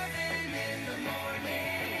 Marvelous Marvin in the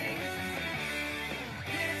morning.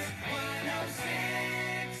 It's 106.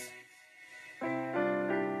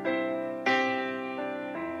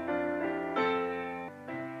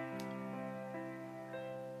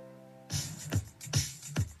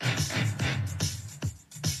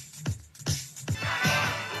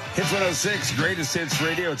 Hits 106, Greatest Hits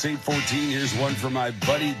Radio. It's 8:14. Here's one for my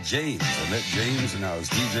buddy James. I met James and I was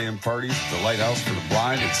DJing parties at the Lighthouse for the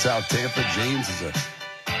Blind in South Tampa. James is a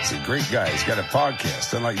great guy. He's got a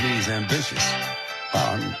podcast. Unlike me, he's ambitious.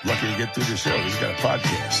 Wow, I'm lucky to get through the show. He's got a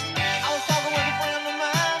podcast. I was talking with a friend of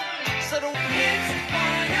mine, said it's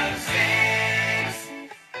 106.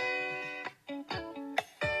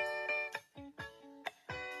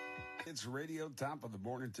 It's radio, top of the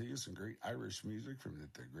morning to you. Some great Irish music from the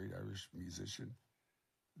great Irish musician,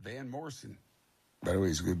 Van Morrison. By the way,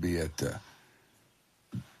 he's going to be at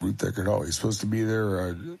Ruth Eckerd Hall. He's supposed to be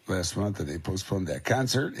there last month, and they postponed that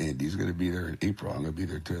concert, and he's going to be there in April. I'm going to be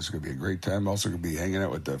there, too. It's going to be a great time. Also going to be hanging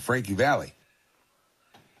out with Frankie Valli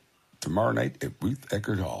tomorrow night at Ruth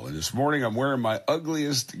Eckerd Hall. And this morning, I'm wearing my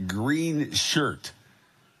ugliest green shirt.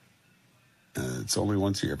 It's only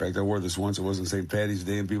once a year. In fact, I wore this once. It wasn't St. Patty's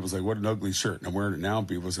Day, and people say, what an ugly shirt. And I'm wearing it now, and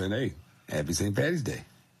people saying, hey, happy St. Patty's Day.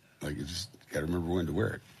 Like, you just got to remember when to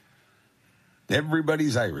wear it.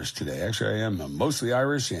 Everybody's Irish today. Actually, I am mostly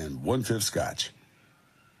Irish and 1/5 Scotch.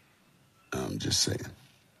 I'm just saying.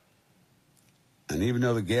 And even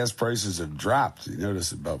though the gas prices have dropped, you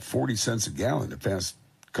notice about 40 cents a gallon the past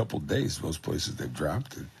couple of days. Most places they've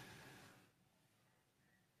dropped. And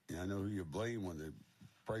I know who you blame when the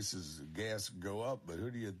prices of gas go up, but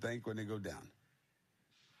who do you think when they go down?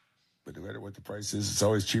 But no matter what the price is, it's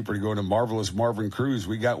always cheaper to go on a Marvelous Marvin cruise.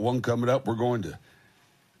 We got one coming up. We're going to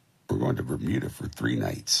Bermuda for 3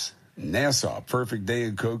 nights. Nassau, perfect day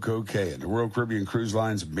in Coco Cay. And the Royal Caribbean Cruise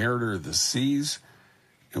Line's Mariner of the Seas.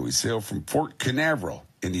 And we sail from Fort Canaveral.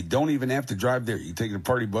 And you don't even have to drive there. You take a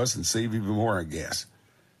party bus and save even more on gas.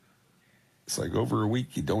 It's like over a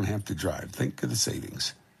week, you don't have to drive. Think of the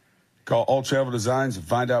savings. Call All Travel Designs and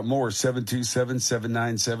find out more.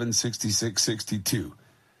 727-797-6662.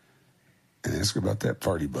 And ask about that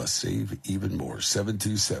party bus. Save even more.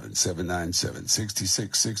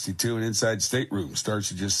 727-797-6662. An inside stateroom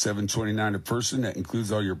starts at just $729 a person. That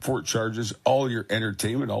includes all your port charges, all your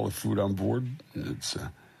entertainment, all the food on board. And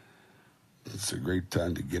it's a great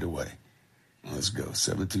time to get away. Let's go.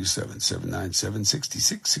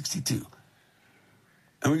 727-797-6662.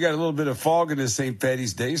 And we got a little bit of fog in this St.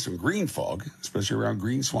 Patty's Day, some green fog, especially around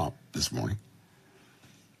Green Swamp this morning.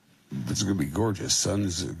 It's going to be gorgeous. Sun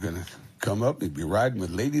is going to come up. You'll be riding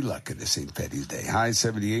with Lady Luck at the St. Patty's Day. High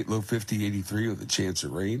 78, low 50, 83 with a chance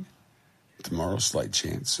of rain. Tomorrow, slight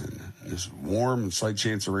chance. And it's warm and slight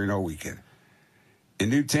chance of rain all weekend.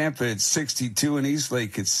 In New Tampa, it's 62. In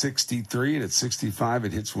Eastlake, it's 63. And at 65,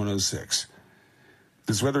 it hits 106.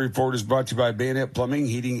 This weather report is brought to you by Bayonet Plumbing,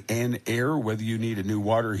 Heating, and Air. Whether you need a new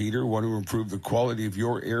water heater, want to improve the quality of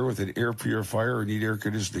your air with an air purifier, or need air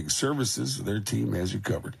conditioning services, their team has you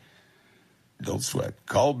covered. Don't sweat.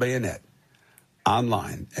 Call Bayonet.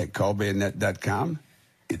 Online at callbayonet.com.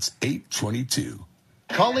 It's 822.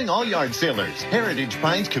 Calling all yard salers. Heritage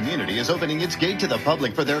Pines Community is opening its gate to the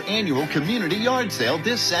public for their annual community yard sale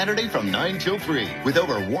this Saturday from 9 till 3. With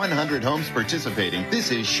over 100 homes participating,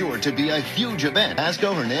 this is sure to be a huge event.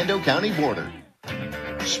 Pasco-Hernando County border.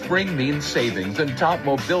 Spring means savings, and Top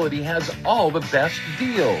Mobility has all the best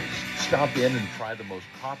deals. Stop in and try the most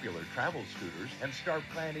popular travel scooters and start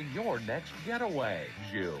planning your next getaway.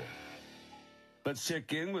 Jill. Let's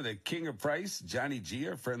check in with a king of price, Johnny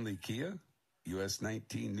Gia, Friendly Kia. US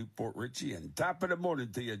 19 Newport Richie, and top of the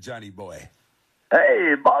morning to you, Johnny boy.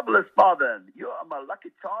 Hey, Marvelous Marvin, you are my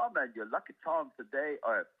lucky charm, and your lucky charms today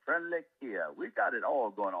are at Friendly Kia. We got it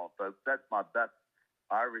all going on, folks. That's my best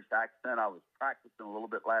Irish accent. I was practicing a little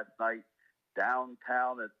bit last night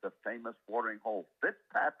downtown at the famous watering hole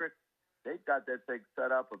Fitzpatrick. They've got that thing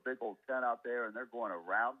set up, a big old tent out there, and they're going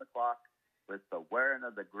around the clock with the wearing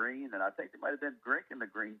of the green, and I think they might have been drinking the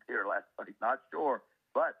green beer last night, not sure,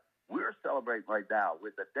 but we're celebrating right now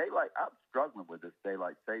with the daylight. I'm struggling with this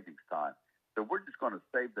daylight savings time. So we're just going to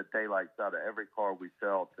save the daylights out of every car we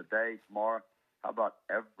sell today, tomorrow. How about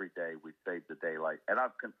every day we save the daylight? And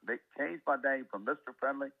I've changed my name from Mr.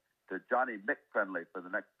 Friendly to Johnny McFriendly for the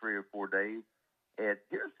next 3 or 4 days. And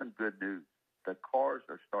here's some good news. The cars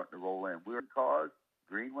are starting to roll in. We're in cars,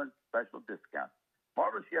 Greenland, special discount.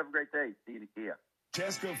 Marvelous, you have a great day. See you in Kia.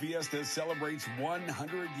 Chasco Fiesta celebrates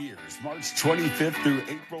 100 years, March 25th through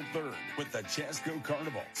April 3rd, with the Chasco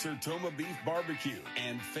Carnival, Sertoma Beef Barbecue,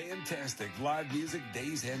 and fantastic live music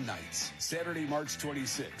days and nights. Saturday, March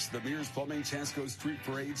 26th, the Mears Plumbing Chasco Street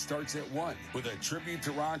Parade starts at 1, with a tribute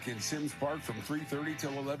to rock in Sims Park from 3:30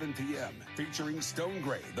 till 11 p.m., featuring Stone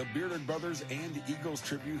Gray, the Bearded Brothers, and Eagles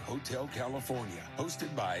Tribute Hotel California,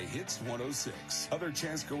 hosted by Hits 106. Other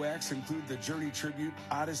Chasco acts include the Journey Tribute,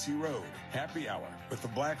 Odyssey Road, Happy Hour, with the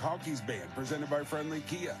Black Hawkeys Band, presented by Friendly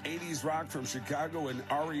Kia, 80s Rock from Chicago, and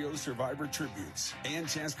REO Survivor Tributes, and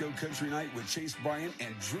Chasco Country Night with Chase Bryant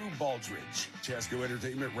and Drew Baldridge. Chasco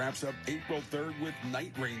Entertainment wraps up April 3rd with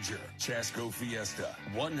Night Ranger. Chasco Fiesta,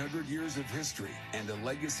 100 years of history and a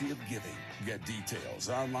legacy of giving. Get details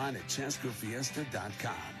online at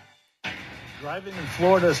ChascoFiesta.com. Driving in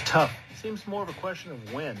Florida is tough. It seems more of a question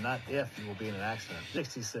of when, not if, you will be in an accident.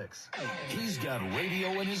 66. He's got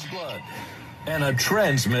radio in his blood and a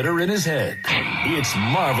transmitter in his head. It's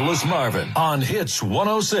Marvelous Marvin on Hits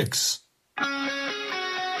 106.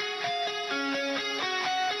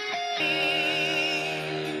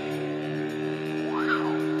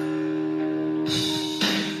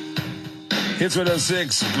 Hits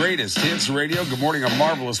 106, greatest hits radio. Good morning, I'm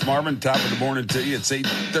Marvelous Marvin. Top of the morning to you. It's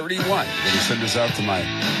 8:31. I'm going to send this out to my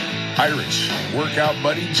Irish workout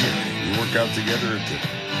buddy, Jerry. We work out together at the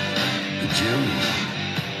gym.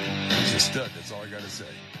 He's a stud. That's all I got to say.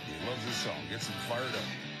 He loves this song. Gets him fired up.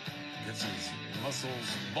 Gets his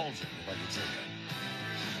muscles bulging, if I can say that.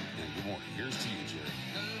 And good morning. Here's to you, Jerry.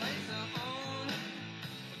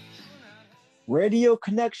 Radio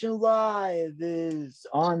Connection Live is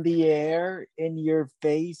on the air, in your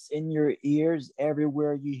face, in your ears,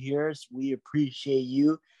 everywhere you hear us. We appreciate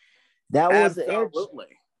you. That was the air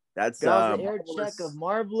check of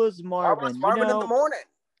Marvelous Marvin. Marvelous Marvin in the morning.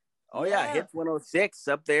 Oh yeah, Hits 106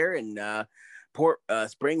 up there, and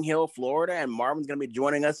Spring Hill, Florida, and Marvin's going to be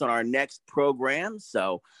joining us on our next program.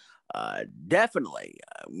 So definitely,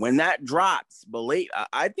 when that drops,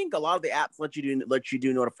 I think a lot of the apps let you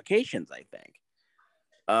do notifications. I think,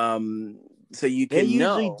 so you can. They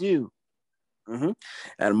usually do. Mm-hmm.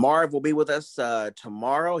 And Marv will be with us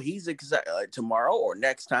tomorrow. He's tomorrow or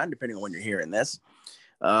next time, depending on when you're hearing this.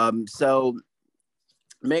 So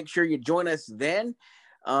make sure you join us then.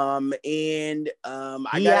 He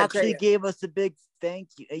actually gave us a big thank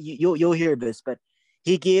you. You'll hear this, but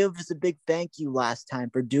he gave us a big thank you last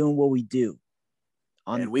time for doing what we do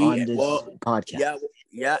on this podcast.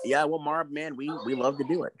 Yeah. Well, Marv, man, we love to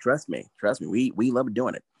do it. Trust me. We love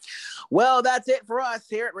doing it. Well, that's it for us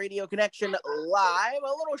here at Radio Connection Live.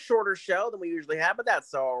 A little shorter show than we usually have, but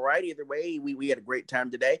that's all right. Either way, we had a great time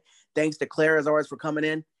today. Thanks to Claire, as always, for coming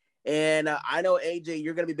in. And I know, AJ,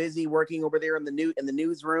 you're going to be busy working over there in the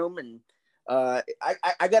newsroom. And I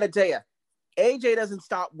got to tell you, AJ doesn't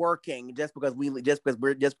stop working just because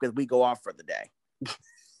we go off for the day.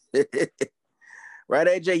 Right,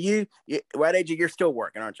 AJ? Right, AJ? You're still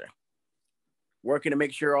working, aren't you? Working to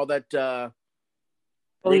make sure all that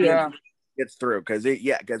gets through. Because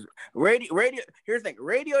radio. Here's the thing: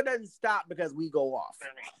 radio doesn't stop because we go off.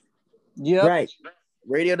 Yeah, right.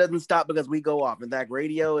 Radio doesn't stop because we go off. In fact,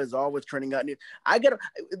 radio is always trending out news.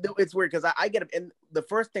 It's weird because I get, and the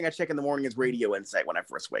first thing I check in the morning is Radio Insight when I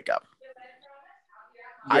first wake up.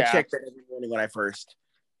 Yeah. I check that every morning when I first.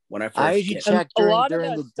 I usually check a lot of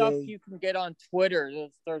during that the stuff day. you can get on Twitter.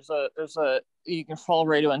 There's a you can follow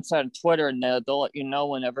Radio Insight on Twitter, and they'll let you know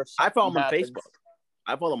whenever. I follow them on happens. Facebook.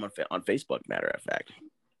 I follow them on Facebook. Matter of fact,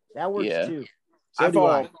 that works too.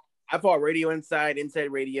 So I follow Radio Inside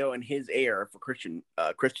Radio, and His Air for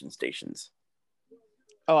Christian stations.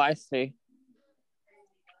 Oh, I see.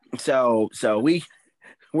 So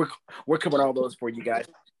we're covering all those for you guys.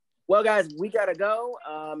 Well, guys, we gotta go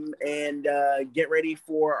and get ready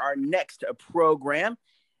for our next program.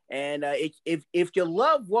 And if you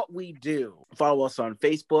love what we do, follow us on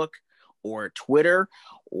Facebook or Twitter,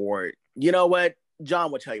 or you know what,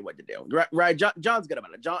 John will tell you what to do. Right? John's good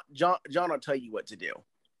about it. John will tell you what to do.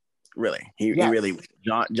 Really, he really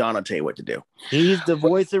John will tell you what to do. He's the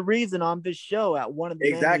voice of reason on this show at one of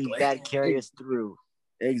the many that carry us through.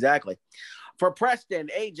 Exactly. For Preston,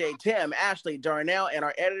 AJ, Tim, Ashley, Darnell, and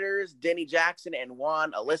our editors, Denny Jackson and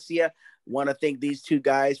Juan Alicia, want to thank these two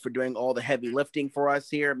guys for doing all the heavy lifting for us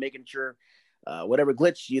here, making sure whatever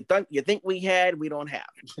glitch you think we had, we don't have.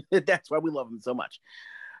 That's why we love them so much.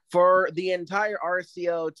 For the entire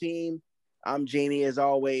RCO team, I'm Jamie as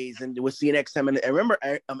always, and we'll see you next time. And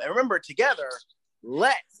remember, together,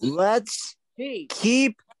 let's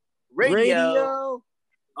keep radio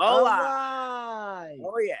alive.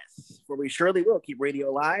 Oh yes, for we surely will keep radio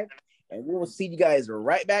alive, and we will see you guys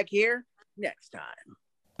right back here next time.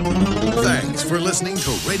 Thanks for listening to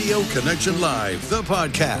Radio Connection Live, the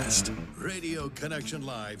podcast. Radio Connection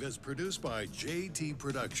Live is produced by JT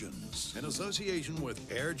Productions in association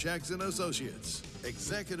with Air Jackson Associates.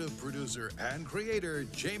 Executive producer and creator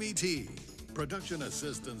Jamie T. Production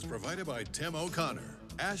assistance provided by Tim O'Connor.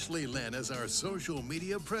 Ashley Lynn is our social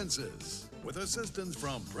media princess, with assistance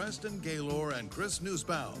from Preston Gaylor and Chris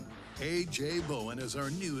Newsbound. AJ Bowen is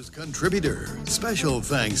our news contributor. Special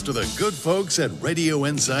thanks to the good folks at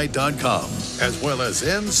RadioInside.com, as well as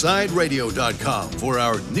InsideRadio.com for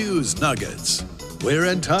our news nuggets. We're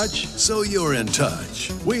in touch, so you're in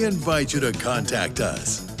touch. We invite you to contact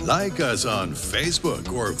us. Like us on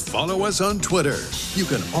Facebook or follow us on Twitter. You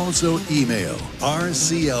can also email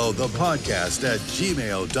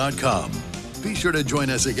rclthepodcast@gmail.com. Be sure to join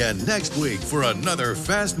us again next week for another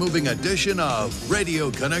fast-moving edition of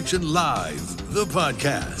Radio Connection Live, the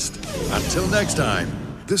podcast. Until next time,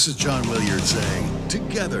 this is John Williard saying,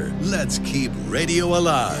 together, let's keep radio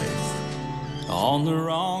alive. On the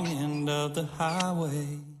wrong end of the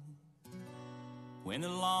highway, when the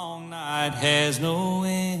long night has no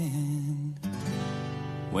end,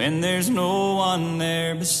 when there's no one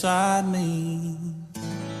there beside me,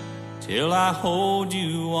 till I hold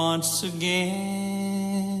you once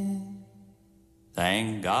again.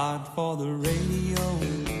 Thank God for the radio.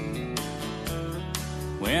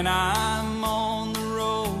 When I'm on the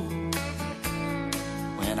road,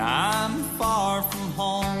 when I'm far from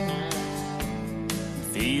home,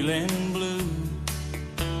 feeling blue,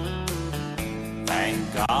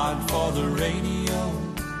 thank God for the radio,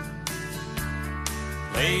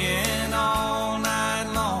 playing all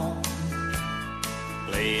night long,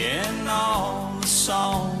 playing all the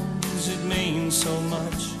songs that mean so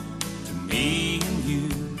much to me and you.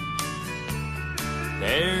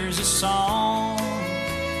 There's a song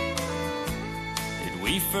that we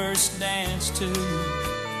we first danced to.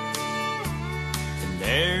 And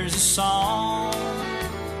there's a song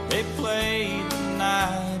they played the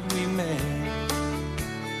night we met.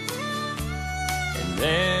 And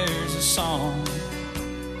there's a song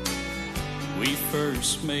we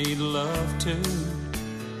first made love to.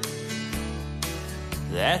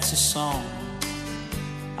 That's a song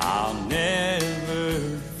I'll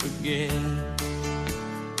never forget.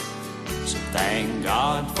 So thank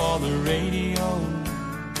God for the radio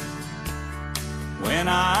when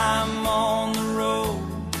I'm on the road,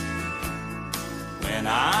 when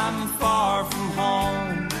I'm far from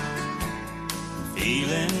home,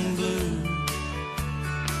 feeling blue.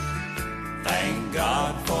 Thank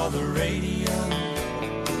God for the radio,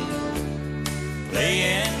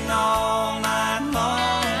 playing all night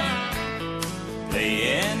long,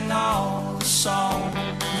 playing all the songs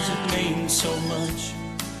that mean so much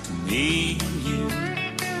to me and you.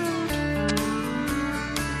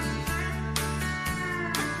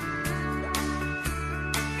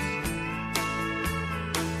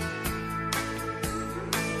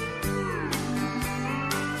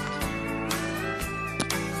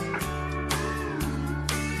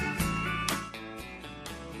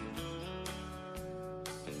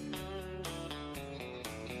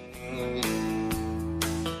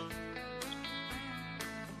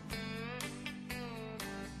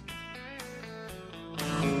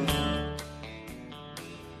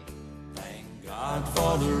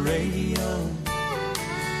 For the radio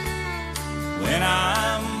when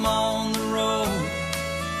I'm on the road,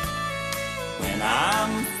 when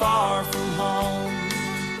I'm far from home,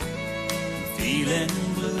 feeling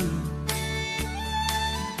blue.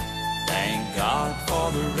 Thank God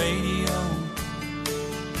for the radio,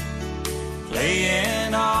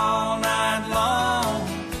 playing all night long,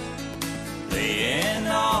 playing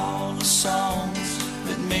all the songs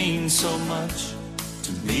that mean so much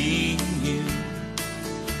to me and you.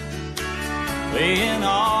 Playing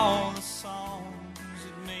all the songs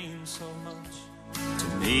that mean so much to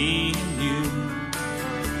me and you.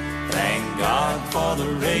 Thank God for the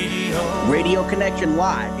radio. Radio Connection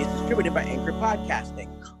Live is distributed by Anchor Podcasting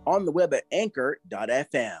on the web at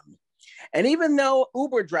anchor.fm. And even though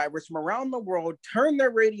Uber drivers from around the world turn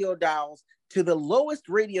their radio dials to the lowest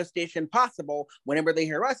radio station possible whenever they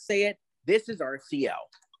hear us say it, this is RCL.